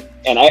tongue,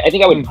 and I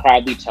think I would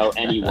proudly tell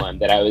anyone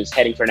that I was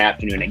heading for an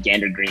afternoon at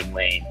Gander Green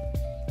Lane.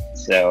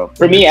 So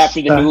for me,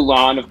 after the new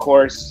lawn, of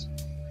course,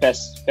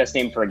 best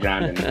name for a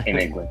ground in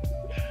England.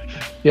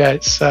 Yeah,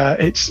 it's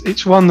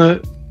one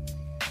that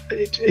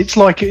it's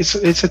like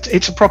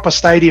it's a proper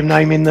stadium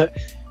name in that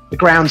the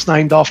ground's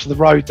named after the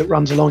road that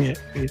runs along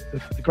it.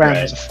 The ground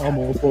has a far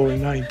more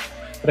boring name,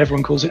 but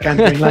everyone calls it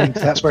Gander Green Lane.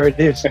 That's where it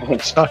is. So.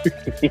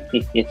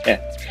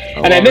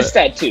 And I miss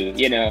that too.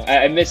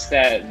 I miss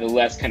the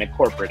less kind of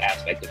corporate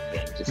aspect of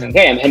things. Just like,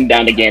 hey, I'm heading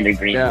down to Gander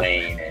Green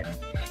Lane,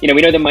 and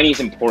we know the money's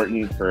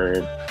important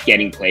for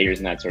getting players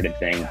and that sort of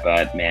thing.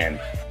 But man,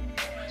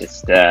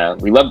 just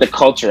we love the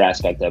culture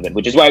aspect of it,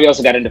 which is why we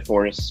also got into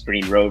Forest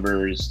Green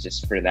Rovers,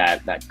 just for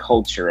that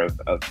culture of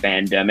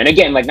fandom. And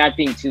again, like not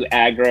being too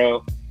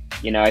aggro.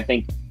 I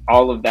think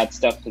all of that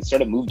stuff has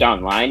sort of moved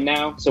online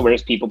now. So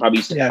whereas people probably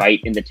used to fight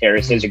in the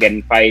terraces or get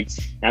in fights,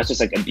 now it's just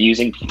like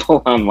abusing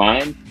people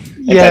online.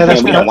 We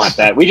don't want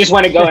that. We just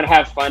want to go and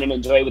have fun and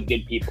enjoy with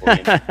good people.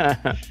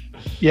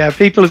 Yeah,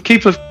 people have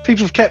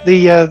kept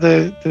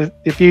the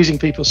abusing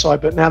people side,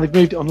 but now they've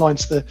moved it online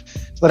so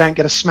they don't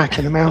get a smack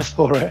in the mouth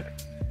for it.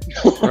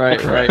 Right.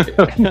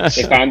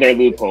 They found their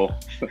loophole.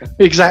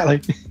 Exactly.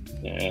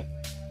 Yeah.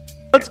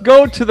 Let's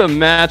go to the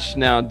match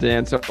now,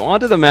 Dan. So on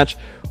to the match.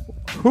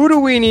 Who do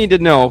we need to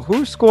know?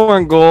 Who's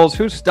scoring goals?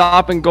 Who's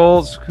stopping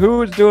goals?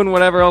 Who's doing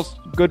whatever else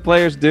good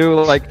players do?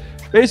 Like,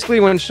 basically,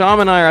 when Sham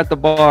and I are at the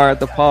bar, at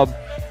the pub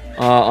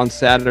on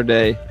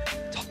Saturday,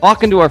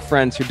 talking to our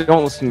friends who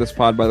don't listen to this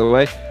pod, by the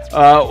way,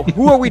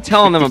 who are we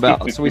telling them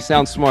about so we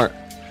sound smart?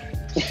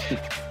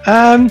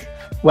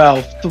 Well,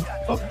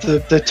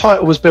 the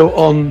title was built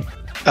on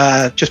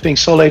just being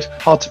solid,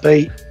 hard to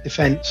beat,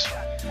 defence.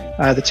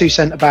 The two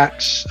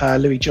centre-backs,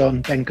 Louis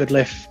John, Ben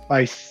Goodliff,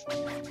 both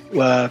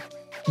were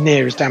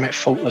near as damn it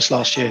faultless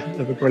last year.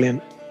 They were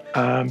brilliant.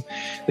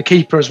 The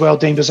keeper as well,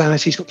 Dean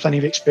Bazanis, he's got plenty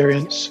of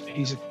experience.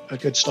 He's a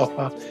good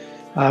stopper.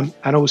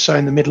 And also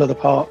in the middle of the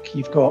park,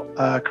 you've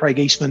got Craig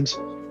Eastman,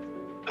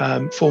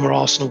 former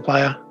Arsenal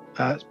player.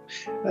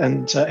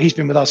 And he's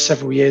been with us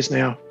several years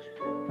now.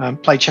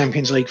 Played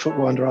Champions League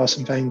football under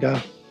Arsene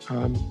Wenger.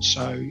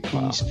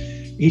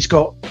 He's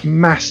got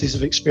masses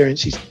of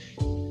experience.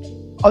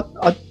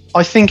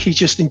 I think he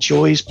just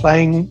enjoys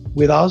playing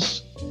with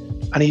us,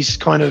 and he's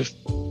kind of,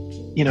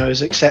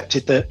 has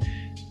accepted that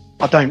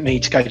I don't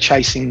need to go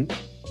chasing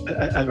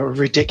a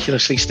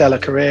ridiculously stellar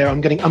career.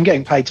 I'm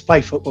getting paid to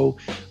play football,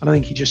 and I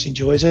think he just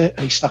enjoys it,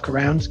 and he's stuck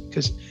around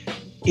because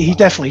he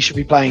definitely should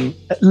be playing.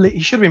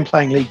 He should have been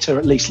playing League Two,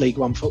 at least League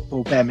One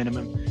football, bare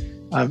minimum.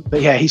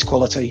 But yeah, he's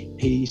quality.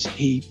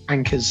 He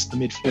anchors the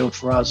midfield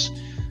for us.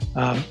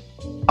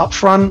 Up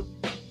front,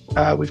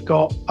 we've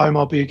got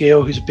Omar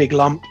Bougil, who's a big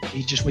lump.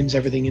 He just wins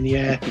everything in the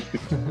air.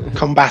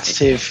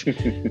 Combative,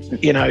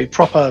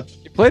 proper.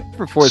 He played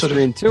for Forest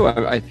Green too,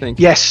 I think.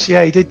 Yes,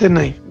 yeah, he did, didn't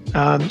he?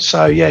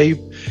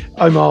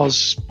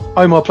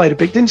 Omar played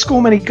didn't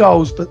score many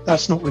goals, but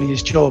that's not really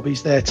his job.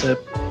 He's there to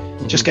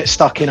just get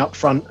stuck in up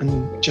front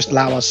and just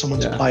allow us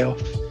someone to play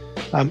off.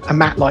 And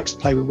Matt likes to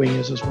play with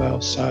wingers as well.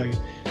 So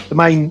the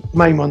main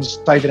one's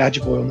David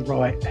Adjaboy on the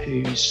right,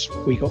 who's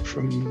we got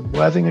from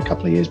Worthing a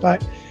couple of years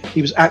back.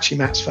 He was actually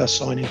Matt's first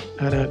signing,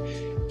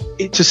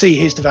 and to see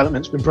his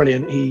development's been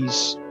brilliant.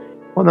 He's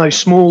one of those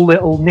small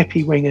little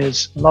nippy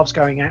wingers, loves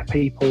going at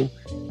people,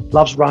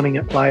 loves running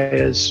at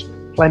players,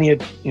 plenty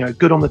of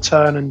good on the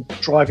turn and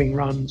driving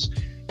runs.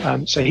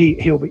 So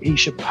he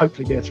should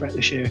hopefully be a threat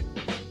this year.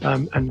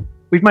 And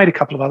we've made a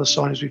couple of other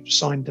signings. We've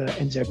signed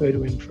Enzo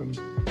Boudouin from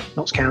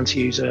Notts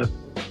County, who's a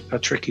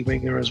tricky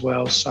winger as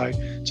well. So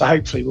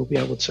hopefully we'll be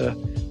able to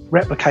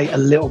replicate a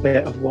little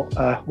bit of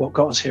what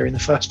got us here in the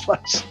first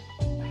place.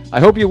 I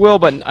hope you will,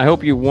 but I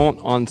hope you won't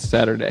on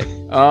Saturday.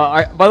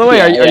 By the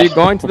way, are you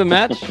going to the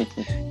match?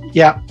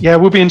 Yeah,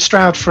 we'll be in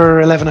Stroud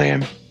for 11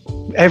 a.m.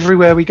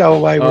 Everywhere we go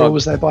away, we're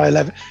always there by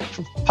 11.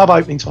 Pub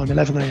opening time,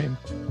 11 a.m.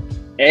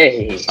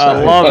 Hey,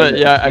 I love it.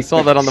 Yeah, I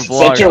saw that on the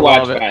blog. Set your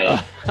watch by it.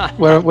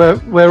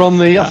 We're on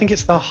the, I think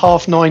it's the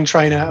 9:30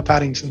 train out of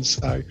Paddington,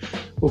 so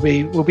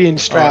we'll be in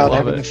Stroud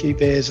having a few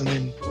beers and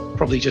then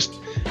probably just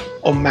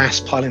en masse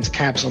pile into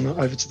cabs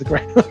over to the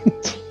ground.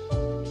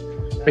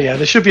 But yeah,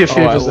 there should be a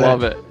few of us there. I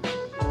love it.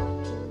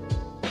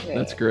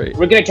 That's great.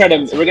 We're gonna try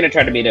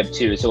to meet up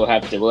too, so we'll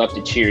have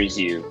to cheers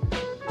you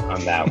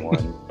on that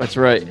one. That's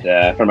right.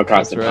 From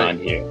across the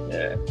pond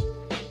here.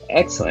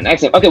 Excellent.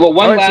 Okay, well,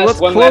 let's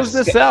close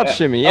this out,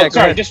 Shimmy. Yeah,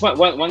 sorry, just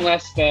one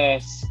last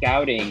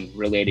scouting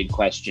related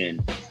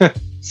question.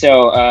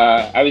 So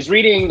I was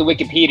reading the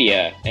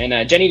Wikipedia,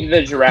 and Jenny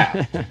the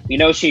Giraffe. We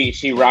know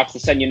she rocks the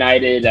Sun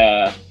United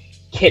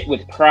kit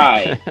with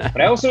pride, but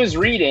I also was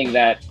reading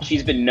that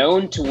she's been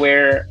known to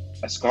wear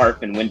a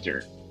scarf in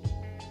winter.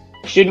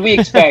 Should we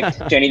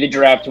expect Jenny the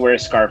Giraffe to wear a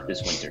scarf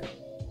this winter?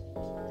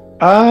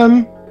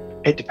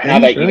 It depends. Now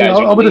that you guys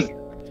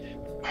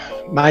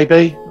are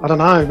maybe, I don't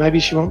know. Maybe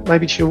she'll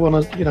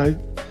want to,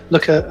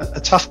 look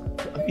a tough,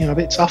 a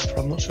bit tougher.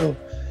 I'm not sure.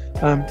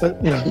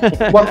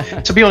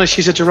 But to be honest,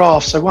 she's a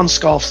giraffe, so one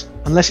scarf,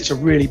 unless it's a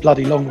really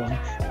bloody long one,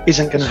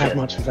 isn't going to have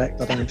much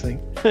effect, I don't think.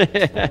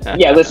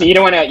 Yeah, listen, you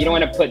don't want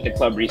to put the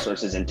club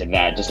resources into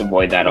that. Just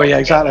avoid that. Oh yeah,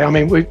 exactly. I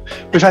mean, we've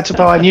had to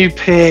buy a new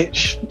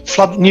pitch.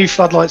 New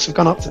floodlights have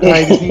gone up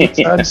today. There's new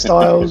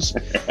turnstiles,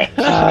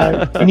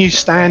 a new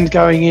stand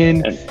going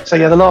in. So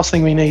yeah, the last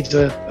thing we need is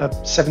a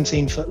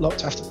 17-foot lock.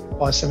 To have to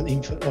buy a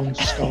 17-foot long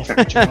scarf.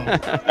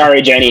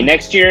 Sorry, Jenny.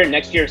 Next year,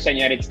 Sun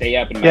United stay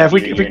up. And if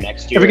we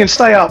can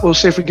stay up, we'll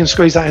see if we can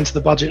squeeze that into the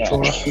budget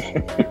for us.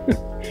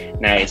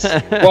 Nice.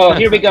 Well,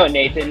 here we go,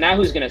 Nathan. Now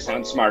who's going to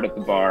sound smart at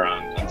the bar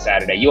on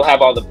Saturday? You'll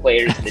have all the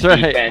players in the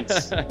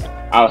defense.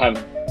 I'll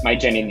have my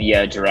Jenny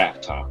the Giraffe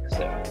talk. So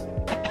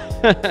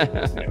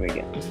there we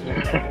go.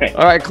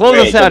 All right, close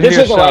us out this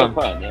here, was a lot of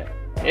fun.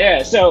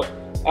 Yeah. So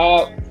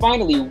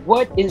finally,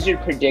 what is your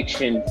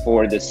prediction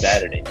for this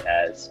Saturday,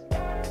 Taz?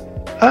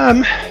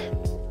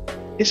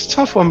 It's a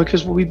tough one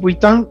because we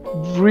don't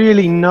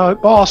really know,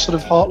 bar sort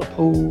of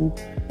Hartlepool.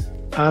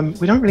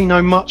 We don't really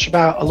know much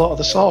about a lot of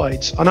the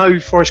sides. I know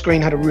Forest Green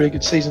had a really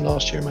good season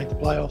last year and made the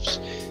playoffs,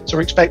 so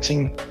we're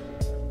expecting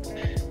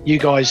you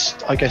guys,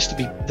 I guess, to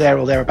be there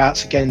or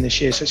thereabouts again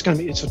this year. So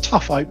it's a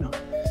tough opener.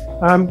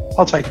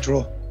 I'll take a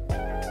draw.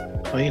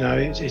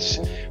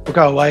 We'll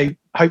go away.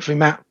 Hopefully,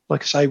 Matt,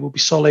 like I say, will be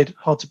solid,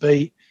 hard to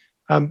beat,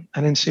 and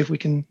then see if we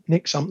can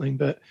nick something.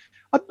 But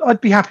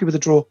I'd be happy with a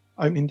draw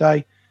opening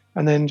day,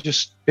 and then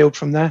just build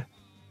from there.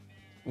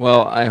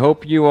 Well, I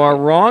hope you are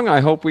wrong. I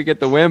hope we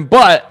get the win.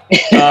 But,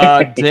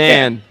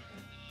 Dan,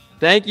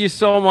 thank you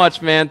so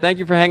much, man. Thank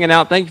you for hanging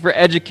out. Thank you for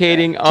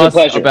educating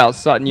us about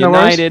Sutton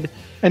United.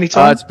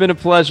 Anytime. It's been a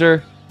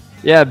pleasure.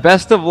 Yeah,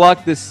 best of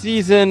luck this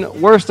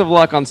season. Worst of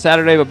luck on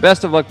Saturday, but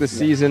best of luck this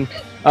season.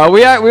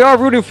 We are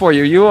rooting for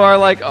you. You are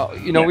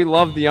we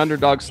love the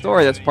underdog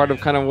story. That's part of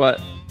kind of what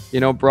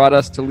brought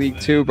us to League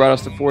Two, brought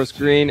us to Forest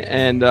Green,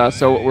 and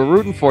so we're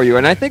rooting for you.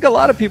 And I think a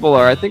lot of people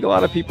are. I think a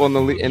lot of people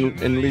in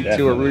League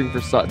Two are rooting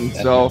for Sutton.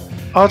 Definitely. So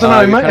I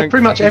don't know.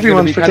 Pretty much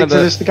everyone's predicted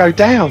this to go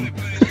down.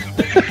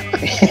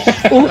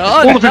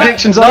 all the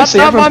predictions I see,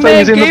 everyone's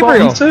playing in the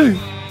bottom too.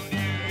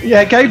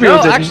 Yeah,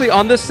 Gabriel. No, actually,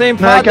 on this same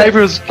pod.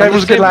 Gabriel's a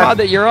good lad. Pod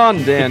that you're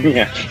on, Dan.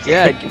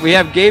 Yeah, we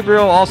have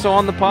Gabriel also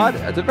on the pod.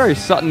 It's a very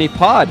Sutton-y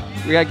pod.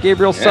 We got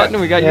Gabriel Sutton,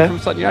 and we got you from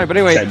Sutton United. But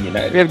anyway,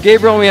 we have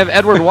Gabriel and we have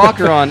Edward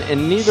Walker on,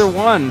 and neither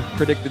one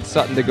predicted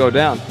Sutton to go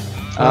down.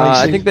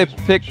 I think they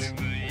picked.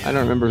 I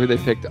don't remember who they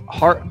picked.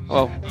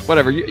 Well,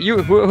 whatever.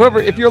 Whoever.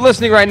 If you're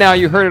listening right now,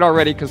 you heard it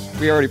already because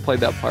we already played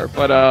that part.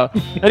 But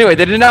anyway,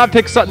 they did not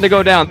pick Sutton to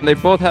go down. They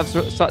both have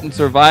Sutton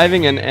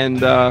surviving, and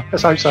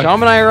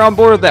Sham and I are on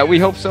board with that. We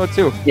hope so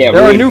too. Yeah,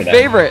 they're our new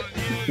favorite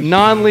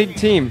non-league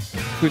team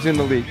who's in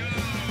the league.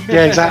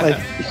 Yeah, exactly.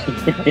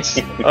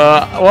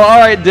 Well, all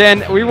right,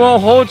 Dan. We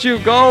won't hold you.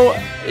 Go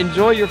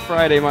enjoy your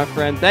Friday, my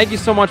friend. Thank you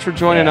so much for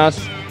joining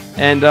us,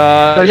 and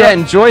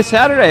enjoy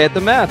Saturday at the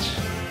match.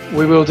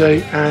 We will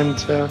do, and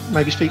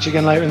maybe speak to you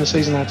again later in the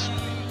season, lads.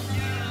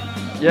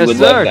 Yes,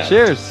 sir.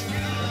 Cheers.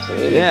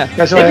 Absolutely. Yeah.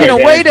 Maybe an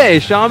away day,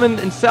 Shaman,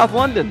 in South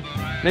London.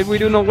 Maybe we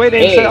do an away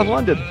day in South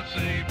London.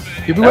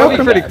 You'll be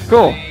welcome. That'd be pretty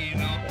cool.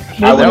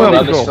 I would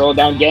love to stroll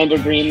down Gander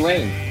Green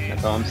Lane.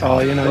 That's all I'm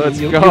saying. Let's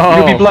go.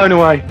 You'll be blown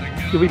away.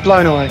 You'll be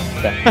blown away.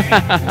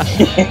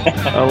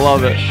 I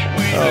love it.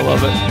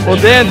 Well,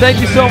 Dan,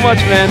 thank you so much,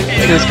 man.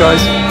 Cheers,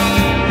 guys.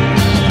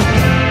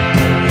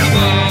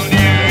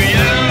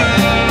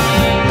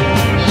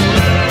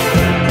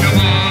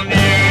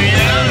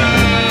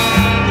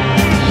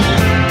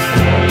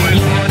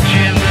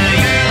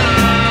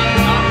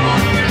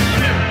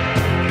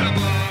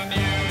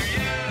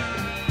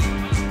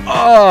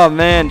 Oh,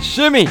 man.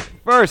 Shimmy.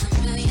 First,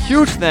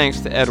 huge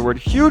thanks to Edward.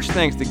 Huge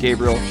thanks to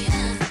Gabriel.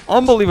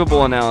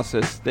 Unbelievable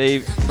analysis.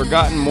 They've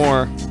forgotten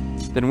more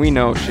than we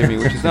know, Shimmy,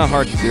 which is not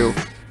hard to do.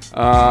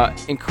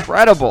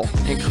 Incredible,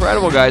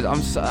 guys.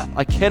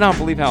 I cannot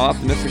believe how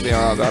optimistic they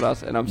are about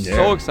us, and I'm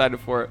so excited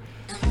for it.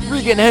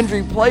 Regan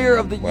Hendry, Player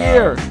of the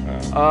Year.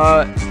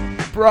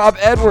 Rob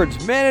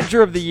Edwards,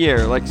 Manager of the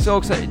Year. So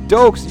excited.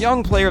 Dokes,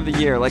 Young Player of the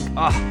Year.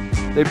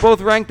 They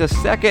both ranked the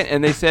second,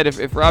 and they said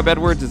if Rob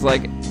Edwards is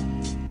like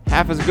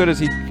half as good as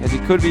he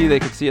could be, they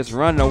could see us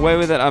running away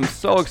with it. I'm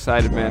so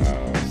excited, man.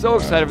 So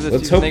excited for this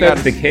Let's season. hope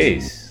that's the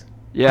case.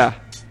 Yeah.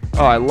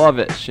 Oh, I love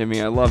it,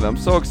 Shimmy. I love it. I'm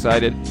so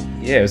excited.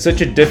 Yeah, it was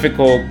such a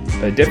difficult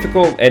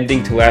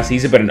ending to last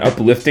season, but an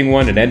uplifting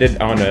one. It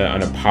ended on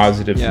a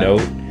positive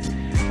note.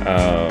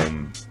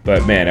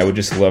 But man, I would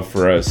just love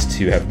for us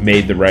to have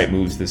made the right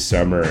moves this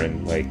summer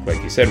and like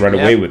you said, run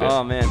away with it.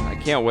 Oh man, I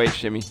can't wait,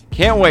 Shimmy.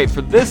 Can't wait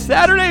for this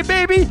Saturday,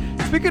 baby.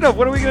 Speaking of,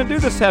 what are we gonna do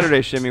this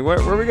Saturday, Shimmy?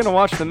 Where are we gonna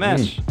watch the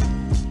match?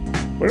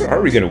 Where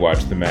are we gonna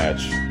watch the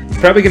match?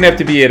 Probably gonna have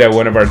to be at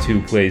one of our two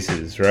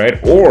places,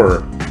 right?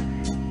 Or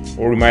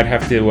we might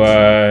have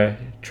to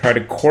try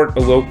to court a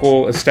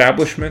local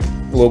establishment,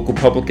 a local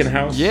publican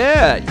house.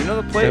 Yeah, you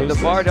know the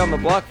bar down the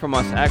block from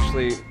us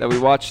actually that we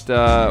watched.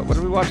 What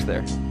did we watch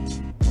there?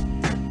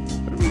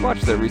 What did we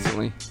watch there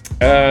recently?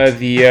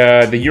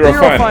 The Euro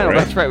final. Right?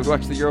 That's right. We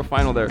watched the Euro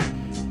final there.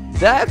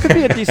 That could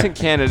be a decent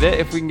candidate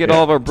if we can get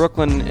all of our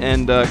Brooklyn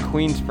and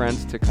Queens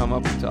friends to come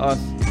up to us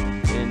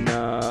in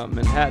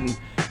Manhattan.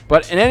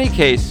 But in any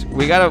case,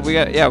 we gotta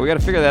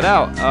figure that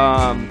out.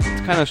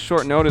 It's kind of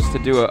short notice to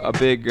do a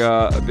big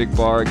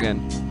bar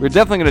again. We're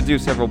definitely gonna do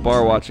several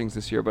bar watchings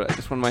this year, but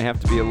this one might have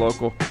to be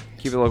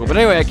keep it local. But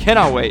anyway, I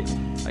cannot wait,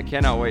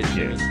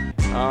 Shimmy.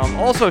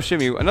 Also,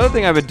 Shimmy, another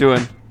thing I've been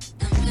doing,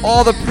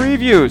 all the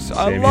previews.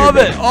 I love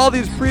it. All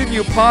these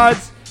preview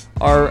pods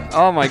are,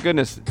 oh my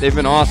goodness, they've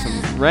been awesome.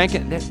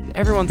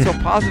 Everyone's so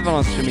positive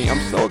on us, Shimmy. I'm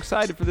so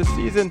excited for this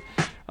season.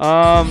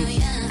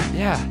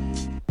 Yeah.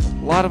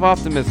 A lot of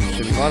optimism,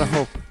 Shimmy. A lot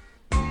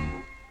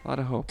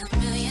of hope.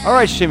 All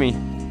right, Shimmy.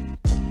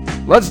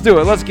 Let's do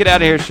it. Let's get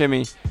out of here,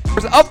 Shimmy.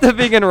 Up the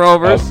Vegan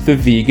Rovers. Up the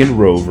Vegan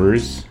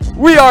Rovers.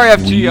 We are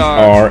FGR. We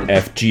are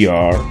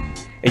FGR.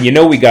 And you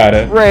know we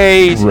gotta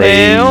raise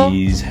hail.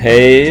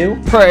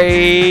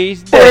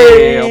 Praise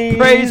Dale.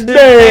 Praise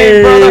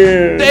Dale,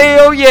 brother.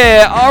 Dale,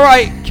 yeah. All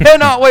right.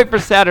 Cannot wait for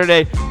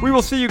Saturday. We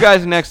will see you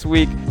guys next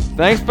week.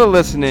 Thanks for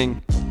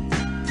listening.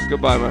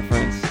 Goodbye, my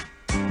friends.